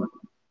tunapata kwamba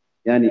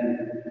yani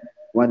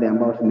wale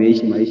ambao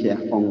tumeishi maisha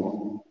ya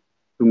hongo,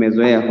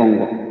 tumezoea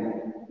hongo.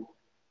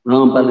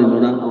 Unaona pale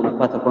ndio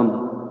unapata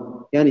kwamba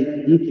yani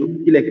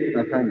mtu kile kitu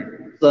anafanya.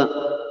 Sasa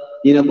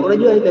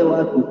unajua ile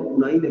watu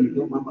kuna ile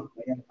midomo ama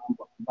kuna yale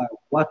mambo ambayo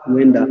watu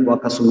wenda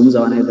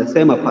wakazungumza, wanaweza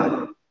sema pale,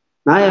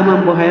 na haya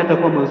mambo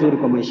hayatakuwa mazuri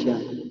kwa maisha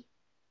yako,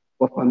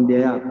 kwa familia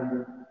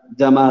yako,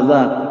 jamaa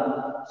zako.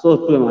 So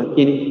tuwe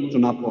makini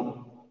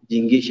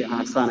tunapojingisha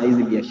hasa na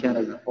hizi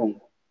biashara za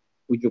hongo,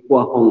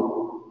 kuchukua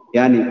hongo,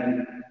 yani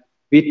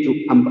vitu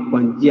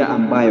kwa njia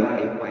ambayo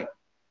haifai.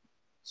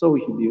 So we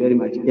should be very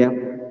much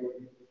careful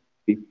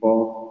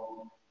before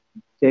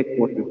take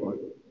what we call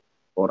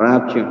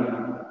corruption.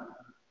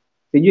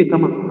 Sijui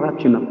kama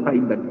corruption na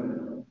bribery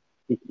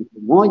ni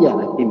kitu moja,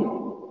 lakini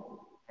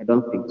I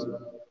don't think so.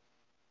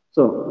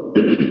 So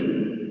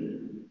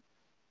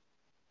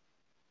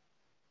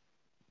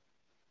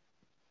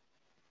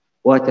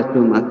wacha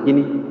tu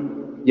makini,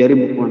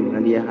 jaribu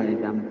kuangalia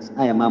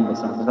haya mambo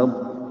sana, kwa sababu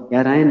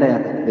yanaenda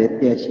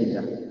yakatuletea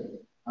shida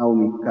au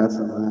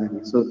mikasa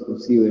mahali. So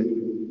tusiwe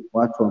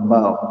watu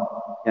ambao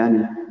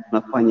yani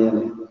tunafanya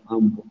yale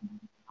mambo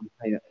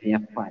ambayo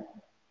hayafai,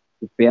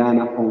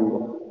 kupeana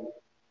hongo,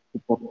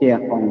 kupokea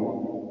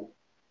hongo.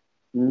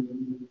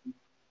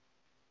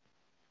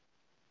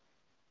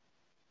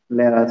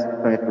 Let us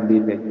try to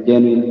live a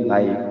genuine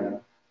life,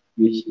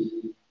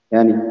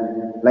 yani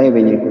life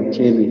yenye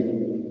kuchemi.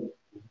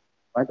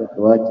 Wacha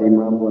tuache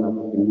mambo na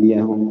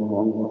kukimbia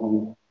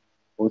hongo.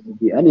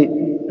 Yani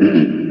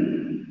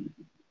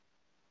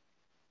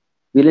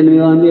vile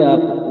nimewaambia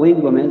hapo,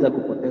 wengi wameweza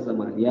kupoteza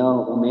mali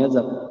yao,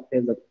 wameweza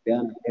kupoteza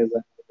kupeana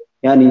pesa.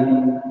 Yani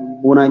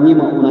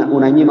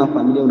unanyima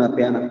familia,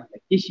 unapeana,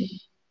 kisha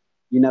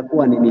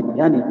inakuwa ni nini?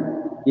 Yani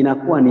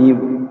inakuwa ni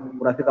hivyo,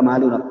 unafika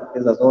mahali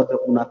unapoteza zote,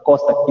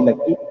 unakosa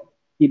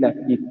kila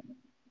kitu.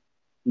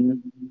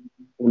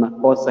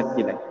 Unakosa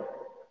kila kitu.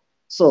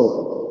 So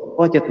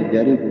wacha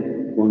tujaribu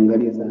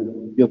kuangalia sana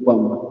ndio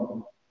kwamba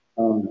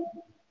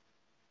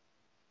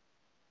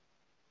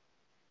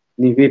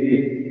ni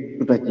vipi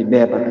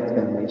tutajibeba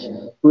katika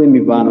maisha, tuwe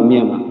mifano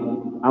mema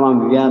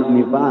ama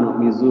mifano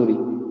mizuri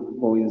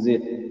kwa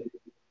wenzetu.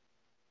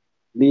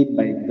 Lead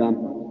by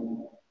example.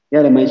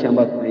 Yale maisha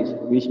ambayo tunaishi,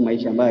 kuishi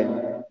maisha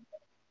ambayo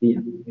ni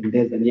ya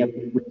kupendeza, ni ya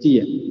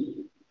kuvutia.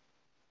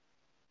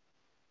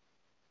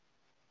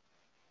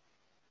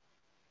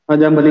 Na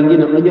jambo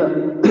lingine, unajua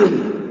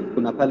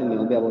kuna pale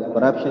nimeongea about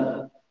corruption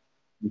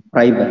and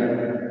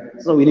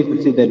bribery. So we need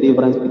to see the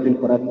difference between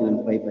corruption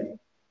and bribery.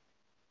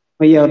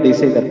 Here they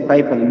say that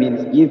bribery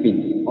means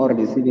giving or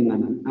receiving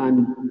an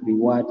earned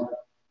reward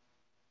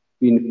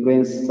to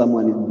influence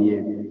someone's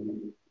behavior,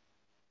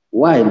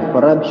 while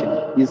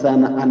corruption is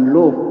an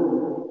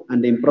unlawful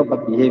and improper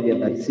behavior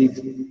that seeks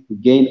to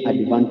gain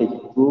advantage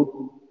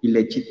through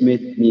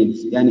illegitimate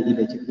means, yani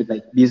illegitimate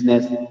like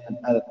business and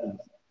other things.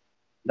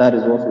 That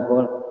is what we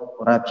call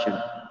corruption.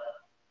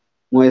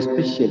 More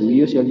especially, we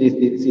usually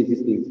see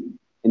these things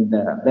in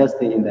the, let's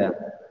say in the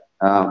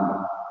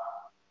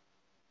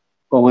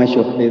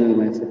commercial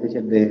business,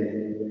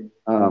 especially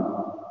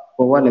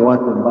kwa wale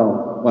watu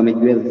ambao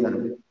wamejiweza sana.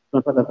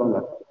 Tunapata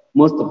kwamba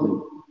most of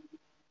them,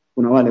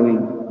 kuna wale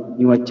wengi,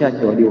 ni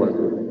wachache walio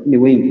wazuri, ni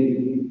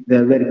wengi they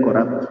are very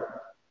corrupt.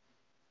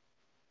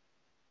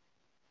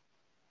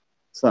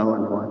 Sawa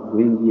na watu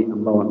wengi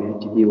ambao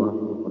wameachiliwa,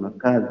 kuna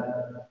kazi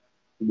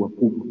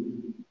kubwa.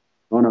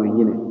 Naona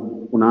wengine,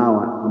 kuna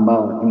hawa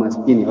ambao ni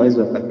maskini hawezi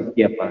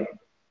wakafikia pale.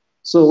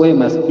 So wewe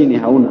maskini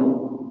hauna,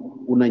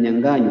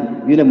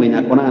 unanyang'anywa, yule mwenye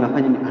akona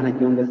anafanya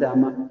anajiongezea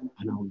ama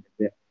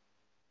anaongezea.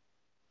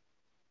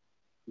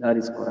 That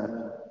is corrupt.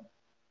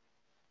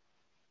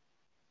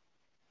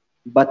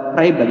 But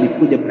bribery,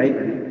 kuja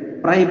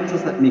bribe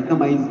sasa ni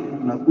kama hizi,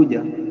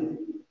 unakuja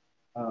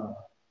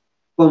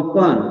kwa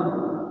mfano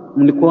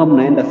mlikuwa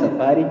mnaenda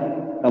safari,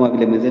 kama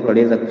vile mwenzetu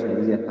aliweza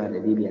kuzungumzia pale,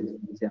 ili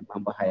alizungumzia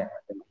mambo haya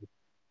akasema hivi.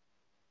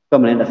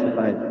 Kama mnaenda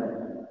safari,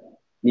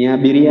 ni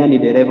abiria, ni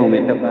dereva,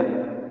 umepepa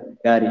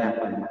gari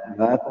hapa na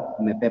makanga yako,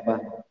 umepepa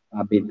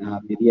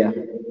abiria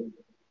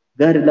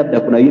gari,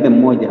 labda kuna yule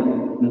mmoja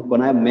mko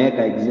naye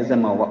mmeweka exhaust,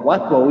 ama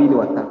watu wawili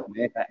watatu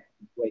mmeweka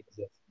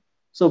exhaust.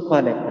 So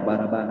pale kwa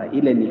barabara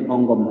ile ni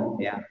hongo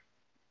mnapeana.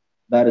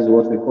 That is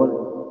what we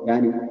call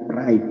yani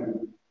bribe.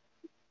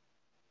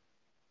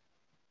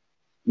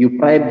 You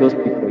bribe those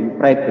people, you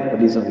bribe the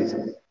police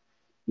officers.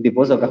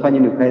 ndipo wakafanya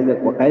ni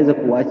wakaweza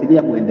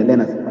kuachilia muendelee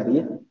na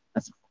safari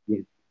na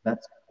safari.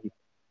 That's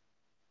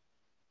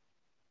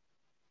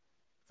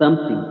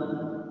something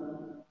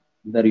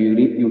that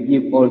you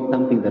give all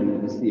something that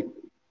you receive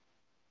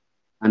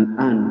and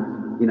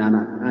earn in an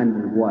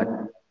earned reward.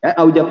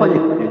 Haujafanya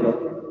kitu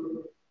chochote,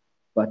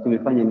 but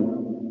umefanya nini?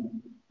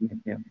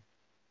 Umepewa.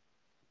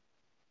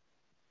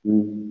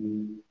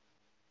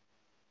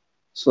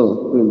 So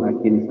tuwe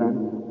makini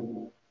sana.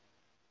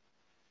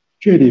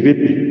 Cheni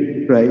vipi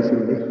price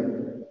ule?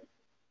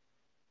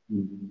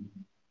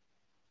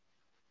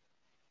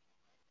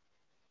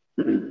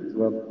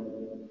 Sababu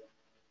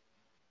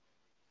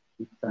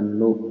it's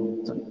unlock,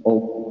 it's an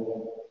off.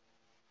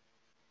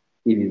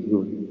 Hii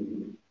vizuri.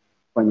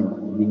 Fanya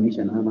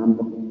kujingisha na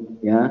mambo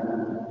ya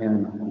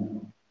na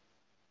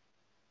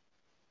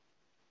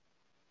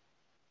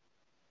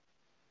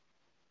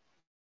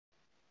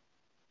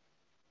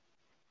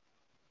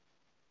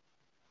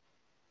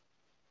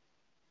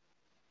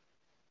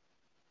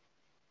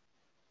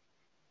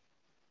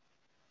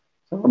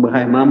sababu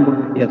haya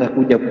mambo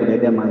yatakuja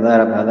kukuletea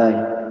madhara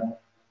baadaye,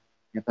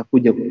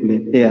 yatakuja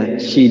kukuletea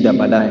shida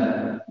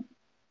baadaye.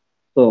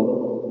 So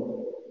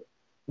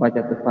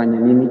wacha tufanye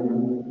nini?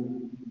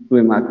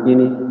 Tuwe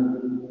makini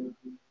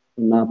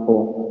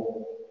tunapo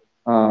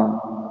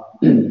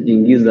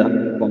jingiza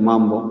kwa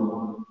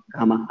mambo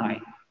kama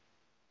haya.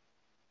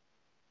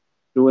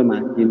 Tuwe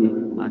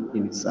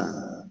makini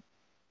sana.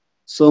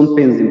 So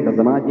mpenzi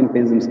mtazamaji,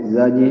 mpenzi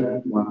msikilizaji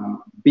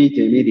wa BJ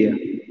Media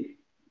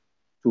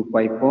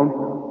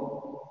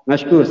 254,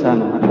 nashukuru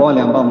sana kwa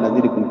wale ambao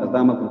mnazidi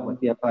kunitazama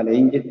kunifuatia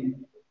pale nje.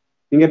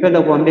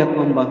 Ningependa kuambia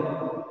kwamba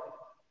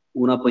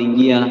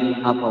unapoingia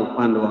hapa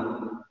upande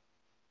wa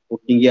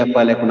ukiingia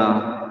pale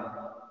kuna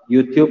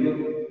YouTube,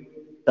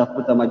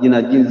 tafuta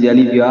majina jinsi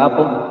yalivyo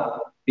hapo,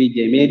 BJ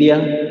Media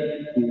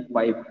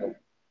 254,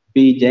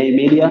 BJ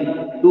Media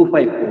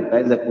 254.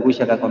 Utaweza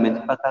kurusha ka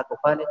comment pako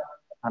pale,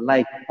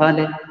 like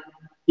pale,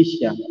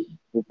 kisha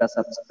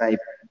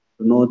ukasubscribe.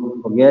 Do not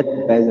forget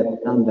guys to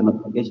turn the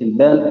notification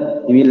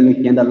bell ili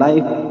nikienda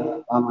live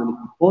ama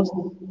nikipost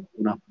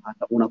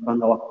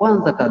unapanga wa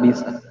kwanza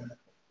kabisa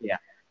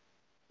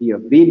hiyo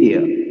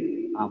video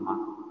ama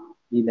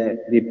ile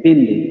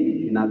vipindi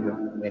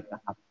vinavyoweka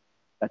hapa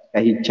katika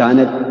hii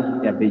channel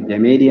ya BJ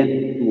Media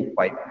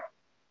 254.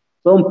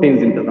 So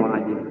mpenzi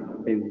mtazamaji,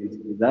 mpenzi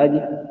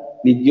msikilizaji,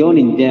 ni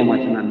jioni njema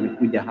tena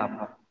nimekuja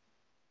hapa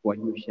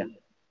kuwajulisha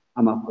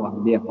ama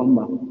kuambia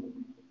kwamba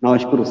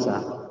nawashukuru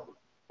sana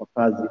kwa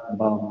kazi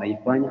ambao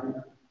mnaifanya.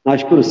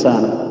 Nawashukuru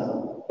sana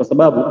kwa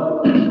sababu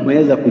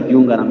mmeweza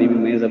kujiunga na mimi,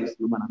 mmeweza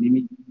kusimama na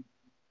mimi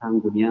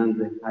tangu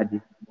nianze hadi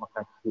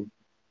wakati huu.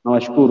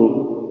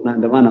 Nawashukuru na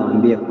ndio maana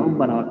nawaambia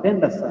kwamba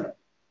nawapenda sana.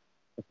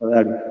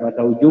 Tafadhali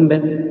pata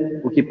ujumbe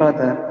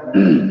ukipata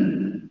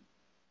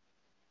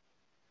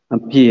na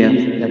pia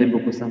jaribu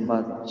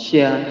kusambaza.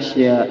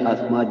 Share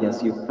as much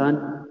as you can.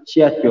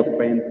 Share to your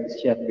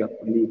friends, share to your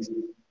colleagues.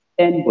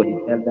 Anybody,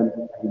 tell them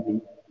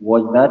to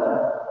watch that.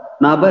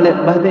 Na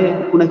baadaye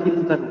kuna kitu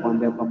nataka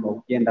kuambia kwamba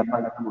ukienda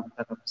pale kama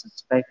unataka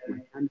kusubscribe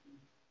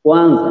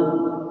kwanza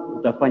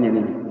utafanya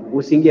nini?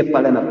 Usiingie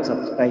pale na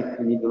kusubscribe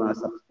ni ndio na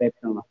subscribe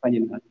na unafanya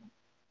nini?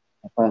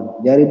 Hapana,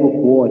 jaribu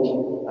kuwatch,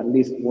 at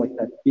least watch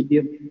that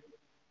video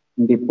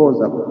ndipo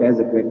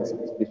ukaweze kuweka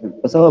subscription.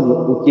 Kwa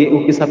sababu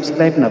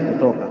ukisubscribe na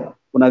kutoka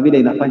kuna vile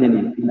inafanya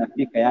nini?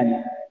 Inafika yani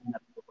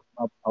inatoka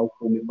sababu au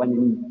umefanya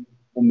nini?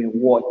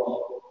 Umewatch.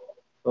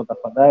 So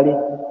tafadhali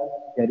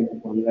jaribu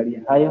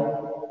kuangalia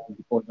hayo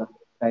ndipo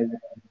kaweze.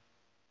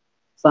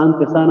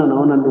 Asante sana,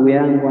 naona ndugu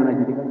yangu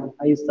anajulikana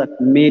Isaac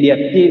Media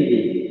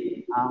TV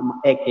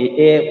aka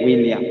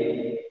William.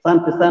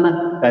 Asante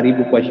sana,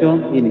 karibu kwa show.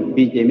 Hii ni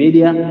BJ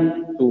Media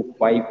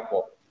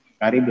 254.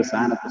 Karibu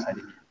sana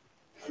tusalimie.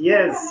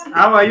 Yes,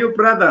 how are you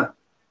brother?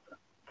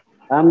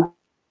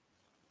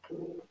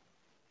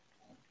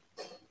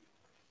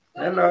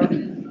 Hello.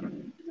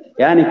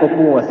 Yani kwa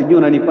poa, sijui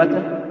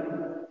unanipata?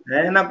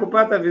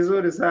 Nakupata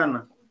vizuri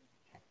sana.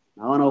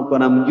 Naona uko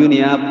na mjuni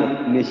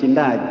hapo,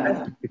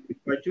 umeshindaje?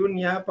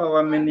 Wajuni hapa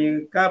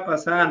wamenikapa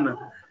sana.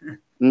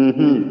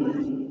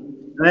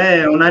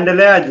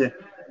 Unaendeleaje?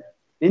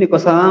 Mimi niko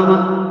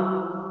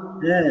salama.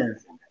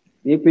 Yes.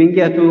 Ni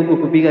kuingia tu huku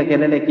kupiga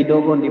kelele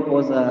kidogo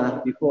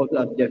ndipoza before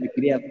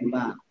hatujafikiria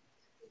kulala.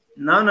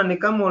 Naona ni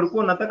kama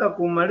ulikuwa unataka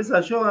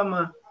kumaliza show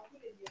ama?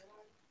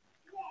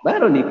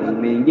 Bado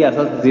nimeingia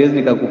sasa, siwezi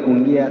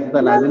nikakufungia.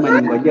 Sasa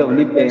lazima ningojea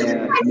unipe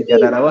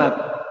mjadala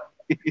wako.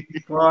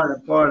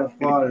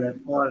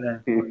 Pole.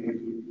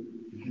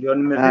 Ndio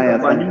nimefika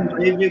kwa nyumba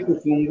hivi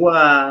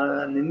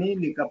kufungua nini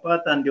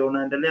nikapata ndio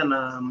unaendelea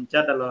na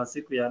mjadala wa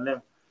siku ya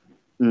leo.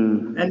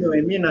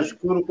 Anyway, mimi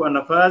nashukuru kwa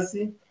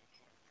nafasi.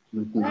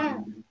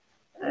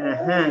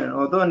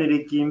 Although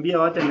nilikimbia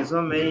wacha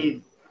nisome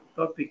hii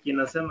topic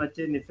inasema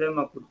ni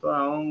vema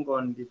kutoa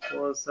ongo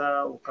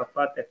ndiposa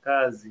ukapate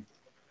kazi.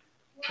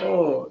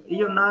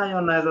 Hiyo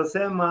nayo naweza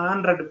sema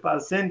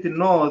 100%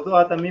 no, though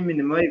hata mimi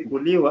nimewahi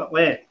kuliwa.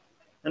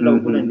 Ndio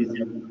kuna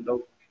ndizi.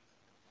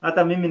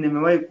 Hata mimi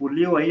nimewahi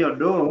kuliwa hiyo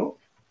do.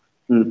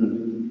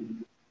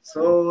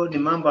 So ni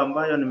mambo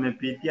ambayo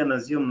nimepitia na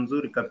sio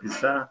mzuri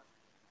kabisa.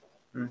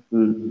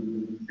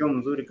 Sio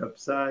mzuri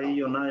kabisa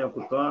hiyo nayo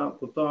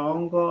kutoa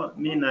hongo.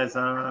 Mimi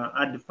naweza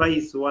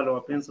advise wale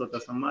wapenzi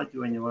watazamaji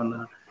wenye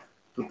wana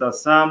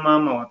tutasama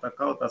ama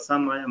watakao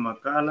tasama haya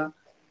makala,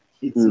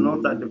 it's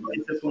not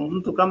advisable.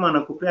 Mtu kama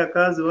anakupea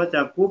kazi, wacha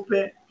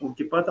akupe,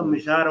 ukipata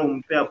mshahara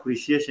umpe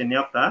appreciation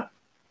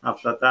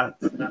after that.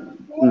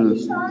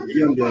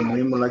 Hiyo ndio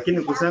muhimu,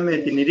 lakini kusema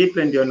eti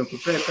nilipe ndio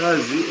nikupea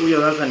kazi,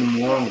 huyo sasa ni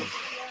muongo.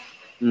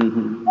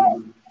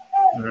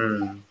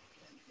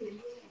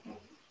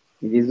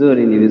 Ni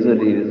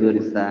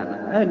vizuri sana.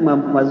 Haya ni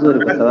mambo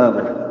mazuri kwa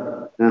sababu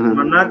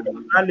manake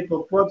mahali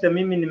popote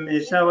mimi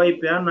nimeshawahi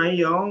peana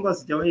hiyo hongo,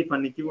 sijawahi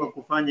fanikiwa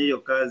kufanya hiyo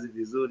kazi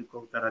vizuri kwa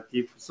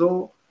utaratibu.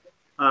 So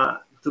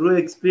through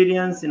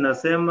experience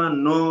inasema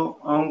no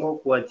hongo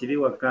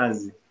kuachiliwa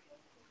kazi.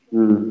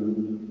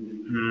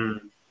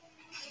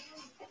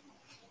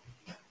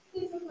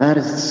 That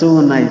is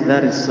so nice,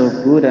 that is so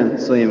good and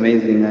so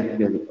amazing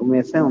actually.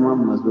 Umesema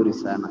mambo mazuri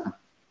sana.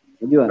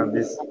 Unajua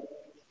kabisa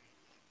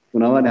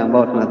kuna wale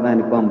ambao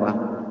tunadhani kwamba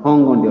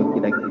hongo ndio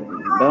kila kitu.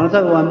 Ndio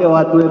nataka kuambia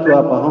watu wetu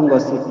hapa, hongo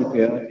si kitu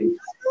yote.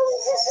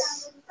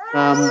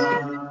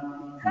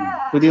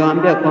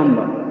 Tuliwaambia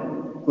kwamba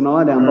kuna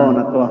wale ambao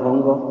wanatoa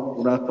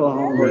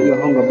hongo,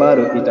 hiyo hongo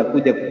bado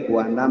itakuja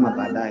kukuandama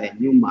baadaye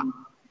nyuma.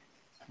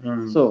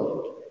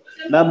 So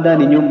labda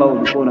ni nyumba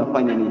ulikuwa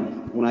unafanya nini?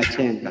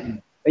 Unachenga.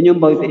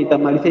 Nyumba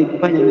itamalizia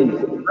ikifanya nini?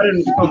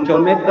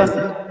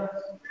 Ichomeka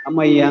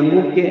ama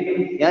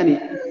ianguke, yani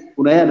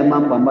kuna yale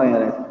mambo ambayo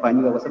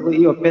yanafanyika kwa sababu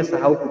hiyo pesa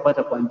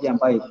haukupata kwa njia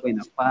ambayo ilikuwa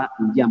inafaa,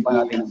 njia ambayo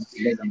hata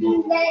inampendeza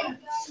Mungu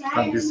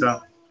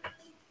kabisa.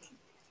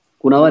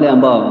 Kuna wale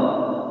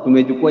ambao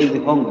tumechukua hizi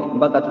hongo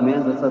mpaka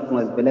tumeanza sasa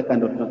tunazipeleka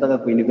ndio tunataka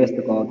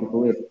kuinvest kwa watoto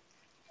wetu.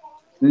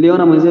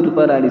 Niliona mwenzetu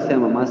pale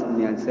alisema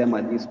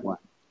alisema this one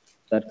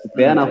that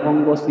kupeana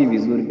hongo si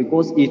vizuri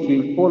because it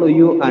will follow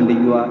you and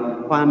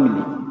your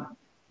family.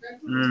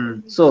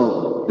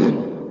 So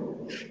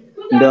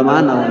ndio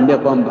maana naambia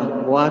kwamba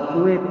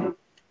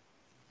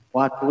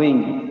watu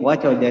wengi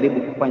wacha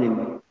wajaribu kufanya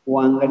nini?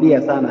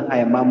 Kuangalia sana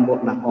haya mambo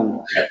na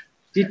hongo.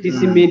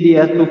 TTC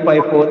Media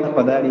 254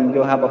 tafadhali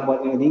njoo hapa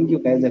kwa linki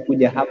ukaweze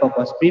kuja hapa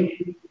kwa stream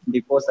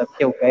ndipo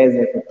pia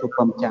ukaweze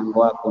kutupa mchango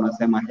wako.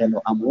 Unasema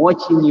hello, I'm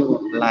watching you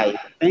live.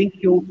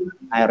 Thank you.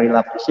 I really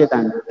appreciate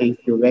and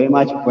thank you very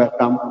much.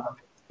 Welcome to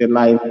the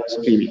live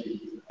streaming.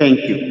 Thank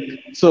you.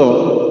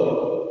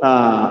 So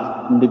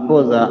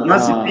ndipo Mr.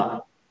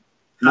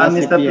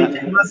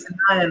 Masi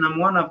naye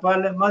namuona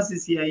pale. Masi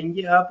si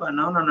aingia hapa,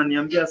 naona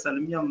ananiambia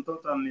salimia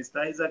mtoto wa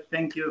Mr. Isaac.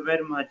 Thank you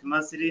very much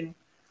Masirin.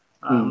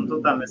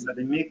 Mtoto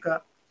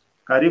amesalimika.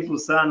 Karibu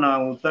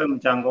sana, utoe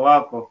mchango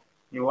wako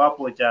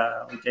iwapo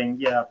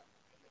utaingia hapa.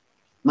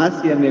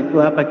 Masi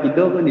amekuwa hapa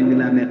kidogo, ni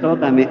vile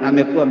ametoka,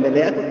 amekuwa mbele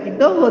yako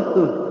kidogo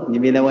tu. Ni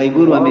vile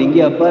Waiguru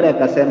ameingia pale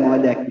akasema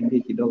waje akimbie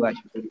kidogo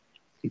ashukuru.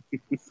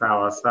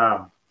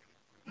 Sawa.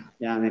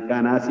 Ya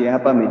amekaa nasi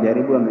hapa,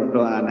 amejaribu,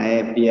 ametoa na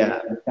yeye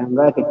pia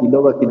mchango wake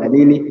kidogo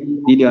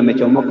kinadili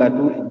wamechomoka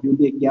tu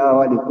jundi kiao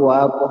walikuwa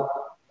hapo.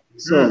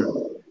 So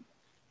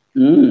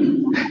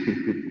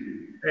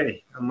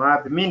hey,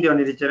 mimi ndio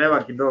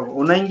nilichelewa kidogo.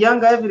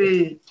 Unaingianga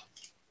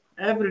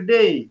every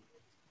day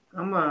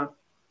kama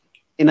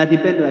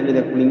inadepend na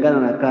vile kulingana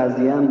na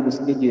kazi yangu,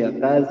 schedule ya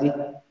kazi.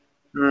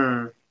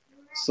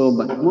 So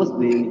but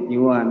mostly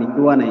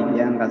nikiwa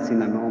naingianga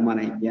sina noma,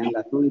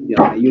 naingianga tu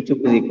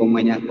YouTube iko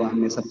mwenye kwa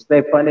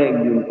amesubscribe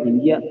pale,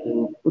 ukiingia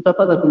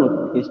utapata tu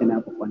notification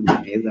hapo kwa nini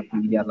naweza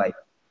kuingia live.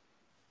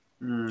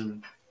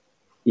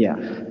 Yeah.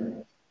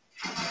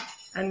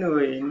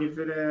 Anyway, ni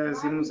vile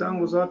simu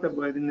zangu zote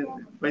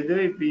by the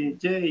way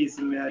PJ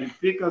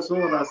zimeharibika,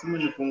 so lazima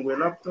nifungue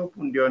laptop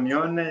ndio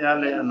nione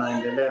yale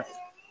yanaendelea.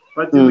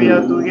 But we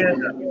are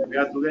together.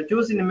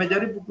 Juzi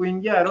nimejaribu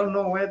kuingia, I don't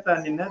know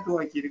whether ni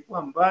network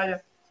ilikuwa mbaya.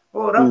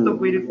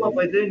 Laptop ilikuwa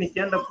by the way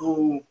nikienda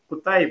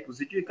kutype,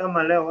 sijui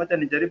kama leo wacha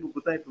nijaribu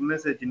kutype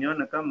message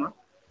nione kama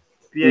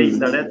pia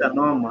italeta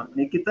noma.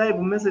 Nikitype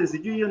message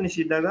sijui hiyo ni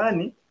shida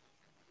gani.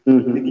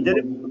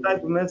 Nikijaribu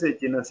kutype message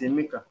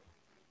inasimika.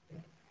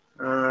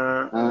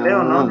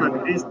 Leo naona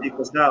at least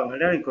iko sawa.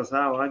 Leo iko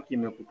sawa, haki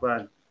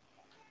imekupata.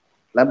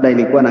 Labda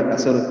ilikuwa na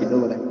kasoro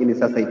kidogo lakini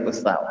sasa iko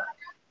sawa.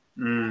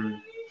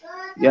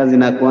 Ya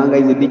zinakuanga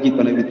hizo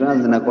digital na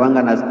vitu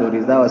zinakuanga na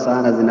stories zao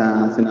sana,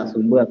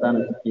 zinasumbua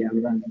sana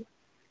kikianza.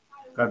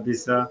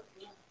 Kabisa.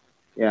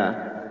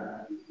 Yeah.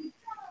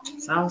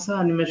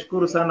 Sawa,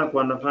 nimeshukuru sana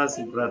kwa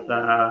nafasi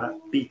brother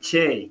PJ.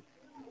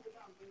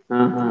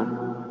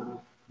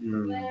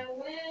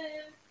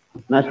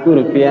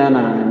 Nashukuru pia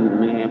na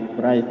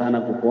nimefurahi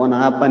sana kukuona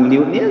hapa.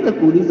 Niweza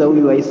kuuliza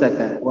huyu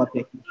Isaac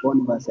wapi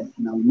kikoni basi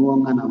na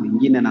Unuonga na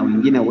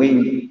wengine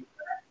wengi.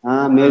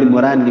 Meli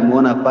Moran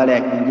nimeona pale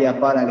akiingia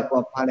pale,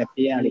 alikuwa pale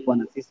pia alikuwa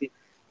na sisi.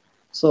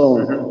 So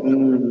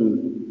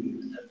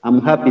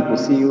I'm happy to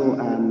see you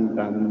and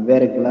I'm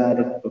very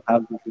glad to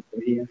have you people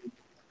here.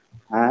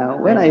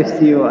 When I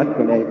see you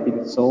actually I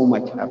feel so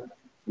much happy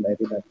and I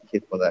really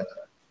appreciate for that.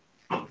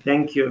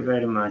 Thank you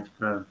very much,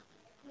 brother.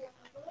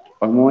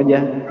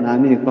 pamoja.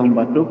 Naamini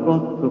kwamba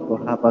tuko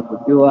hapa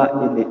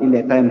tukiwa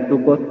ile time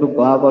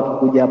tuko hapa,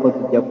 tukuja hapa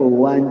tujapo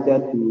uwanja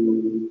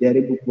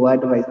tujaribu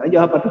kuadvise.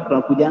 Unajua hapa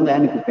tunakujanga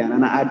yani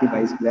kupeana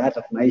advice kwa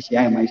hata tunaishi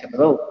haya maisha.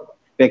 Bro,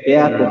 peke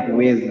yako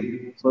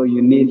huwezi. So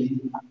you need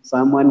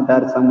someone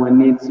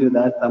needs you,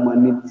 that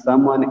someone needs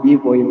someone,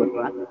 hivyo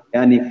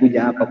yani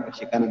kuja hapa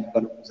kushikana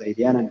mkono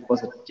kusaidiana ndipo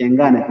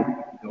tuchengane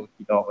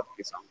kidogo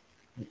tukisoma.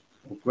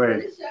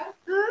 Ukweli.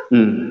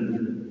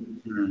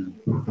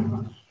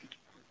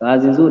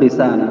 Kazi nzuri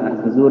sana,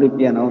 kazi nzuri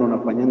pia naona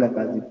unafanyanga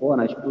kazi poa.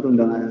 Nashukuru,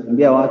 ndio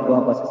naambia watu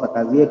hapa sasa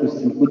kazi yetu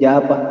sisi kuja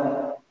hapa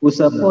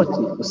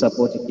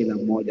usapoti kila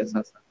mmoja.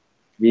 Sasa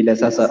vile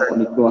sasa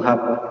nikiwa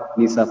hapa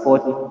ni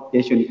support,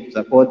 kesho ni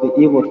support,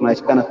 hivyo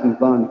tunashikana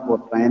mkono ndipo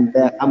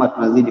tunaenda ama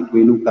tunazidi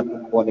kuinuka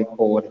pole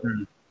pole.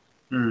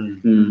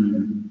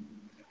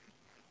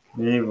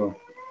 Hivyo.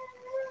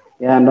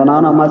 Ya ndo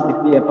naona Masi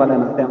pia pale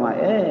anasema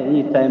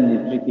hii time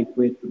ni tricky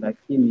kwetu,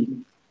 lakini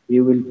we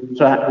will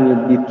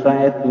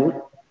try to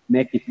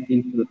make it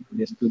into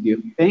the studio.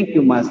 Thank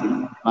you Masi.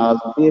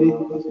 Nasubiri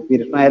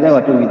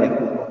tunaelewa tu vile.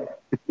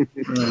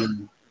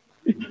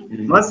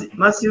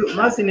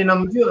 Masi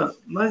ninamjua.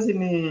 Masi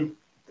ni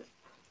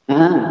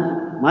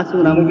Masi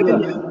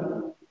unamjua?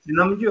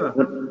 Ninamjua.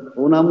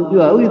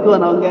 Unamjua? Huyu tu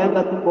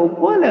anaongeanga tu kwa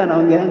upole,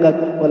 anaongeanga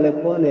tu pole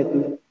pole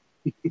tu.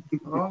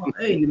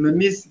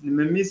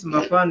 Nimemiss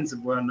mafans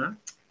bwana.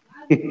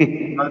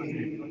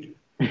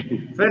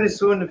 Very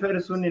soon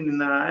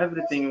nina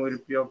everything will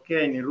be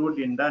okay,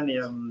 nirudi ndani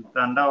ya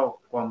mtandao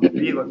kwa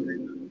mpigo.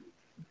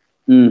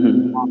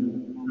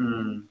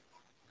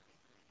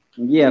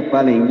 Ingia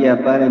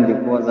pale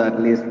ndipo at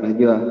least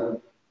unajua.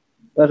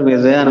 Kwa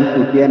tumezoeana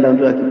mtu ukienda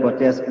mtu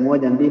akipotea siku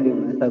moja mbili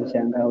unaweza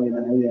kushangaa huyu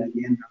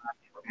alienda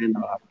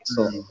wapi.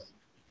 So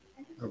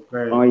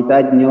okay.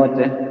 Tunahitaji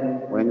nyote,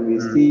 when we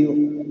see you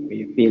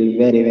we feel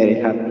very very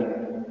happy.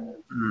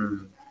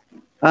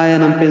 Haya,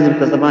 na mpenzi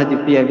mtazamaji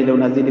pia vile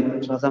unazidi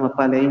kutazama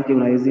pale nje,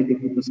 unazidi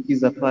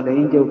kutusikiza pale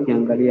nje,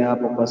 ukiangalia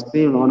hapo kwa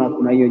screen unaona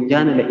kuna hiyo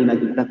channel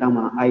inajiita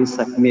kama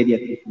Isaac Media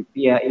TV.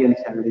 Pia hiyo ni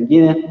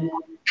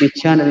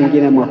channel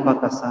nyingine,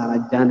 mwafaka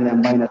sana, channel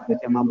ambayo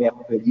inatuletea mambo ya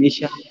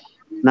kuelimisha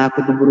na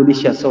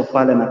kutuburudisha. So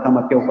pale, na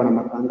kama pia uko na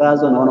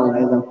matangazo naona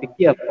unaweza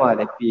mfikia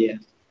pale, pia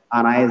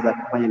anaweza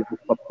kufanya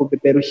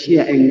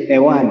kupeperushia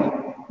hewani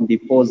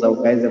ndipo za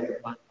ukaweza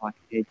kupata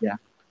wateja.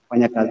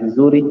 Fanya kazi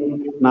nzuri,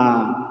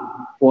 na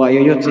kwa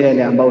yoyote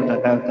yale ambao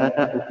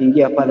utakayotaka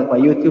ukiingia pale kwa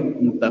YouTube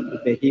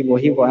mtafute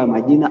hivyo haya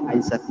majina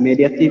Isaac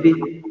Media TV,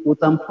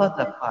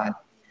 utampata pale,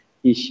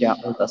 kisha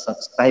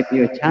utasubscribe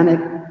hiyo channel,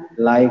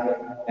 like,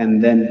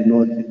 and then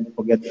do not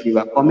forget to leave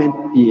a comment.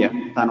 Pia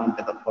turn on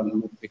the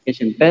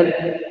notification bell,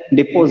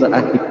 ndipo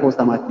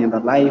akiposta makienda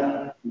live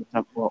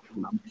utakuwa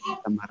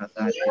unampata mara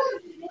tatu.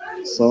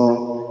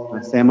 So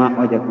nasema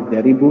waje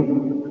kujaribu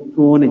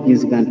tuone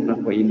jinsi gani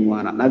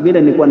tunapoinuana. Na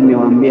vile nilikuwa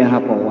nimewaambia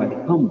hapo awali,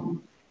 kama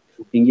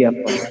ukiingia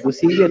pale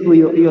usiingie tu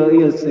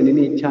hiyo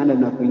channel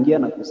na kuingia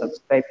na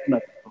kusubscribe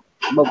na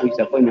sababu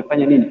itakuwa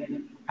imefanya nini,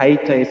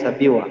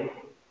 haitahesabiwa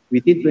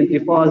within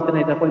 24 hours,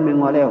 tena itakuwa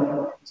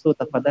imeng'olewa. So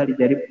tafadhali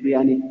jaribu,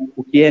 yani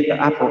ukiweka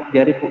hapo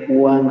jaribu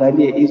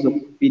uangalie hizo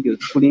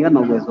videos kulingana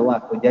na uwezo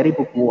wako,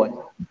 jaribu kuwatch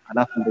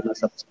alafu ndio na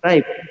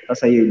subscribe.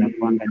 Sasa hiyo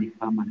inakuwa ni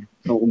permanent.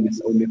 So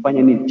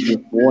umefanya nini,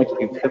 kuwatch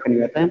ukitaka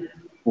ni time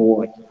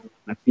kuwatch,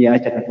 na pia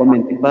acha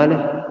comment pale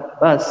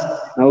basi,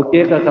 na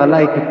ukiweka ka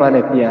like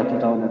pale pia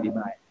tutaona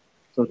vibaya.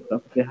 So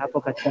tutafute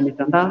hapo katika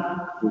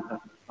mitandao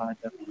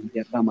utapata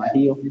kuingia kama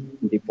hiyo,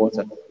 ndipo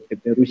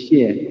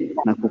tukupeperushie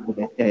na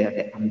kukuletea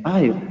yale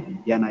ambayo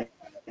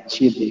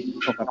yanachidi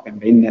kutoka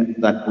pembe nne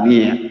za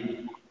dunia.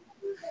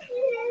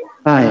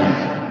 Haya,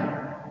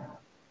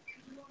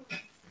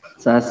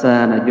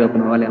 sasa najua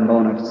kuna wale ambao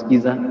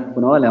wanatusikiza,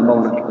 kuna wale ambao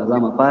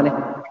wanatutazama pale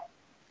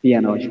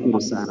pia,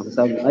 nawashukuru sana kwa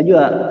sababu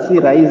najua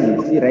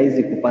si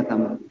rahisi kupata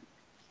mtu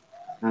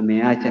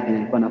ameacha kile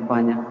alikuwa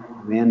anafanya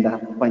ameenda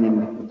kufanya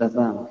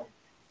mkutazama.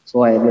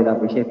 So I really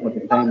appreciate for the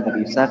time that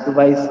you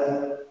sacrifice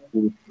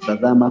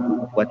kutazama,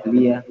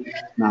 kufuatilia,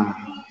 na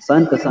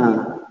asante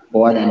sana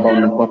kwa wale ambao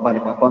mlikuwa pale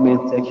kwa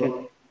comment section.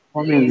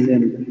 Comments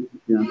zenu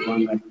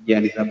zinakuanga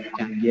njia za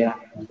kuchangia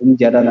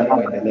mjadala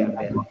kuendelea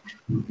mbele,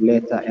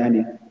 kuleta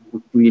yani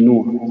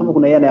kuinua. Sababu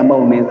kuna yale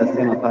ambao umeweza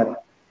sema pale,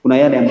 kuna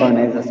yale ambao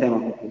anaweza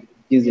sema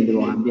jinsi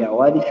nilivyowaambia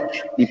awali,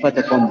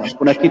 nipate kwamba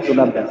kuna kitu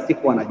labda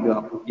sikuwa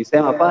najua,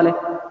 ukisema pale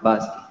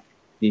basi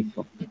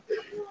niko.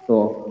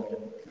 So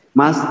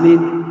Masli,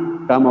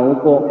 kama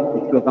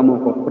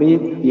uko free,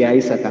 pia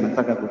Isaac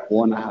anataka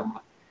kukuona hapa,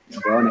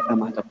 uone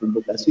kama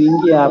atakumbuka. Si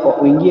uingie hapo,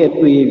 uingie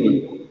tu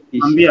hivi,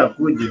 ambia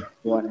kuja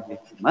uone.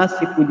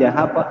 Masi kuja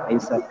hapa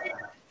Isaac,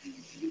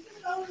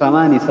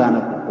 tamani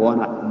sana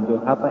kukuona, ndio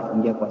hapa,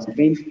 ingia kwa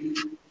screen.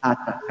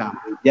 Hata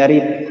kama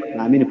jaribu,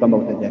 naamini kwamba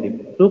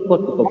utajaribu.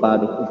 Tuko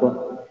bado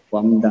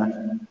kwa muda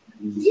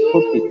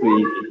mfupi tu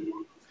hivi.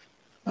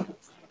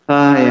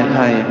 Haya,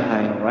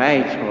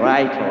 right.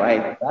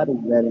 That is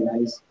very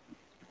nice.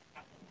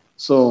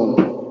 So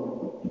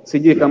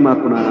sijui kama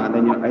kuna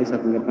lenye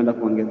Isaac ungependa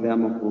kuongezea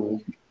ama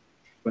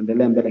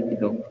kuendelea mbele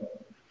kidogo.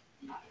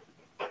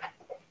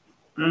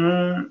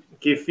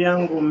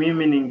 Kivyangu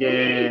mimi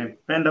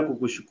ningependa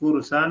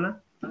kukushukuru sana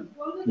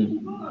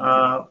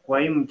kwa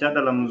hii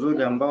mjadala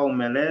mzuri ambao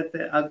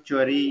umeleta.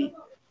 Actually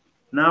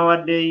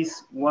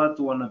nowadays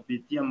watu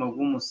wanapitia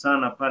magumu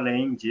sana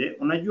pale nje.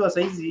 Unajua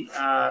saizi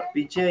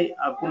PJ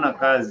hakuna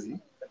kazi.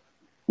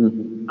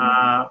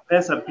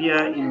 Pesa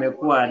pia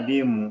imekuwa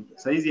adimu.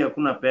 Saizi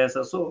hakuna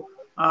pesa. So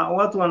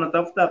watu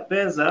wanatafuta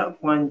pesa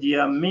kwa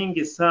njia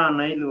mingi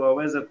sana ili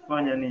waweze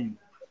kufanya nini?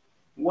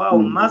 Wow,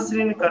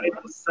 Masrin,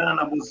 karibu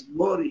sana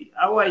Busbori.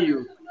 How are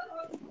you?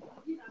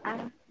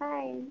 I'm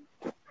fine.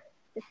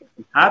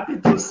 Happy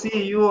to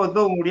see you,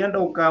 although ulienda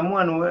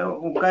ukaamua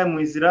ukae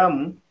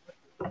Muislamu.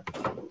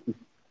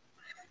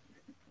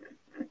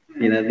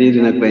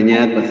 Inabidi na kwenye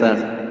yako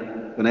sasa.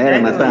 Kuna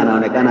yale masaa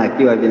anaonekana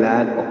akiwa bila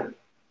yako.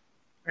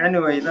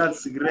 Anyway,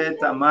 that's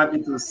great. I'm happy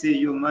to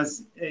see you,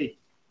 Mas. Hey,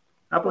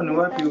 hapo ni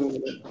wapi?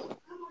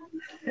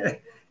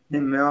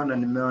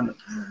 Nimeona.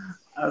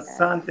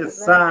 Asante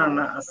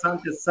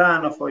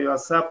sana for your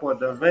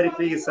support, a very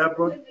big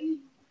support.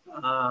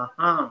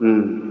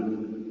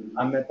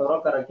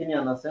 Ametoroka lakini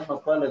anasema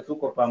pale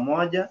tuko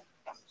pamoja.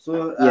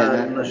 So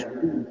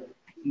tunashukuru.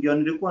 Ndio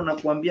nilikuwa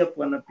nakuambia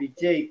Bwana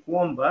PJ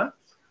kwamba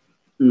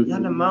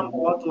yale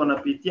mambo watu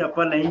wanapitia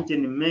pale nje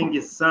ni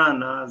mengi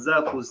sana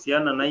za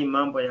kuhusiana na hii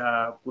mambo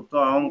ya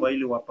kutoa hongo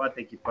ili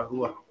wapate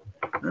kiparua.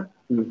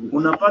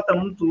 Unapata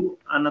mtu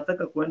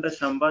anataka kuenda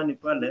shambani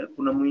pale,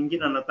 kuna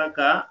mwingine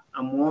anataka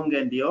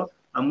amuonge ndio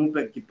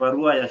amupe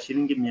kiparua ya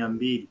shilingi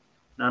 200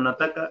 na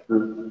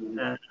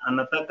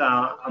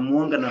anataka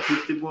amuonge na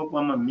 50 bob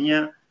ama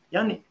 100.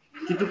 Yani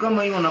kitu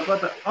kama hiyo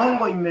unapata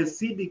hongo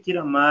imesidi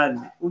kila mahali.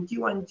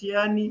 Ukiwa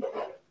njiani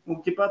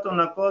ukipata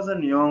unakosa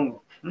ni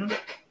hongo.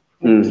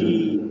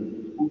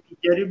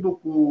 Ukijaribu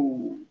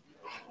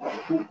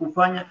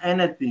kufanya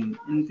anything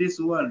in this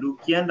world,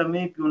 ukienda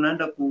maybe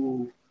unaenda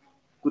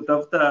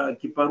kutafuta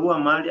kiparua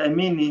mahali, I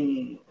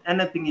mean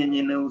anything yenye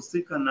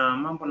inahusika na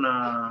mambo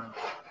na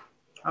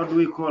how do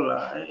we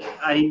call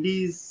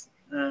IDs,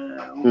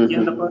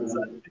 ukienda pale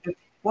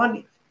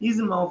kwani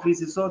hizi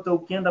maofisi zote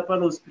ukienda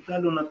pale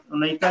hospitali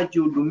unahitaji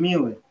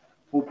uhudumiwe,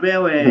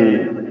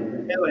 upewe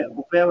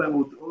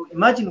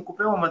imagine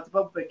kupewa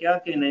matibabu peke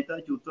yake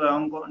inahitaji utoe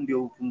hongo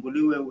ndio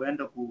ufunguliwe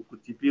uende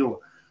kutibiwa.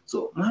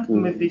 So mahali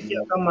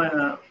tumefikia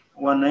kama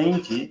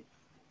wananchi,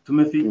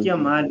 tumefikia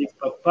mahali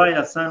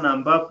papaya sana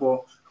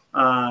ambapo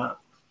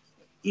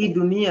hii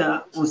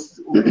dunia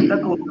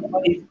ukitaka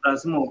utabaki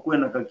lazima ukuwe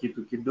na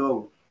kitu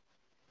kidogo,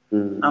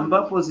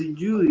 ambapo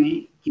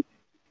sijui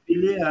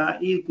kipilia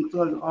hii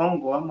kutoa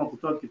hongo ama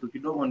kutoa kitu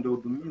kidogo ndio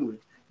udumiwe,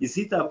 is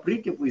it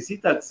applicable, is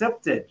it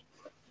accepted,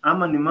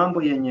 ama ni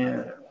mambo yenye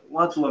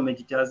watu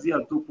wamejitazia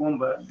tu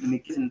kwamba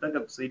nataka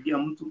kusaidia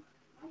mtu.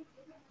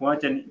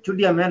 Wacha ni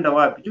Judy ameenda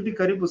wapi? Judy,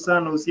 karibu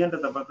sana, usiende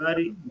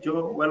tafadhali.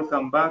 Joe,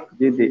 welcome back.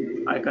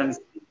 I can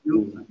see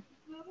you.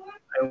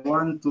 I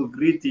want to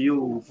greet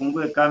you.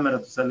 Ufungue kamera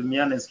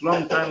tusalimiane. It's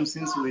long time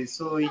since we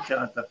saw each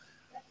other.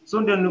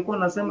 So ndio nilikuwa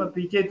nasema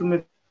PJ,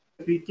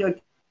 tumefikia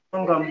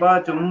kiwango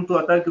ambacho mtu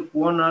hataki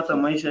kuona hata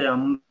maisha ya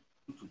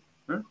mtu.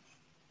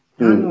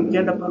 Yani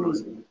ukienda pale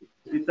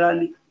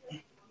hospitali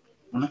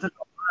unataka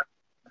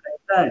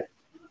daktari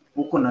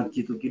uko na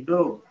kitu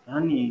kidogo,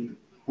 yani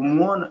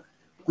kumuona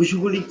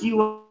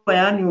kushughulikiwa,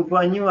 yani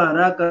ufanyiwe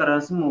haraka,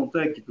 lazima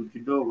utoe kitu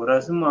kidogo,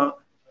 lazima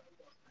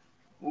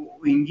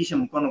uingishe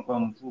mkono kwa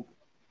mfuko.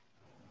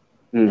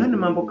 Yani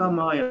mambo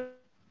kama haya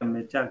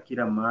yamejaa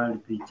kila mahali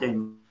PJ,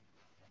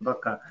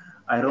 mpaka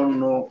I don't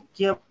know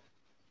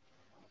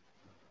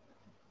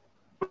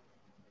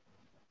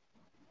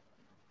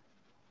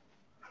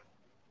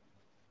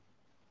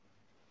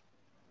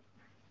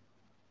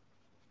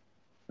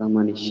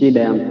kama ni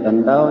shida ya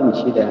mtandao, ni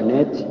shida ya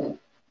net.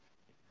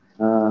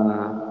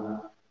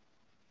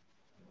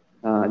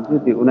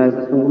 Judy,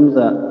 unaweza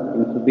zungumza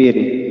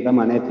msubiri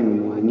kama net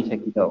imemwanisha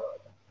kidogo.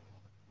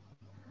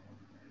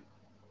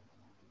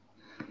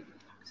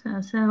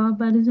 Sawa,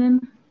 habari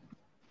zenu?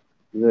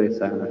 Nzuri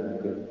sana.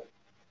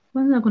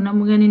 Kwanza kuna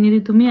mgeni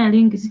nilitumia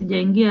link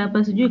sijaingia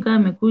hapa, sijui kama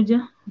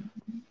amekuja.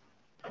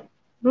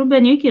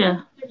 Ruben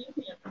Wikira?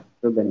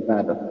 Ruben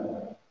bado.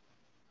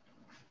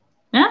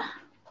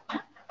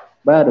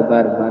 Bado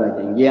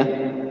hajaingia.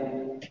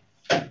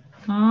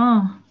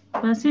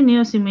 Basi ni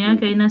hiyo simu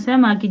yake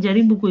inasema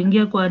akijaribu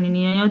kuingia kwa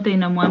nini yoyote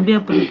inamwambia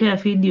prepare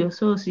video,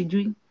 so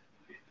sijui.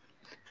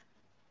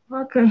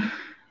 Okay.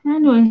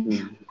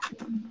 Anyway.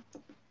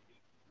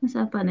 Sasa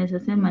hapa naweza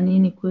sema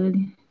nini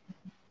kweli?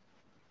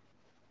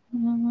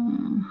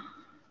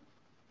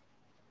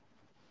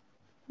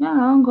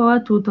 Hongo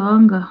watu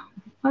utaonga.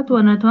 Watu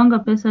wanatoanga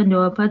pesa ndio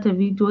wapate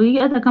vitu.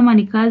 Hata kama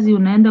ni kazi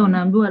unaenda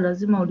unaambiwa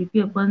lazima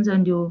ulipie kwanza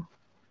ndio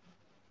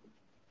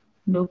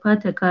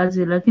upate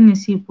kazi, lakini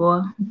si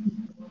poa.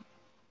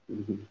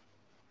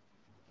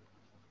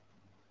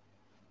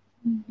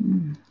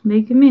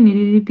 Like mimi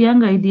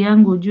nililipianga ID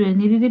yangu ujue,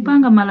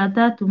 nililipanga mara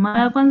 3. Mara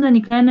ya kwanza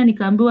nikaenda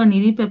nikaambiwa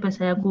nilipe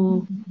pesa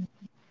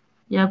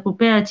ya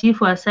kupea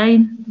chief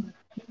assign.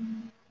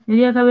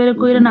 Nilia kabere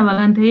koira na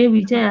bagante ye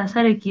bicha ya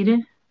sare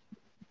kire.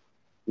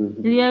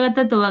 iliya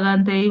gatatu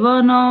bagante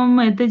ibono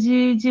mete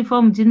chi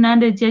form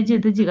chinande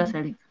cheche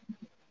chikasalika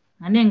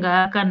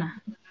anenga akana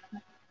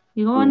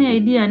igoni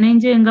idea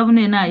nenje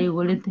ngabune na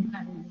igolete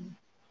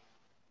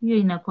hiyo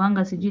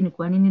inakuanga sijui ni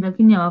kwa nini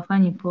lakini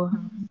hawafanyi poa.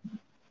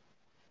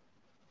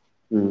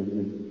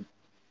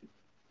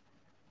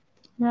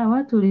 Ya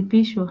watu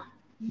lipishwa.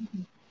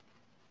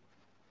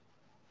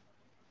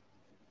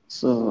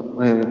 So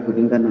wewe,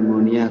 kulingana na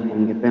maoni yako,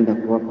 ungependa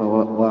kuwapa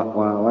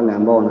wale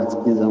ambao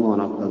wanasikiza ama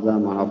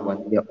wanatazama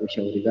wanafuatilia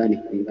ushauri gani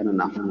kulingana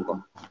na Hongo?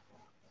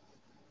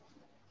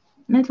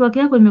 Network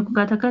yako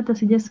imekukatakata,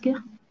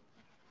 sijasikia.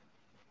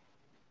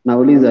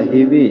 Nauliza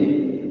hivi,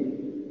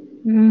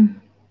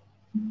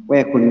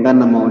 wewe kulingana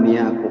na maoni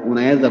yako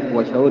unaweza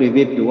kuwashauri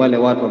vipi wale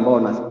watu ambao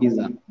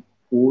wanasikiza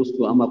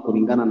kuhusu ama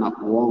kulingana na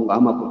uongo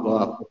ama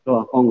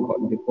kutoa hongo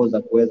ndipo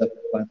za kuweza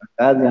kupata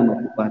kazi ama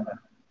kupata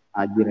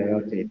ajira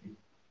yote?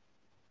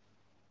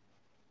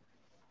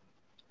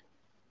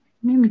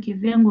 Mimi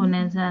kivyangu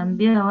naweza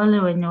ambia wale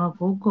wenye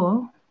wako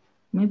huko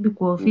maybe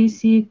kwa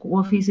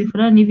ofisi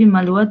fulani hivi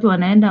mali watu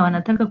wanaenda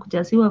wanataka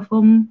kuchasiwa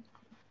fomu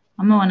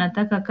ama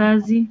wanataka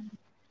kazi.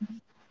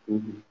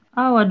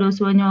 Hao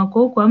wadosi wenye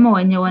wako huko ama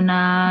wenye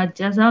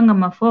wanachazanga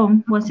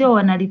mafomu wasio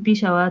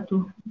wanalipisha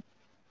watu.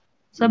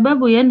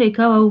 Sababu iende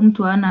ikawa huyu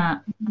mtu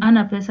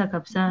ana pesa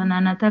kabisa na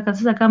anataka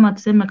sasa, kama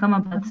tuseme kama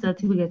birth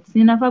certificate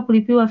inafaa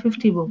kulipiwa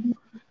 50 bob,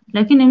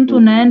 lakini mtu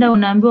unaenda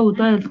unaambiwa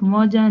utoe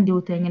 1000 ndio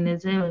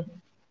utengenezewe,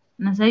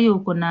 na sasa hiyo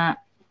uko na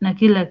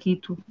kila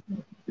kitu.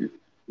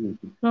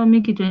 So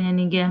mimi kitu yenye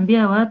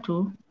ningeambia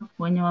watu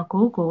wenye wako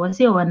huko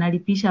wasio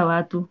wanalipisha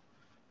watu,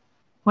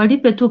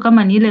 walipe tu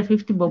kama ni ile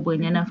 50 bob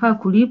yenye nafaa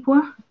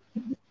kulipwa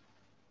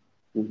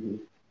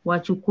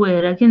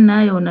wachukue. Lakini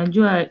nayo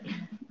unajua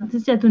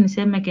sisi tu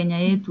niseme Kenya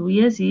yetu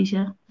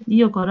yesiisha,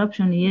 hiyo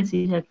corruption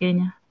yesiisha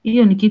Kenya,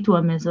 hiyo ni kitu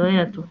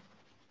wamezoea tu.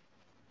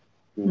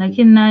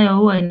 Lakini nayo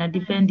huwa ina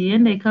depend,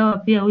 iende ikawa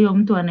pia huyo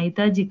mtu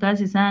anahitaji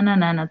kazi sana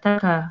na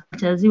anataka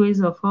achaziwe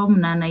hizo form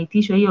na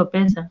anaitishwa hiyo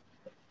pesa,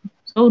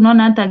 so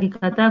unaona hata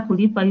akikataa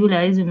kulipa yule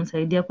hawezi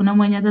msaidia. Kuna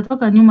mwenye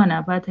atatoka nyuma na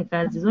apate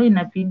kazi, so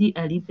inabidi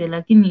alipe.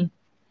 Lakini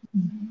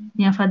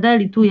ni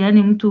afadhali tu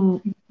yani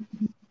mtu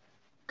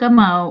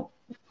kama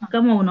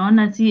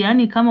unaona si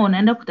yani kama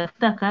unaenda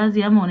kutafuta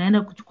kazi ama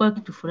unaenda kuchukua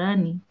kitu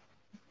fulani,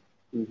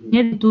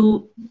 maybe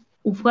tu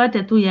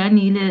ufuate tu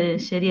yani ile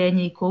sheria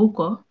yenye iko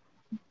huko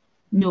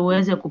ndio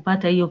uweze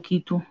kupata hiyo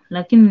kitu.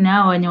 Lakini na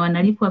hao wenye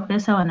wanalipwa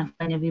pesa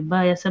wanafanya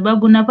vibaya,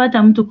 sababu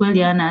unapata mtu kweli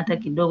hana hata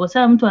kidogo.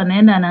 Sasa mtu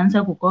anaenda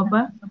anaanza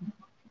kukopa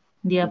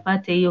ndio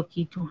apate hiyo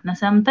kitu, na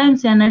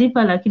sometimes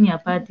analipa lakini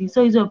hapati,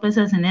 so hizo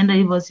pesa zinaenda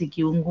hivyo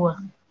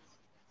zikiungua.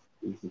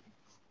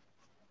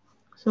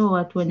 So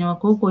watu wenye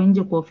wako huko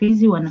nje kwa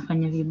ofisi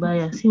wanafanya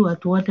vibaya, si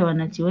watu wote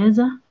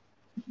wanachiweza.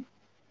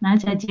 Na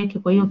acha acheke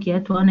kwa hiyo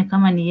kiatu, aone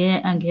kama ni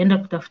yeye angeenda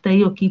kutafuta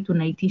hiyo kitu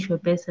na itishwe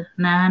pesa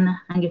na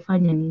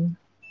angefanya nini?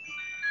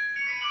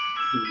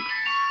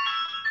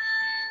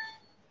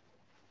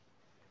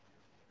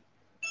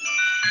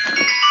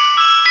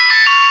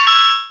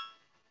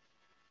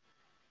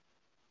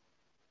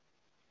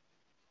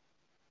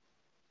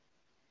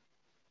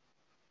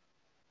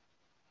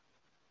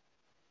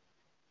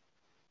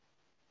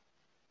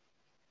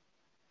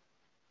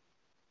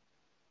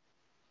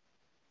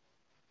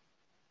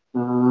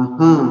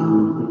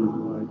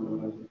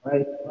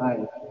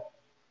 Right.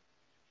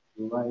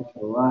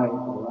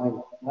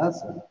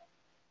 Sasa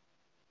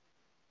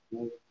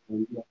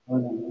nakuambia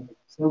pale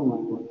kusema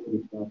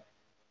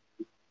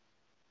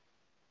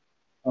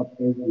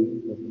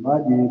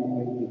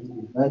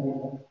msikilizaji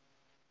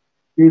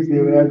hizi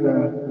weza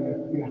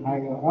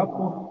hayo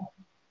hapo,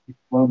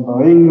 kwamba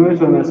wengi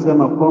wetu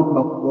wanasema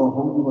kwamba kwa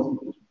hongo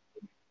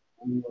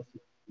si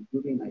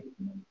kizuri na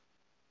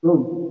so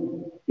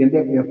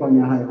kiendelea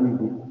kuyafanya haya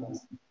hivi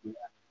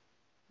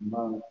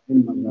ambao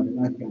ni madhara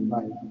yake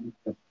ambayo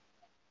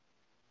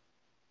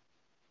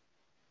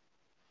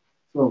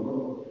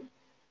so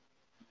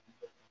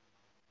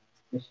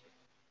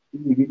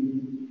hivi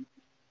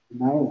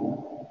inaweza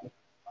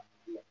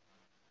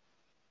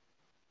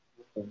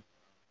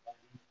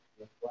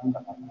kuanza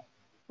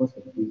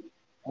kukosa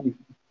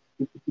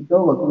kitu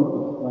kidogo tu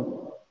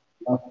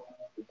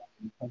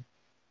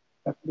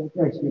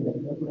kakuletea shida,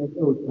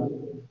 kakuletea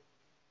utani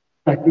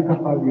katika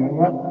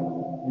familia,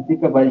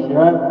 katika maisha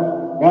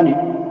yako, yani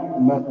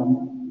mpaka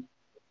mtu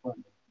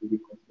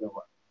ilikosea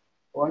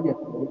waje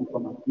kujaribu kwa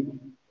makini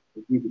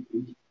kujaribu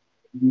kuishi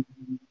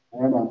na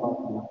yale ambao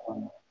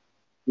tunafanya,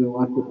 sio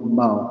watu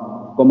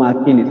ambao kwa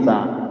makini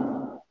sana,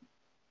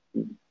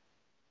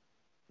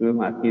 tuwe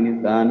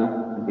makini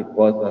sana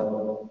ndiposa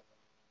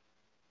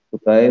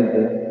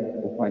tutaweza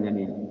kufanya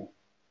nini,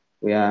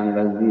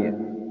 kuyaangazia.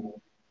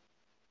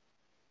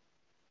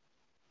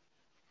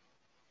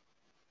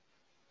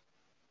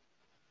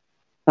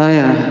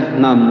 Haya,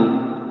 naam,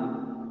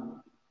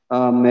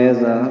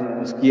 mmeweza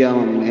kusikia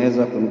ama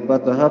mmeweza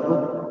kunipata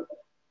hapo,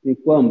 ni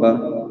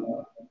kwamba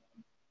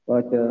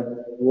wacha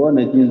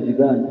tuone jinsi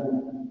gani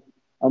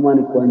ama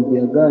ni kwa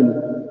njia gani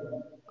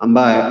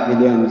ambayo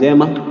iliyo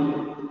njema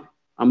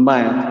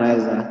ambayo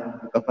tunaweza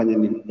tukafanya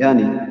nini?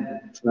 Yani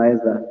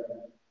tunaweza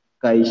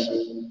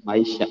kaishi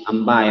maisha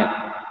ambayo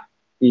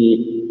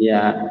si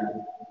ya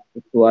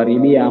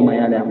kutuharibia ama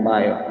yale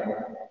ambayo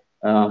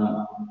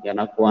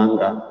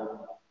yanakuanga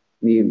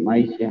ni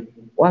maisha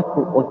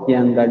watu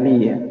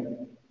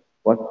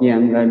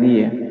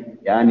wakiangalia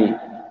yani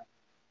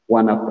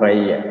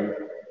wanafurahia.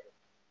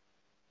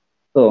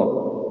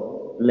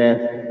 So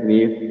let's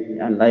live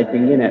and life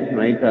ingine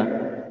tunaita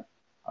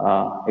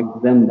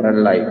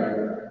exemplary life.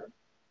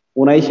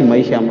 Unaishi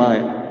maisha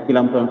ambayo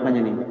kila mtu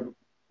anafanya nini?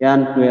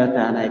 Yani mtu yote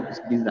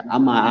anayekusikiliza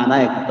ama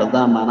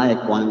anayekutazama,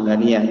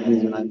 anayekuangalia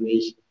jinsi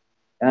unavyoishi,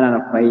 yani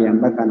anafurahia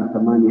mpaka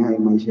anatamani hayo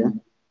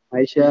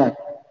maisha yake.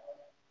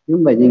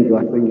 Nyumba nyingi,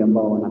 watu wengi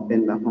ambao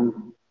wanapenda hongo,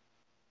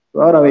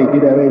 wala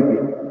wengine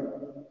wengi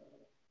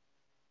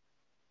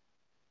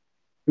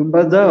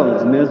nyumba zao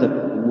zimeweza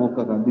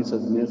kumoka kabisa,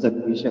 zimeweza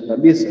kuisha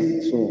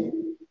kabisa. So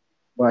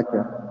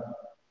wacha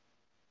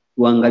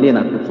tuangalie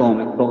na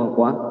tusome kutoka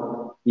kwa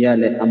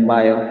yale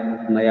ambayo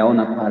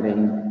tunayaona pale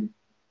nje.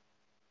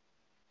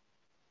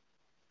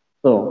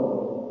 So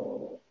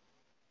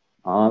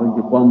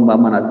kwamba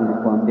ama nazidi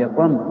kuambia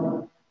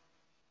kwamba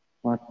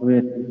watu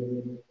wetu,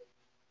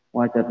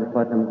 wacha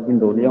tupate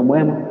mtindo ulio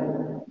mwema,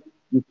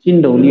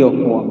 mtindo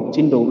uliopoa,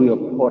 mtindo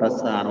uliopora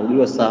sana,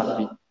 ulio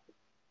safi,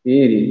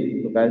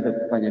 ili tukaweze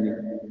kufanya nini?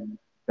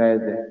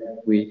 Tukaweze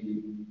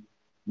kuishi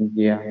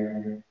njia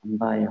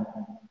ambayo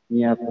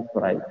ni ya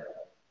kufurahi.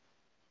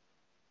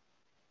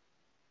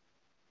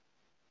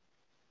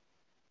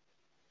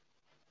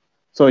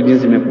 So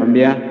jinsi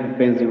nimekwambia,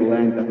 mpenzi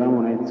unayetazama,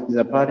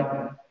 unayesikiza pale,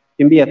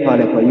 kimbia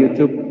pale kwa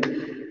YouTube,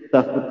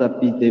 tafuta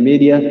PJ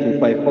Media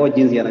 254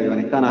 jinsi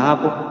yanavyoonekana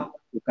hapo,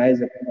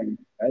 ukaweza kufanya,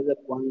 ukaweza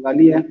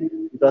kuangalia,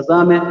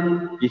 utazame,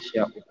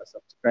 kisha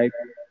utasubscribe,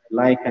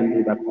 like and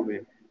leave a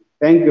comment.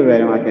 Thank you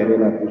very much. I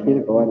really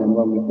appreciate kwa wale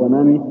ambao mlikuwa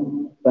nami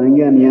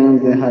tangia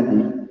nianze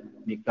hadi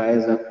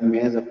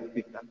nimeweza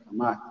kufika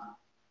tamati.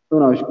 So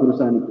nawashukuru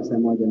sana nikisema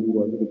moja,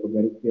 Mungu azidi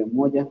kubariki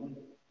mmoja,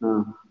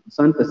 na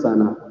asante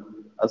sana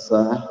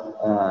asa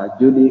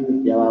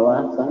Judy ya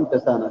baba, asante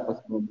sana kwa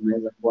sababu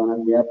umeweza kuwa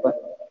nami hapa.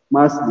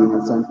 Masdi,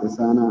 asante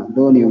sana.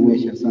 Doni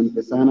Umesha,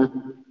 asante sana.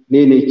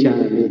 Lili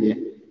Chana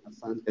Lili,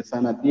 asante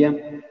sana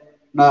pia.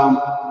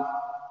 Na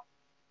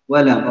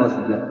wale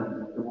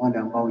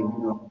ambao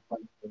wengine wako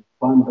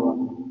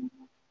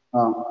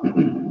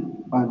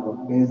upande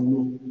wa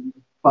Facebook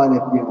pale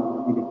pia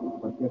ili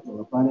kupatia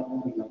kwa pale,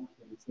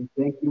 say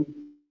thank you.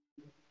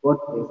 God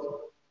bless you.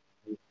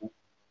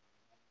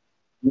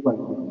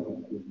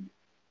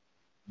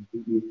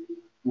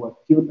 Kuwa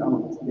tuned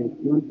ama stay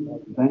tuned all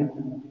the time.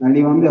 Na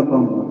niliwaambia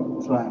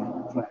kwamba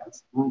try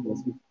as much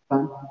as you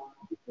can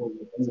before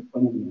uweze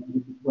kufanya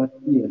vitu kwa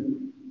pia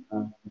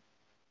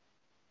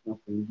na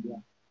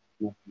kuingia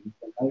na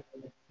kuingia life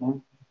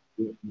time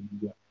hiyo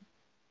ndio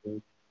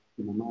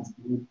kuna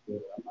master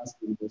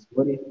ndio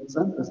story.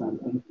 Asante sana,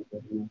 thank you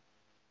very much.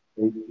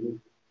 Thank you.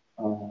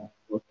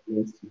 God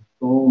bless you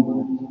so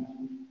much.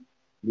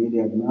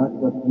 Really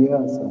admire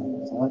pia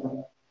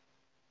sana.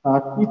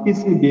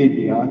 TPC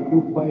Media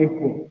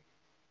 254.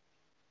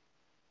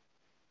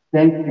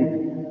 Thank you.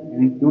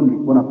 Thank you.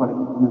 Nilikuwa pale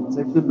kwa comment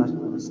section,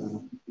 nashukuru sana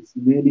TPC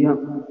Media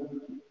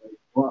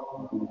for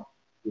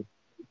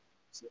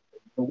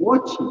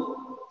watching.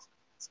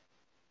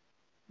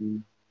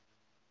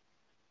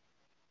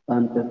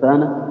 Asante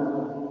sana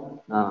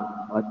na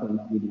watu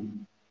wengine,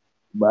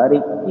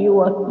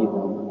 barikiwa kila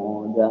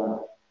mmoja.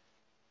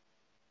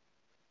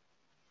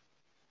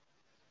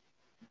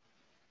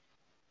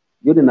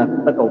 Yule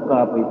nataka ukaa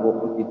hapo hivyo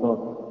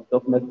ukitoka. Sio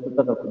kuna kitu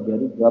nataka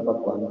kujaribu hapa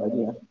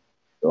kuangalia.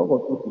 Dogo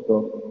tu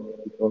kitoka.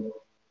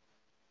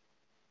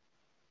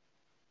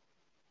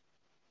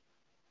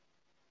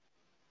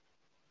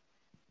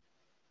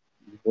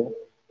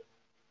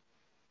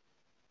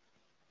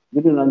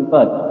 Yule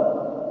unanipata?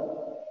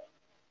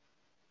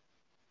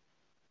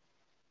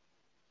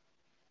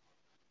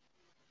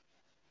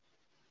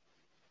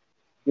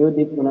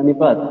 Yule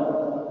unanipata?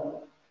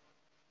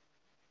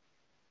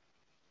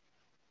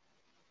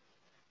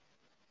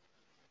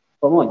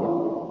 Pamoja.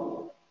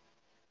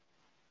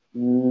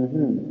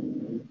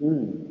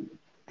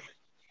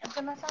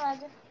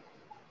 Tunasemaje?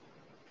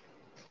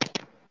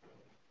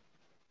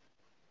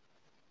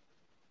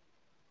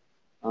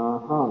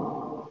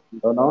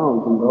 Ndio naona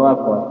ujumbe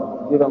wako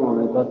hapa. Sio kama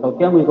unaitoa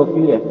sauti yangu iko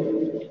clear.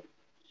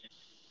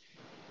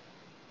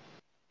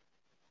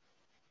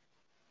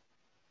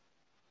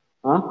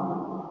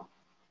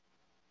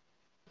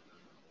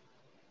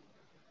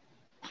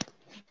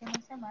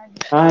 Tunasemaje?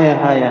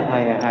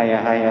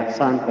 Haya,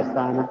 asante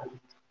sana.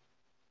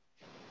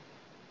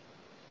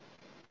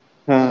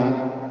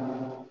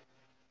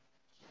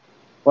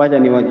 Wacha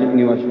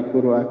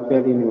niwashukuru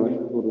actually,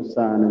 niwashukuru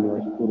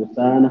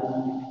sana.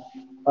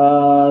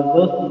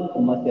 Those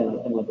kumasi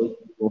anasema those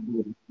people who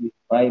receive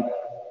five,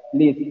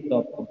 please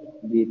stop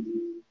this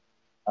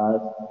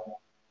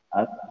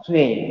as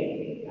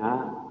trade.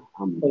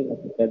 Ambayo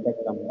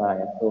inatupeleka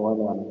mbaya. So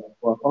wale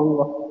wanachukua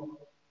hongo,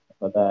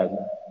 tafadhali,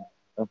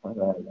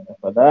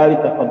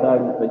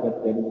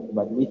 tutajaribu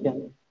kubadilisha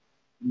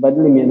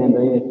badili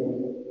mienendo yetu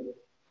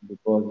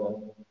because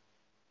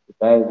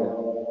tutaweza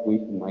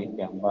kuishi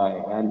maisha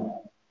ambayo yani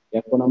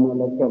yako na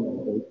mwelekeo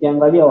mzuri.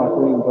 Ukiangalia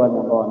watu wengi wale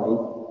ambao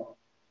wanaishi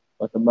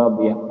kwa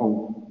sababu ya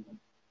hongo.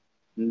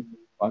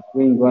 Watu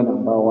wengi wale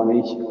ambao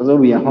wanaishi kwa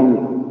sababu ya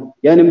hongo.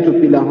 Yaani mtu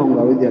bila hongo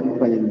hawezi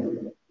akafanya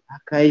nini?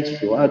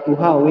 Akaishi. Watu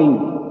hao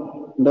wengi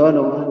ndio wale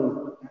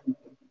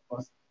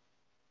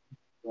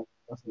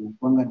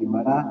kwanga ni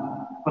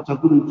balaa kwa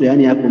mtu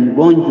yani hapo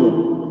mgonjwa,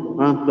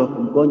 mtu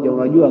hapo mgonjwa,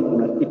 unajua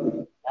kuna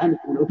kitu yani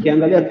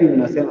ukiangalia tu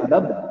unasema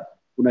labda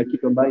kuna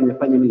kitu ambacho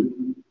imefanya nini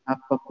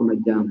hapa, kuna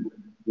jambo.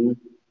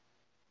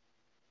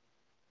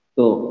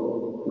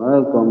 So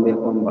naweza kuambia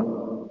kwamba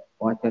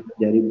wacha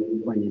tujaribu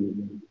kufanya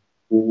nini,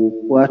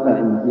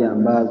 kufuata njia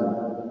ambazo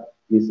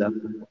ni za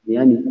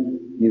yani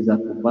ni za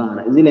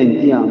kubana, zile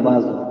njia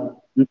ambazo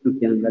mtu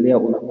ukiangalia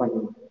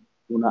unafanya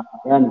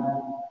yani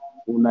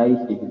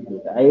unaishi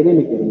vizuri.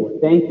 Irene Kerubo,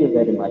 thank you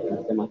very much.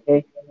 Nasema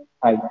hey,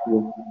 hi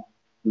you.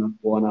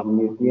 Tunakuona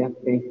mmetia,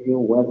 thank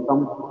you,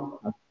 welcome.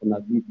 Na kuna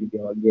vitu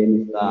vya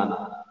wageni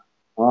sana.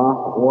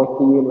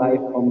 Watching you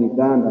live from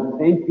Uganda.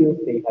 Thank you,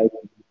 say hi to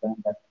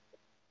Uganda.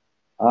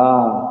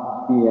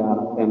 Pia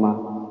anasema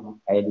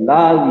I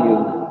love you.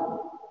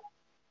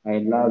 I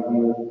love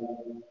you.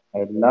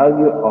 I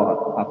love you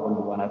all. Hapo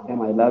ndio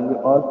anasema I love you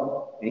all.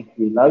 Thank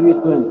you. Love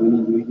you too and we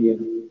need you here.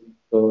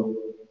 So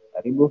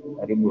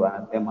karibu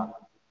anasema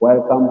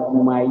welcome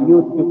to my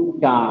YouTube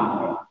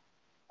channel.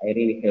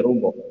 Irene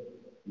Kerubo.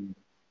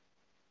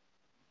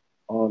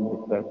 All the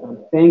person.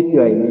 Thank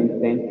you Irene.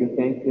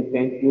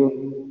 Thank you.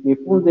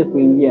 Nifunze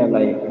kuingia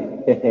like.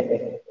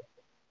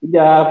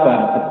 Kuja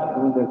hapa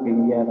nifunze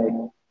kuingia like.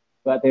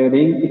 Pate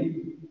link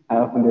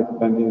alafu ndio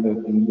tukambiwe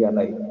kuingia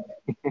like.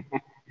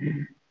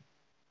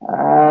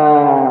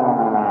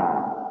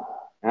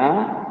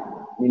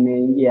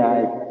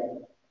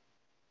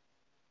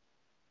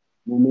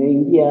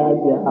 Nimeingia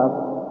aje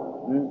hapa?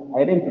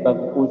 Irene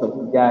tutakufunza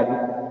kujali.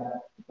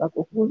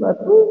 Tutakufunza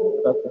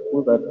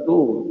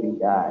tu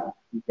kujali.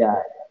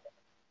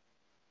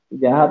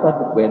 Kuja hapa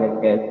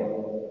tukuelekeze.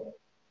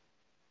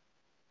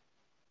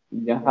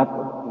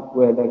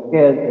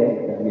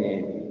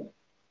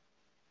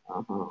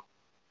 Jamani.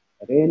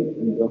 Irene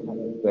ndio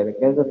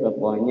tukuelekeze,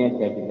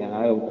 tutakuonyesha vile na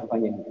wewe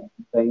utafanya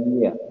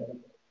utaingia.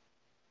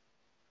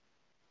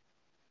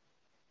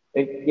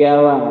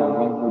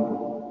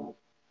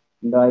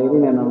 Ndio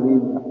Irene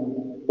anauliza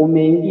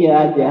umeingia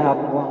aje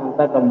hapo,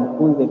 nataka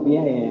mfunze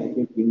pia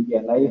yeye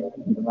kuingia live.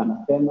 Ndio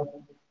anasema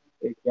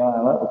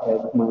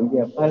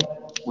utamwambia pale,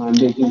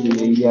 mwambie hivi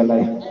nimeingia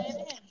live.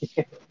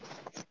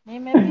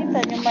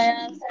 Nimepita nyuma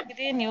ya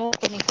skrini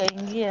huko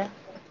nikaingia.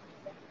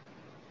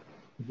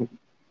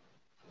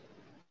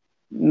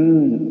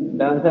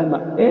 Ndio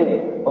anasema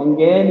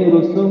ongeeni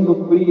Rusungu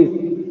please,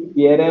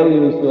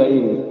 sielewi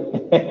Kiswahili.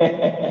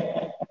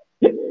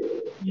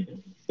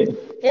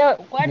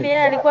 Kwani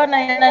yeye alikuwa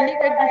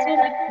anaandika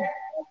Kisungu?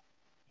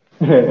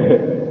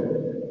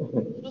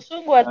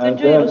 Rusungu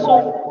hatujui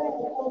Rusungu.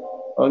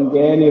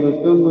 Ongeeni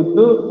Rusungu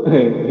tu.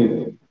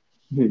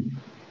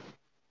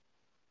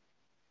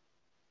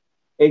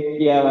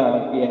 Ekiawa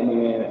pia ni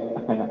wewe.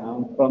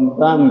 I'm from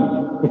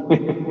Zambia.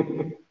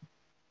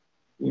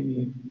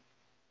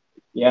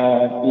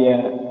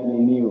 Pia ni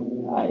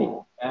new.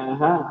 Haya.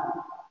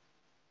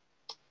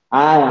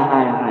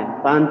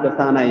 Asante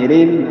sana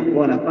Irene na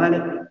kuona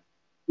pale.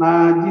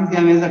 Na jinsi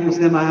ameweza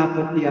kusema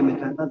hapo, pia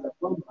ametangaza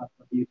kwamba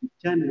kwa YouTube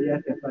channel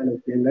yake pale,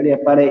 ukiangalia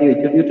pale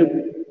hiyo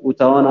YouTube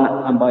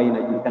utaona ambayo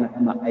inajulikana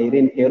kama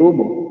Irene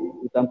Kerubo,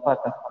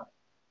 utampata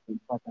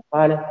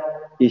pale,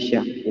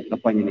 kisha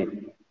ukafanya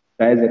nini,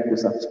 ukaweze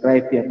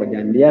kusubscribe pia kwa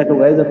channel yake,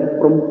 ukaweze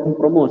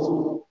kupromote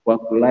kwa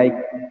kulike,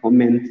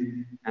 comment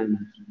and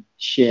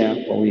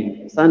share kwa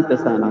wingi. Asante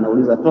sana.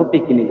 Anauliza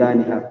topic ni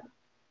gani hapa?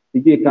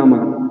 Sijui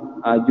kama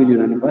Julie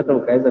unanipata,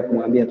 ukaweza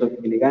kumwambia topic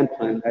ni gani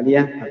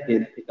tunaangalia, na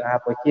nafika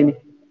hapo chini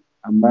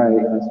ambayo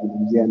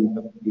inazungumzia ni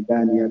topic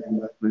gani ya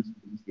ambayo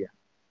tunazungumzia.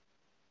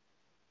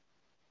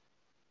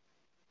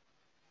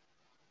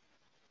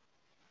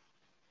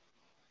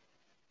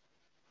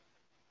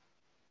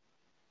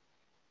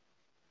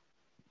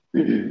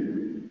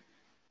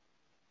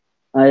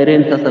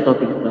 Irene, sasa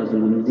topic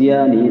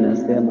tunazungumzia ni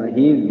inasema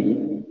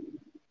hivi,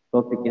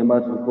 topic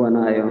ambayo tulikuwa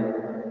nayo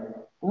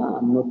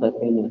not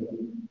Kenya.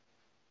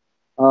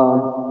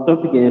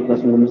 Topic yenye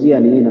tunazungumzia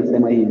ni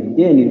inasema hivi,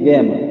 je, ni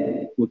vyema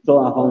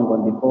kutoa hongo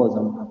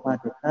ndiposa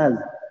ukapate kazi?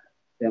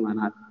 Sema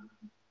nasi.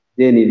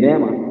 Je, ni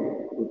vyema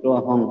kutoa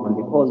hongo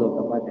ndiposa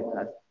ukapate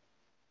kazi?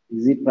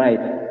 Is it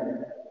right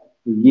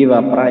to give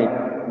a bribe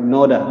in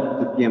order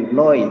to be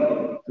employed,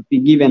 to be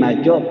given a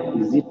job?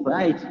 Is it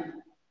right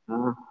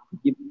to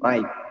give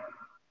bribe?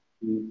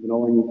 You know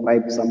when you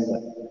bribe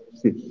somebody.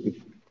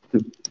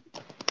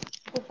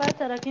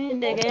 Kupata, lakini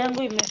ndege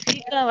yangu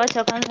imefika.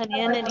 Wacha kwanza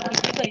niende,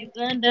 nikifika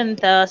Uganda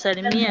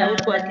nitawasalimia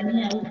huko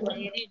akina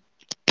Irene.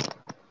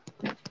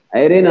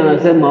 Irene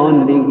anasema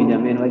on link,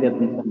 jamani, wacha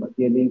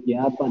tumsambazie link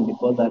hapa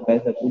ndipo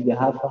akaweza kuja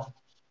hapa.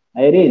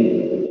 Irene,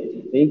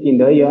 link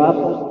ndio hiyo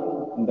hapa,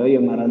 ndio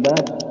hiyo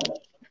maradadi.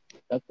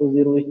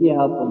 takuzirushia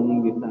hapo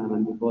nyingi sana,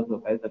 ndipo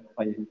ukaweza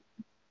kufanya,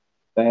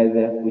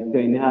 ukaweza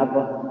kujoin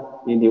hapa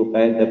ili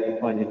ukaweza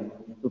kufanya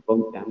kutupa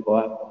mchango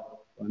wako,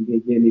 tuambie,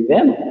 je, ni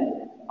vema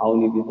au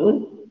ni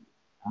vizuri?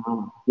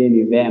 Je,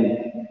 ni vema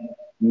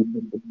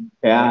mtu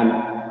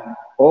kupeana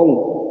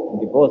hongo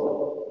ndiposa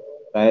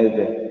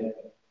ukaweze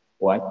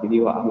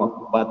kuachiliwa ama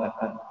kupata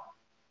kazi?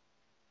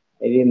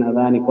 Ili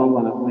nadhani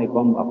kwamba natumai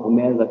kwamba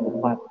umeweza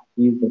kupata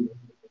hizo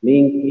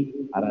linki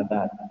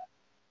haradhati.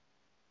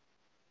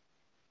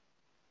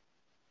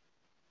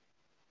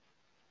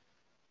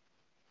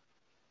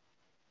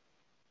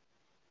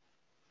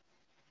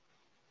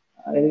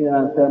 Ili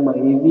nasema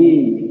hivi,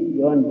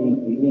 hiyo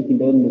linki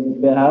ndio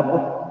nimekupea hapo.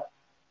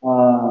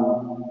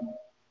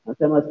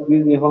 Nasema siku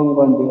hizi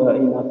hongo ndio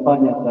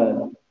inafanya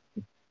kazi.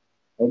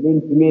 Lakini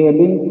nitumie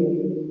link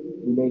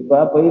ndio iko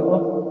hapo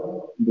hivyo,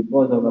 ndipo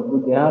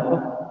ukakuja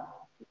hapa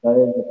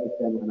ukaweza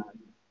kusema naye.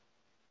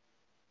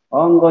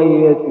 Hongo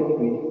haiwezi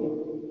kuisha.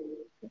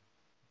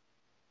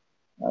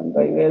 Hongo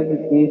haiwezi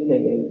kuisha.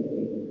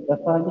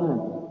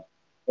 Utafanyaje?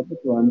 Hebu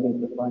tuambie,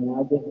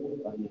 utafanyaje?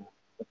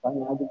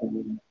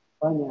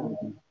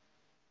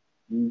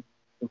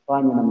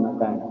 Tufanye namna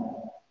gani?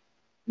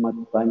 Kama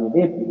tufanye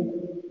vipi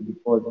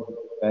ndipo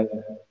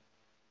tukaweza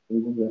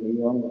kupunguza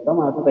hiyo hongo?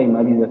 Kama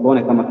hatutaimaliza,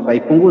 tuone kama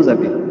tutaipunguza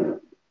vipi.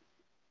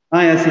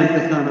 Haya, asante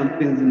sana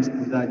mpenzi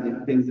msikilizaji,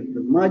 mpenzi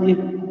mtazamaji.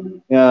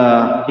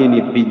 Hii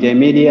ni PJ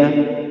Media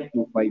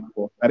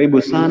 254.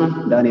 Karibu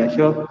sana ndani ya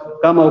show.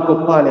 Kama uko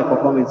pale kwa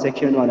comment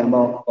section, wale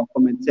ambao kwa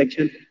comment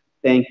section,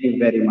 thank you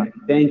very much.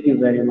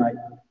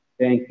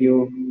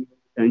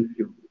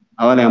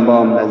 Wale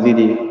ambao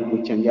mnazidi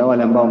kuchangia,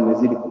 wale ambao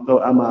mmezidi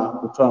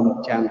kutoa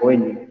mchango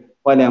wenu,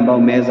 wale ambao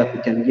mmeweza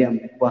kuchangia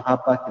mkuu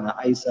hapa kina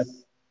Isaac,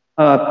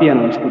 pia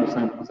nawashukuru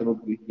sana kwa sababu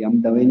ya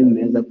muda wenu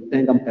mmeweza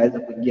kutenga mkaweza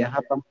kuingia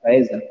hapa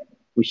mkaweza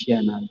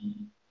kushare nami.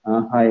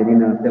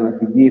 Irina anasema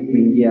sijui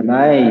kuingia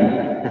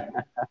live.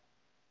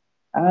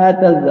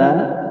 Hata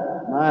za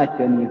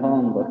macho ni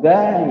hongo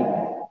guys,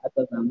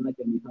 hata za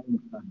macho ni hongo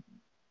sana.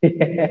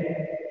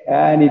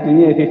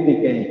 Nitumie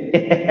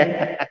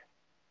 50k.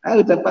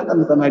 Utapata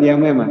msamaria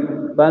mwema.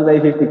 Kwanza hii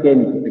 50k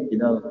ni kitu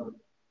kidogo.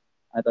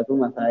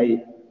 Atatuma saa hii,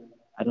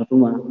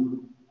 atatuma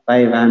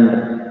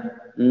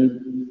 500.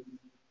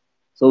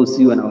 So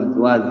usiwe na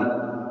wasiwasi,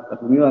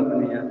 utatumiwa kwa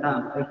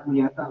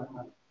 500.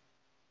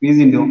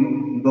 Hizi ndio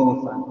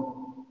ndogo sana.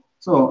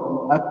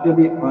 So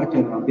actually wacha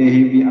niwaambie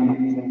hivi ama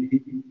kusema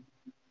hivi.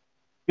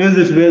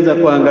 Hizi tuweza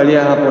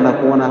kuangalia hapo na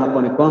kuona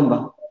hapo ni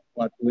kwamba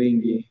watu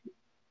wengi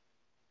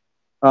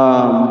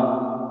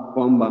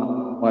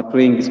watu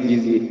wengi siku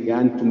hizi,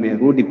 yani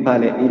tumerudi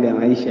pale ile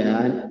maisha,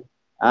 yani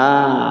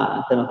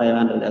sema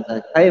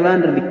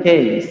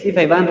 500k, si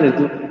 500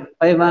 tu,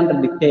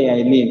 500k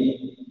Aileen,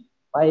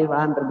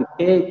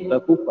 500k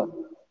tutakupa.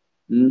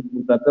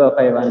 Utapewa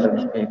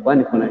 500k,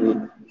 kwani kuna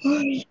nini?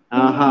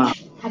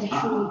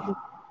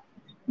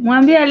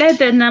 Mwambie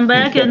alete namba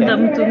yake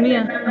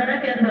nitamtumia.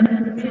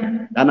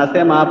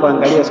 Anasema hapo,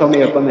 angalia, some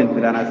hiyo comment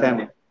bila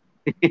anasema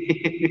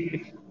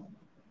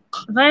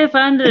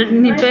 500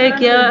 ni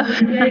peke ya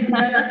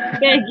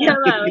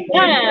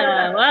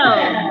wow.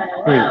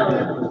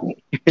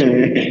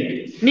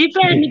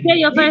 Nipe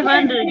hiyo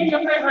 500.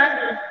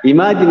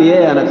 Imagine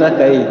yeye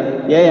anataka hii.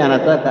 Yeye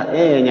anataka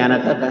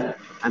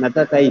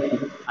hii.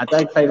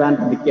 Ataka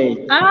 500k.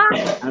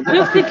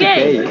 50k.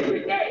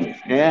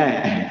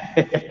 Yeah.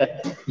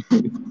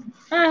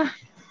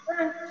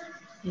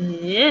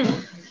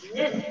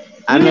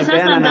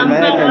 Amepeana namba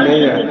yake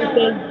ndio.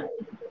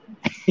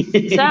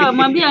 Sawa,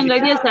 mwambie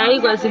angalie saa hii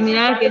kwa simu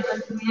yake.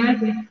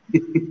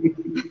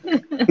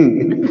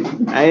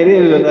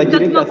 Irene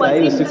unajirika saa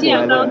hii usiku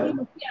wa leo.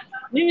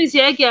 Mimi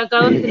siweki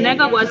account,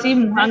 naweka kwa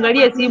simu,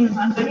 angalie simu.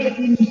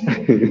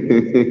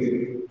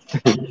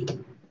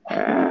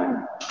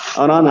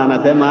 Unaona,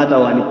 anasema hata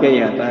 1k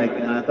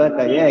hataki.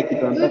 Anataka yeye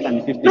kitu anataka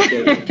ni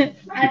 50k.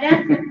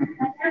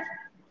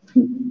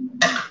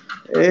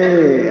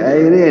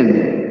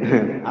 Irene.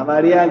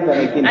 Habari yako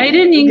lakini.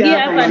 Irene, ingia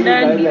hapa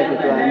ndani.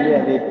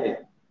 Kutuambia vipi?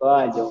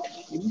 Kwaje?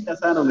 Nimita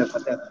sana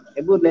umepotea.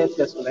 Hebu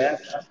leta sura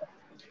yako hapa.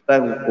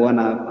 Nataka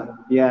kuona hapa.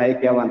 Pia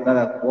hiki hapa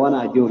nataka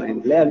kuona juu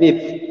unaendelea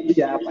vipi?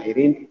 Kuja hapa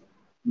Irene.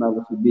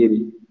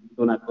 Tunakusubiri.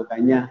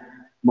 Tunatokanya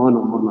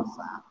mono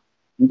sana.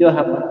 Njoo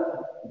hapa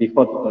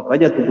before tuko.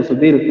 Waje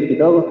tukusubiri tu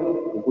kidogo,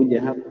 ukuje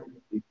hapa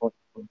before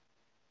tuko.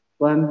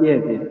 Tuambie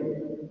vipi?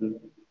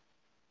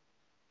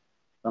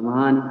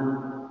 Samahani,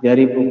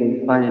 jaribu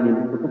kufanya nini?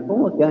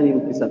 Kutupromote, yani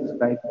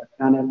ukisubscribe kwa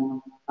channel,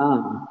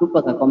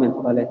 tupa ka comment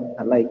pale,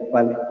 ka like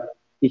pale,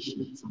 kisha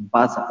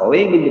sambaza kwa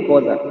wengi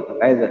ndipo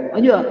tutakaweza.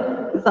 Unajua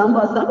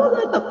sambaza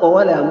hata kwa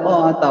wale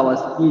ambao hata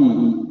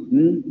hawasikii.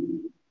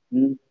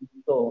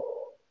 So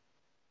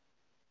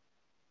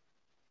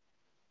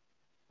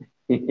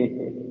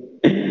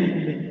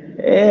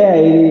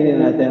hii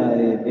nasema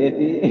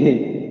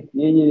eti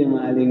nyinyi ni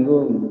mahali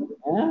ngumu.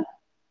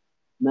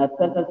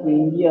 Nataka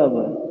kuingia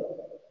bwana.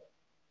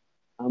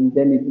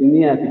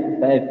 Amjanitumia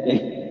 55k.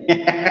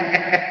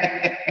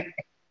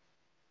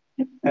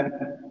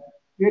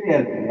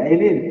 Seriously,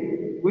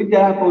 Aileen. Kuja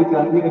hapa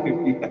utaandika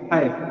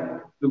 55.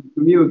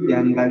 Tukutumie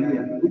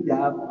ukiangalia. Kuja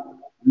hapa.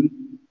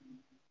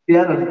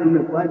 Pia tutume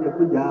kwaje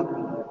kuja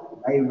hapa.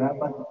 Live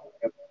hapa.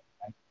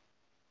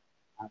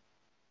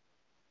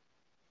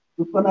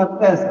 Tuko na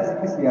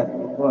pesa sisi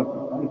hatukopi.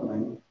 Kwani kuna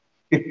nini?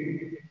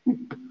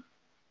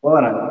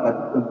 Bora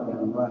tupate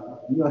mtandao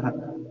wako. Ndio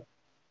hapa.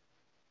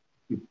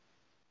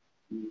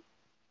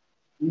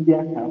 Kuja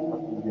hapa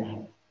kuja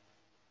hapa.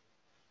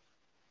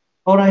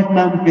 Alright,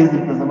 na mpenzi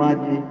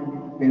mtazamaji,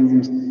 mpenzi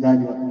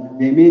msikilizaji wa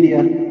PJ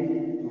Media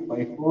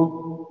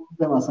 254,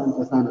 sema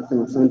asante sana,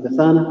 sema asante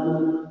sana.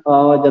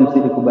 Waja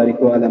msidi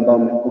kubarikiwa wale ambao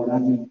mmekuwa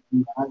nasi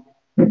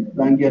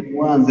tangia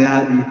tuanze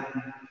hadi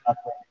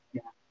hapa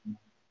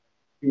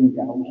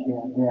au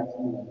share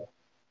sura.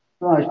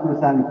 Tunashukuru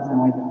sana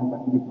kusema hivi kwamba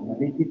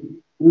kubariki.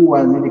 Mungu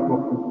azidi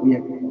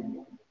kuwafungulia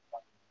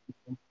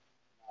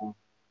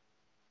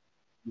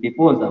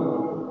ndipoza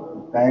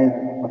ukaweza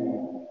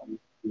kufanya.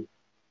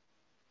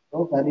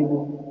 So karibu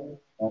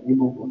wakati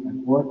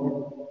wote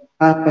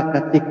hapa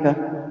katika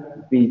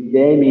PJ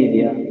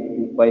Media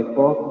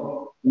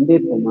 254,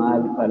 ndipo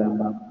mahali pale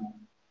ambapo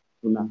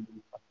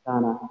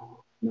tunapatana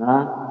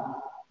na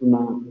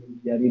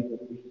tunajaribu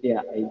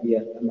kushare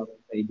ideas kama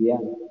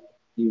kusaidiana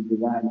jinsi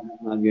gani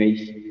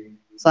tunavyoishi.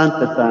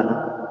 Asante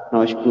sana,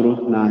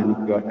 nawashukuru na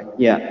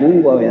nikiwatakia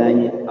Mungu awe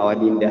nanyi,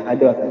 awalinde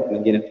hadi wakati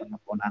mwingine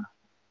tutakapoonana.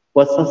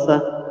 Kwa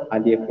sasa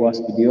aliyekuwa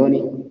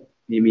studioni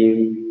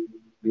mimi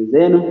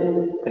mwenzenu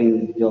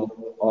Prince Job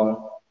or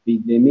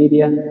PJ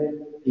Media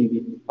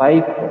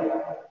TV5,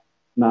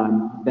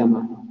 na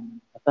nisema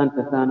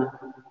asante sana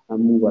na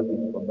Mungu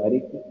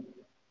akubariki.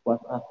 Kwa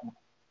sasa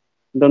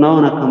ndo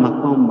naona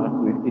kama kwamba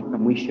tumefika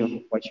mwisho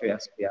wa show ya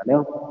siku ya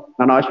leo,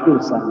 na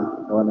nawashukuru sana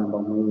kwa wale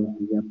ambao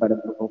mmeingia pale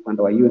kutoka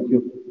upande wa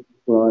YouTube,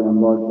 kwa wale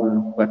ambao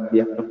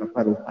wanafuatilia kutoka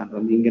pale upande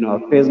mwingine wa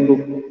Facebook.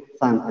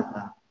 Asante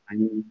sana, na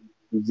nyinyi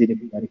mzidi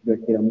kubarikiwa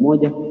kila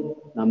mmoja,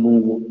 na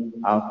Mungu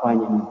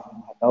awafanye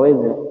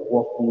akaweze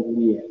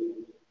kuwafungulia.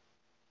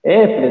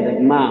 President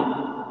Mom,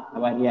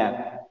 habari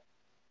yako?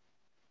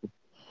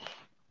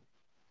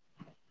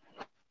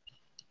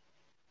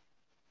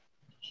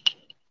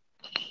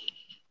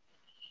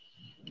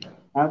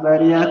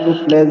 Habari yako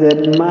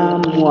President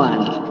Mom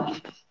mwana?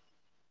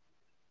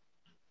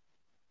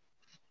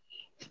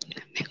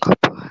 Niko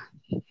poa.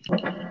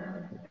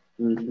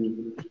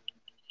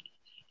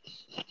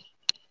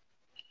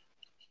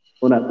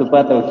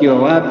 Unatupata ukiwa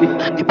wapi?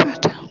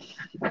 Nanipata.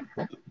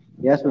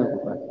 Yes,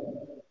 unatupata.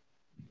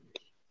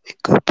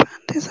 Niko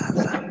pande za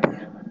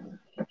Zambia.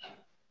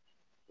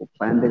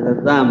 Pande za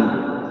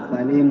Zambia.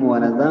 Salimu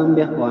wana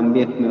Zambia,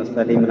 waambie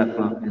tunawasalimu na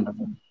tunawapenda.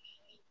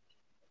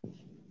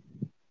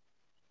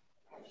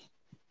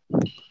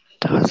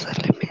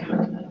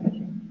 Tawasalimia.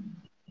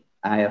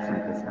 Aya,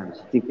 asante sana.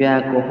 Siku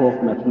yako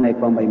hofu natumai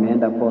kwamba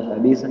imeenda poa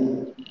kabisa.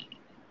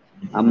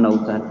 Hamna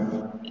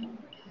utata.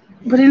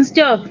 Prince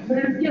Job.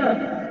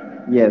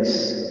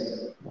 Yes.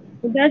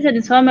 Utacha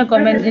nisome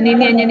comment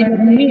nini yenye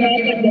nimemia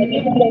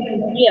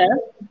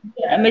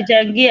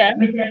amechangia.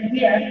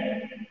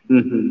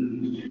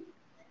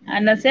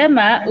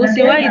 Anasema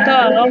usiwahi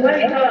toa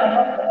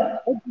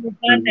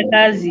upate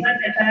kazi.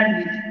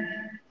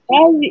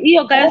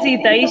 Hiyo kazi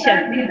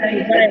itaisha.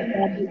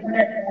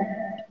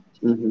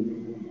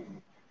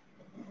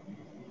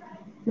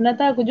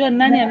 Unataka kujua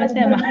nani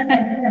amesema?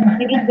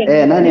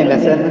 Nani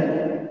amesema?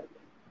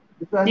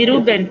 Ni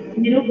Ruben.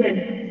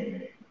 Ruben.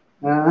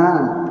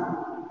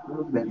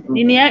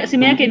 Nini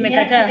simu yake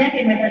imekataa.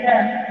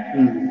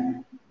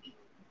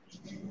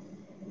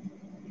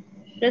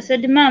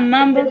 President Mom,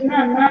 mambo?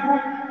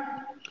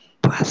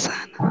 Poa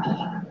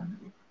sana.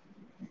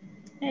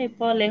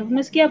 Pole.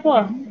 Umesikia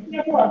poa?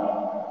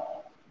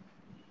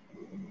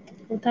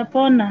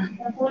 Utapona.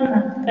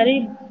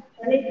 Karibu.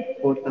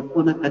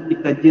 Utapona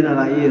katika jina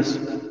la Yesu.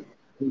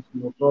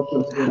 Usiogope,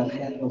 usiwe na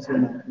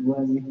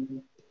wasiwasi.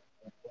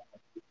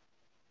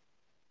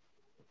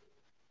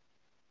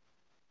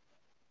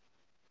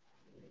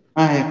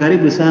 Haya,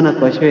 karibu sana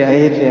kwa show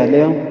yetu ya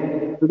leo.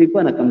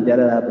 Tulikuwa na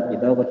kamjadala hapo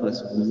kidogo,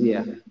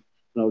 tunazungumzia,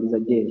 tunauliza,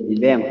 je, ni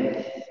vema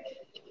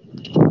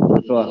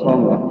kutoa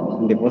hongo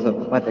ndiposa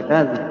tupate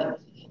kazi?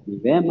 Ni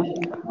vema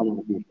ama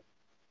vipi?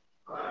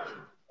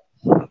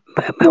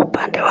 Mimi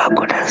upande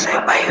wako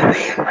nasema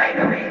hivi.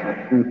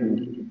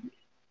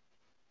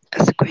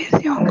 Siku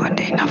hizi hongo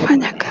ndio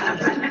inafanya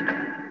kazi.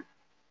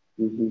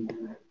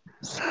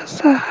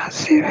 Sasa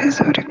si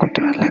vizuri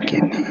kutoa,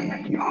 lakini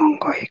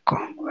hongo iko.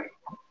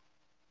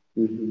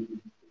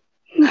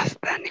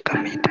 Nadhani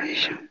kama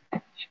itaisha.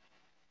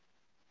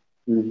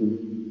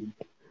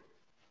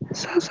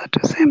 Sasa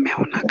tuseme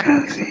una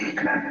kazi,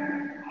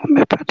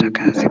 umepata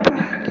kazi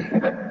pale,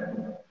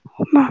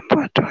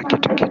 umeambiwa toa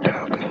kitu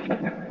kidogo,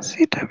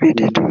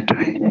 sitabidi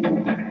tutoe.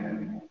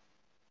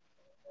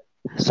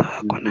 So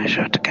kuna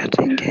shortcut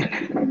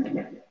ingine.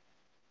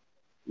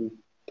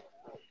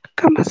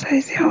 Kama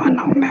saizi ya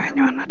wanaume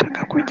wenye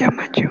wanataka kuja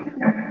majuu,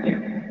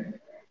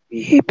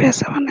 hii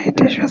pesa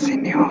wanaitishwa si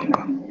ni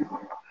hongo.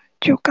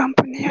 Juu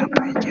kampuni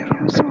hapa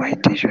haijaruhusu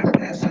waitishwe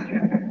pesa.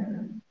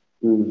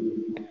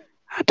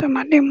 Hata unakuta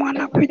mademu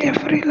wanakuja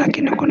free,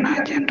 lakini kuna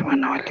agent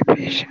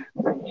wanawalipisha.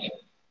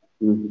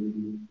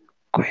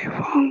 Kwa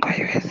hivyo hongo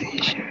haiwezi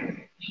isha.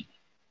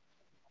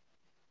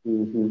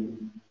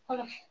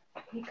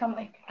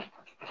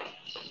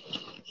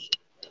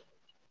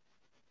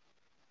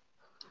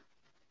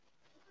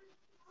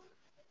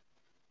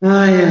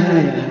 Haya,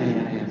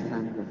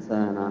 asante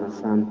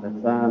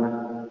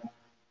sana.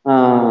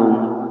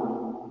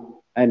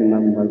 Haya ni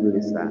mambo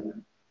mazuri sana.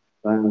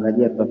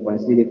 Kuangalia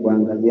tafasiri,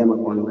 kuangazia ama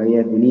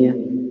kuangalia dunia.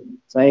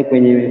 Sasa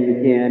kwenye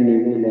imefikia, yani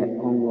ile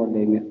hongo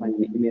ndio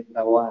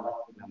imetawala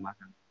kila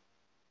mahali.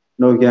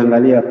 Na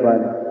ukiangalia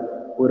pale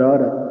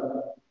unaona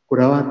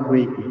kuna watu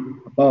wengi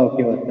ambao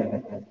wakiwataka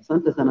kazi.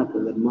 Asante sana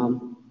kwa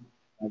mama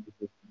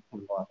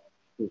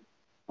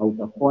au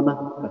utapona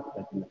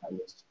katika jina la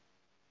Yesu.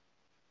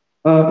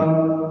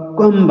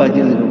 Kwamba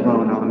jinsi tulikuwa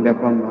wanaambia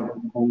kwamba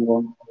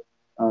hongo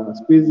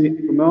siku hizi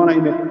tumeona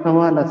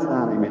imetawala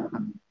sana,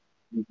 imetawala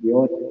nchi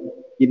yote,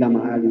 kila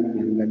mahali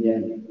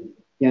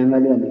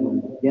ukiangalia ni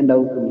hongo, ukienda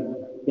huku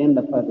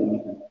ukienda pale ni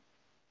hongo.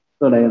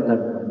 So la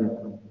yote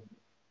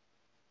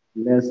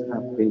let's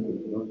have faith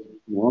in God.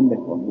 Muombe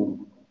kwa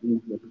Mungu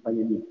ili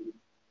tufanye nini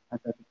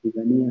hata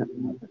tukigania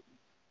hata.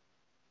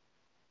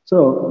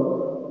 So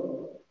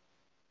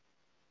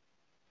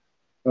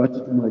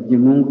watu tumwajie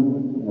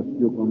Mungu na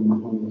tujue kwamba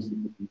hongo si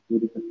kitu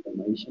kizuri katika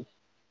maisha.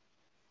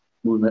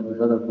 Mungu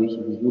anataka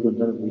kuishi vizuri,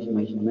 anataka kuishi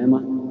maisha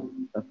mema.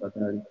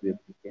 Tafadhali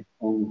tuepuke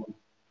hongo,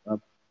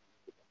 sababu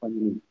tutafanya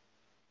nini?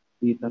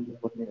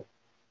 Tutapotea.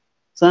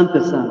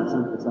 Asante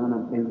sana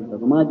mpenzi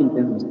mtazamaji,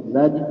 mpenzi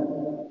msikilizaji.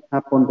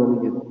 Hapo ndo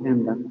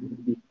ningependa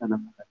kufika na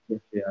kukatia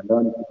share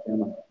leo,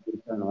 nikisema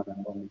kushukuru na wale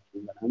ambao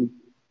wamejiunga nami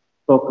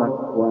toka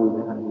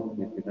tuanze hadi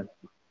tumefika.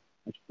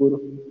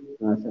 Nashukuru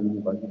na asante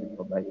Mungu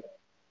akubariki.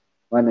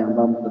 Wale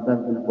ambao mtataka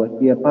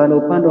kunifuatia pale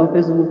upande wa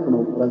Facebook, kuna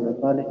ukurasa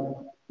pale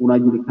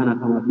unajulikana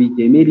kama BJ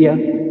Media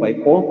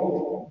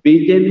 254,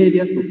 BJ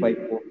Media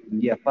 254.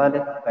 Ingia pale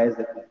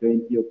ukaweze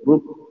kujoin hiyo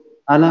group.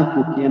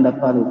 Alafu ukienda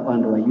pale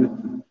upande wa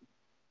YouTube,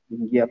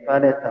 ingia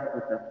pale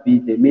tafuta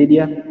BJ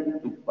Media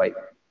 254,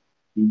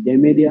 BJ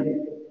Media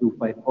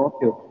 254,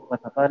 pia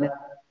ukipata pale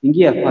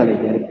ingia pale,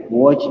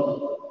 jaribu watch,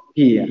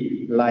 pia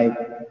like,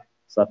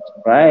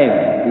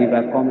 subscribe, leave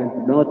a comment,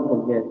 do not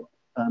forget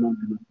turn on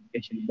the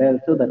notification bell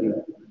so that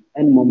you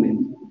any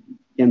moment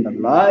can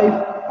live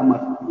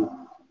ama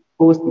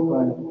post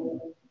pale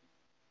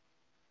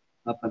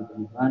hapa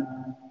ndani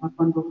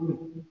hapa ndo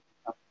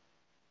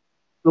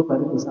so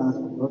karibu sana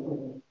sote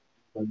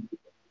kwa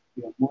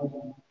kila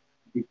mmoja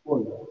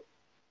before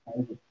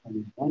aweze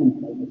kufanya ndani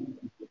mtaweza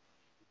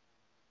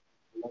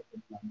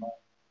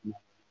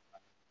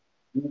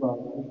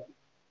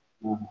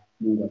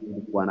Mungu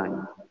atakuwa nanyi.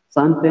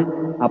 Asante.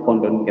 Hapo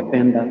ndo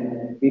ningependa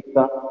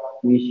kufika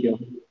mwisho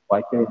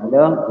wa kile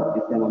leo,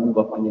 tukisema Mungu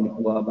afanye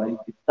Mungu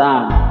awabariki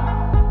sana.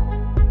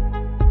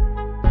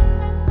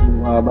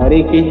 Mungu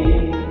awabariki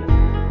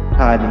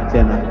hadi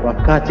tena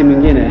wakati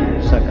mwingine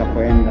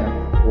tutakapoenda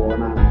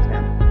kuonana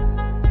tena.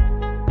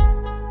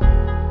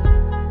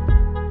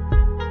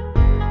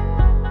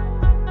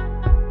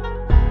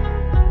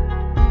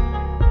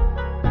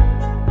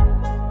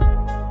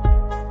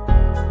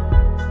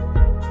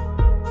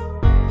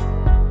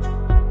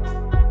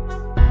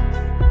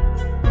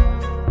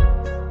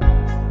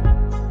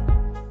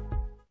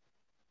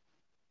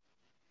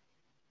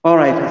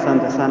 Alright,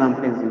 asante sana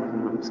mpenzi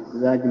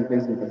msikilizaji,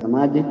 mpenzi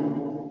mtazamaji.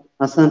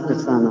 Asante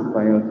sana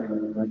kwa yote.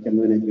 Wacha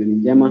muwe na jioni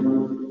njema.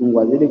 Mungu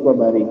azidi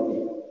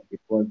kuwabariki.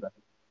 Kipoza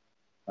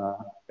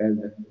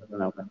kazi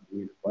na wakati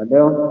mwingine. Kwa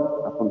leo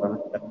hapo ndo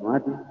nafika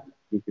tamati,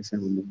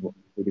 nikisema Mungu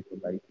azidi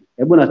kuwabariki.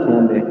 Hebu na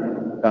tuombe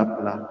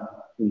kabla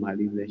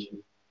tumalize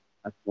shughuli.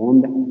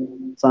 Atuombe.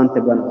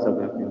 Asante Bwana kwa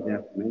sababu ya kuendelea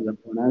kumeza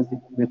kwa nasi.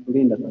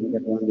 Umetulinda tangu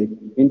tuanze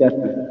kipindi hadi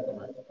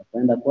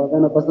tunaenda kwa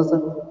gana kwa sasa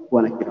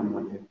kuwa na kila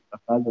mmoja.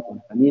 Tafadhali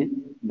kumfanyie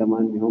ndio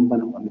maana niomba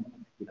na kwa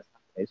kila saa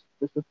Yesu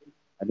Kristo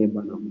aliye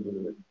Bwana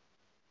wetu.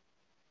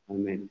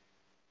 Amen.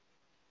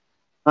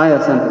 Haya,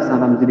 asante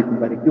sana, mzidi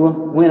kubarikiwa.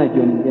 Muwe na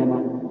jioni njema,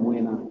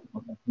 muwe na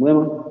wakati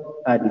mwema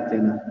hadi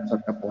tena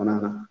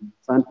tutakapoonana.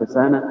 Asante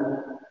sana.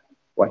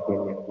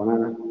 Kwaheri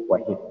kuonana,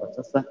 kwaheri kwa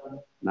sasa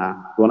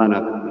na tuonane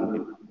wakati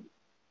mwingine.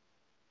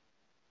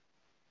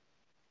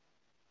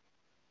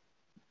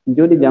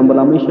 Njoni jambo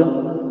la mwisho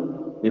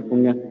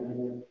nifunge.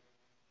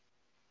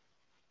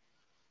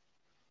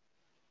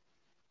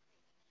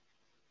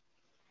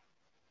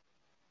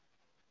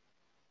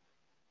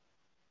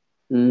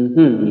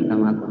 Ni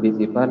kama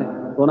busy pale.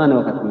 Tuonane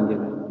wakati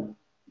mwingine.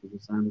 Ndugu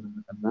zangu,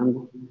 kaka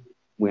zangu,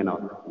 muwe na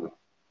wakati mwema.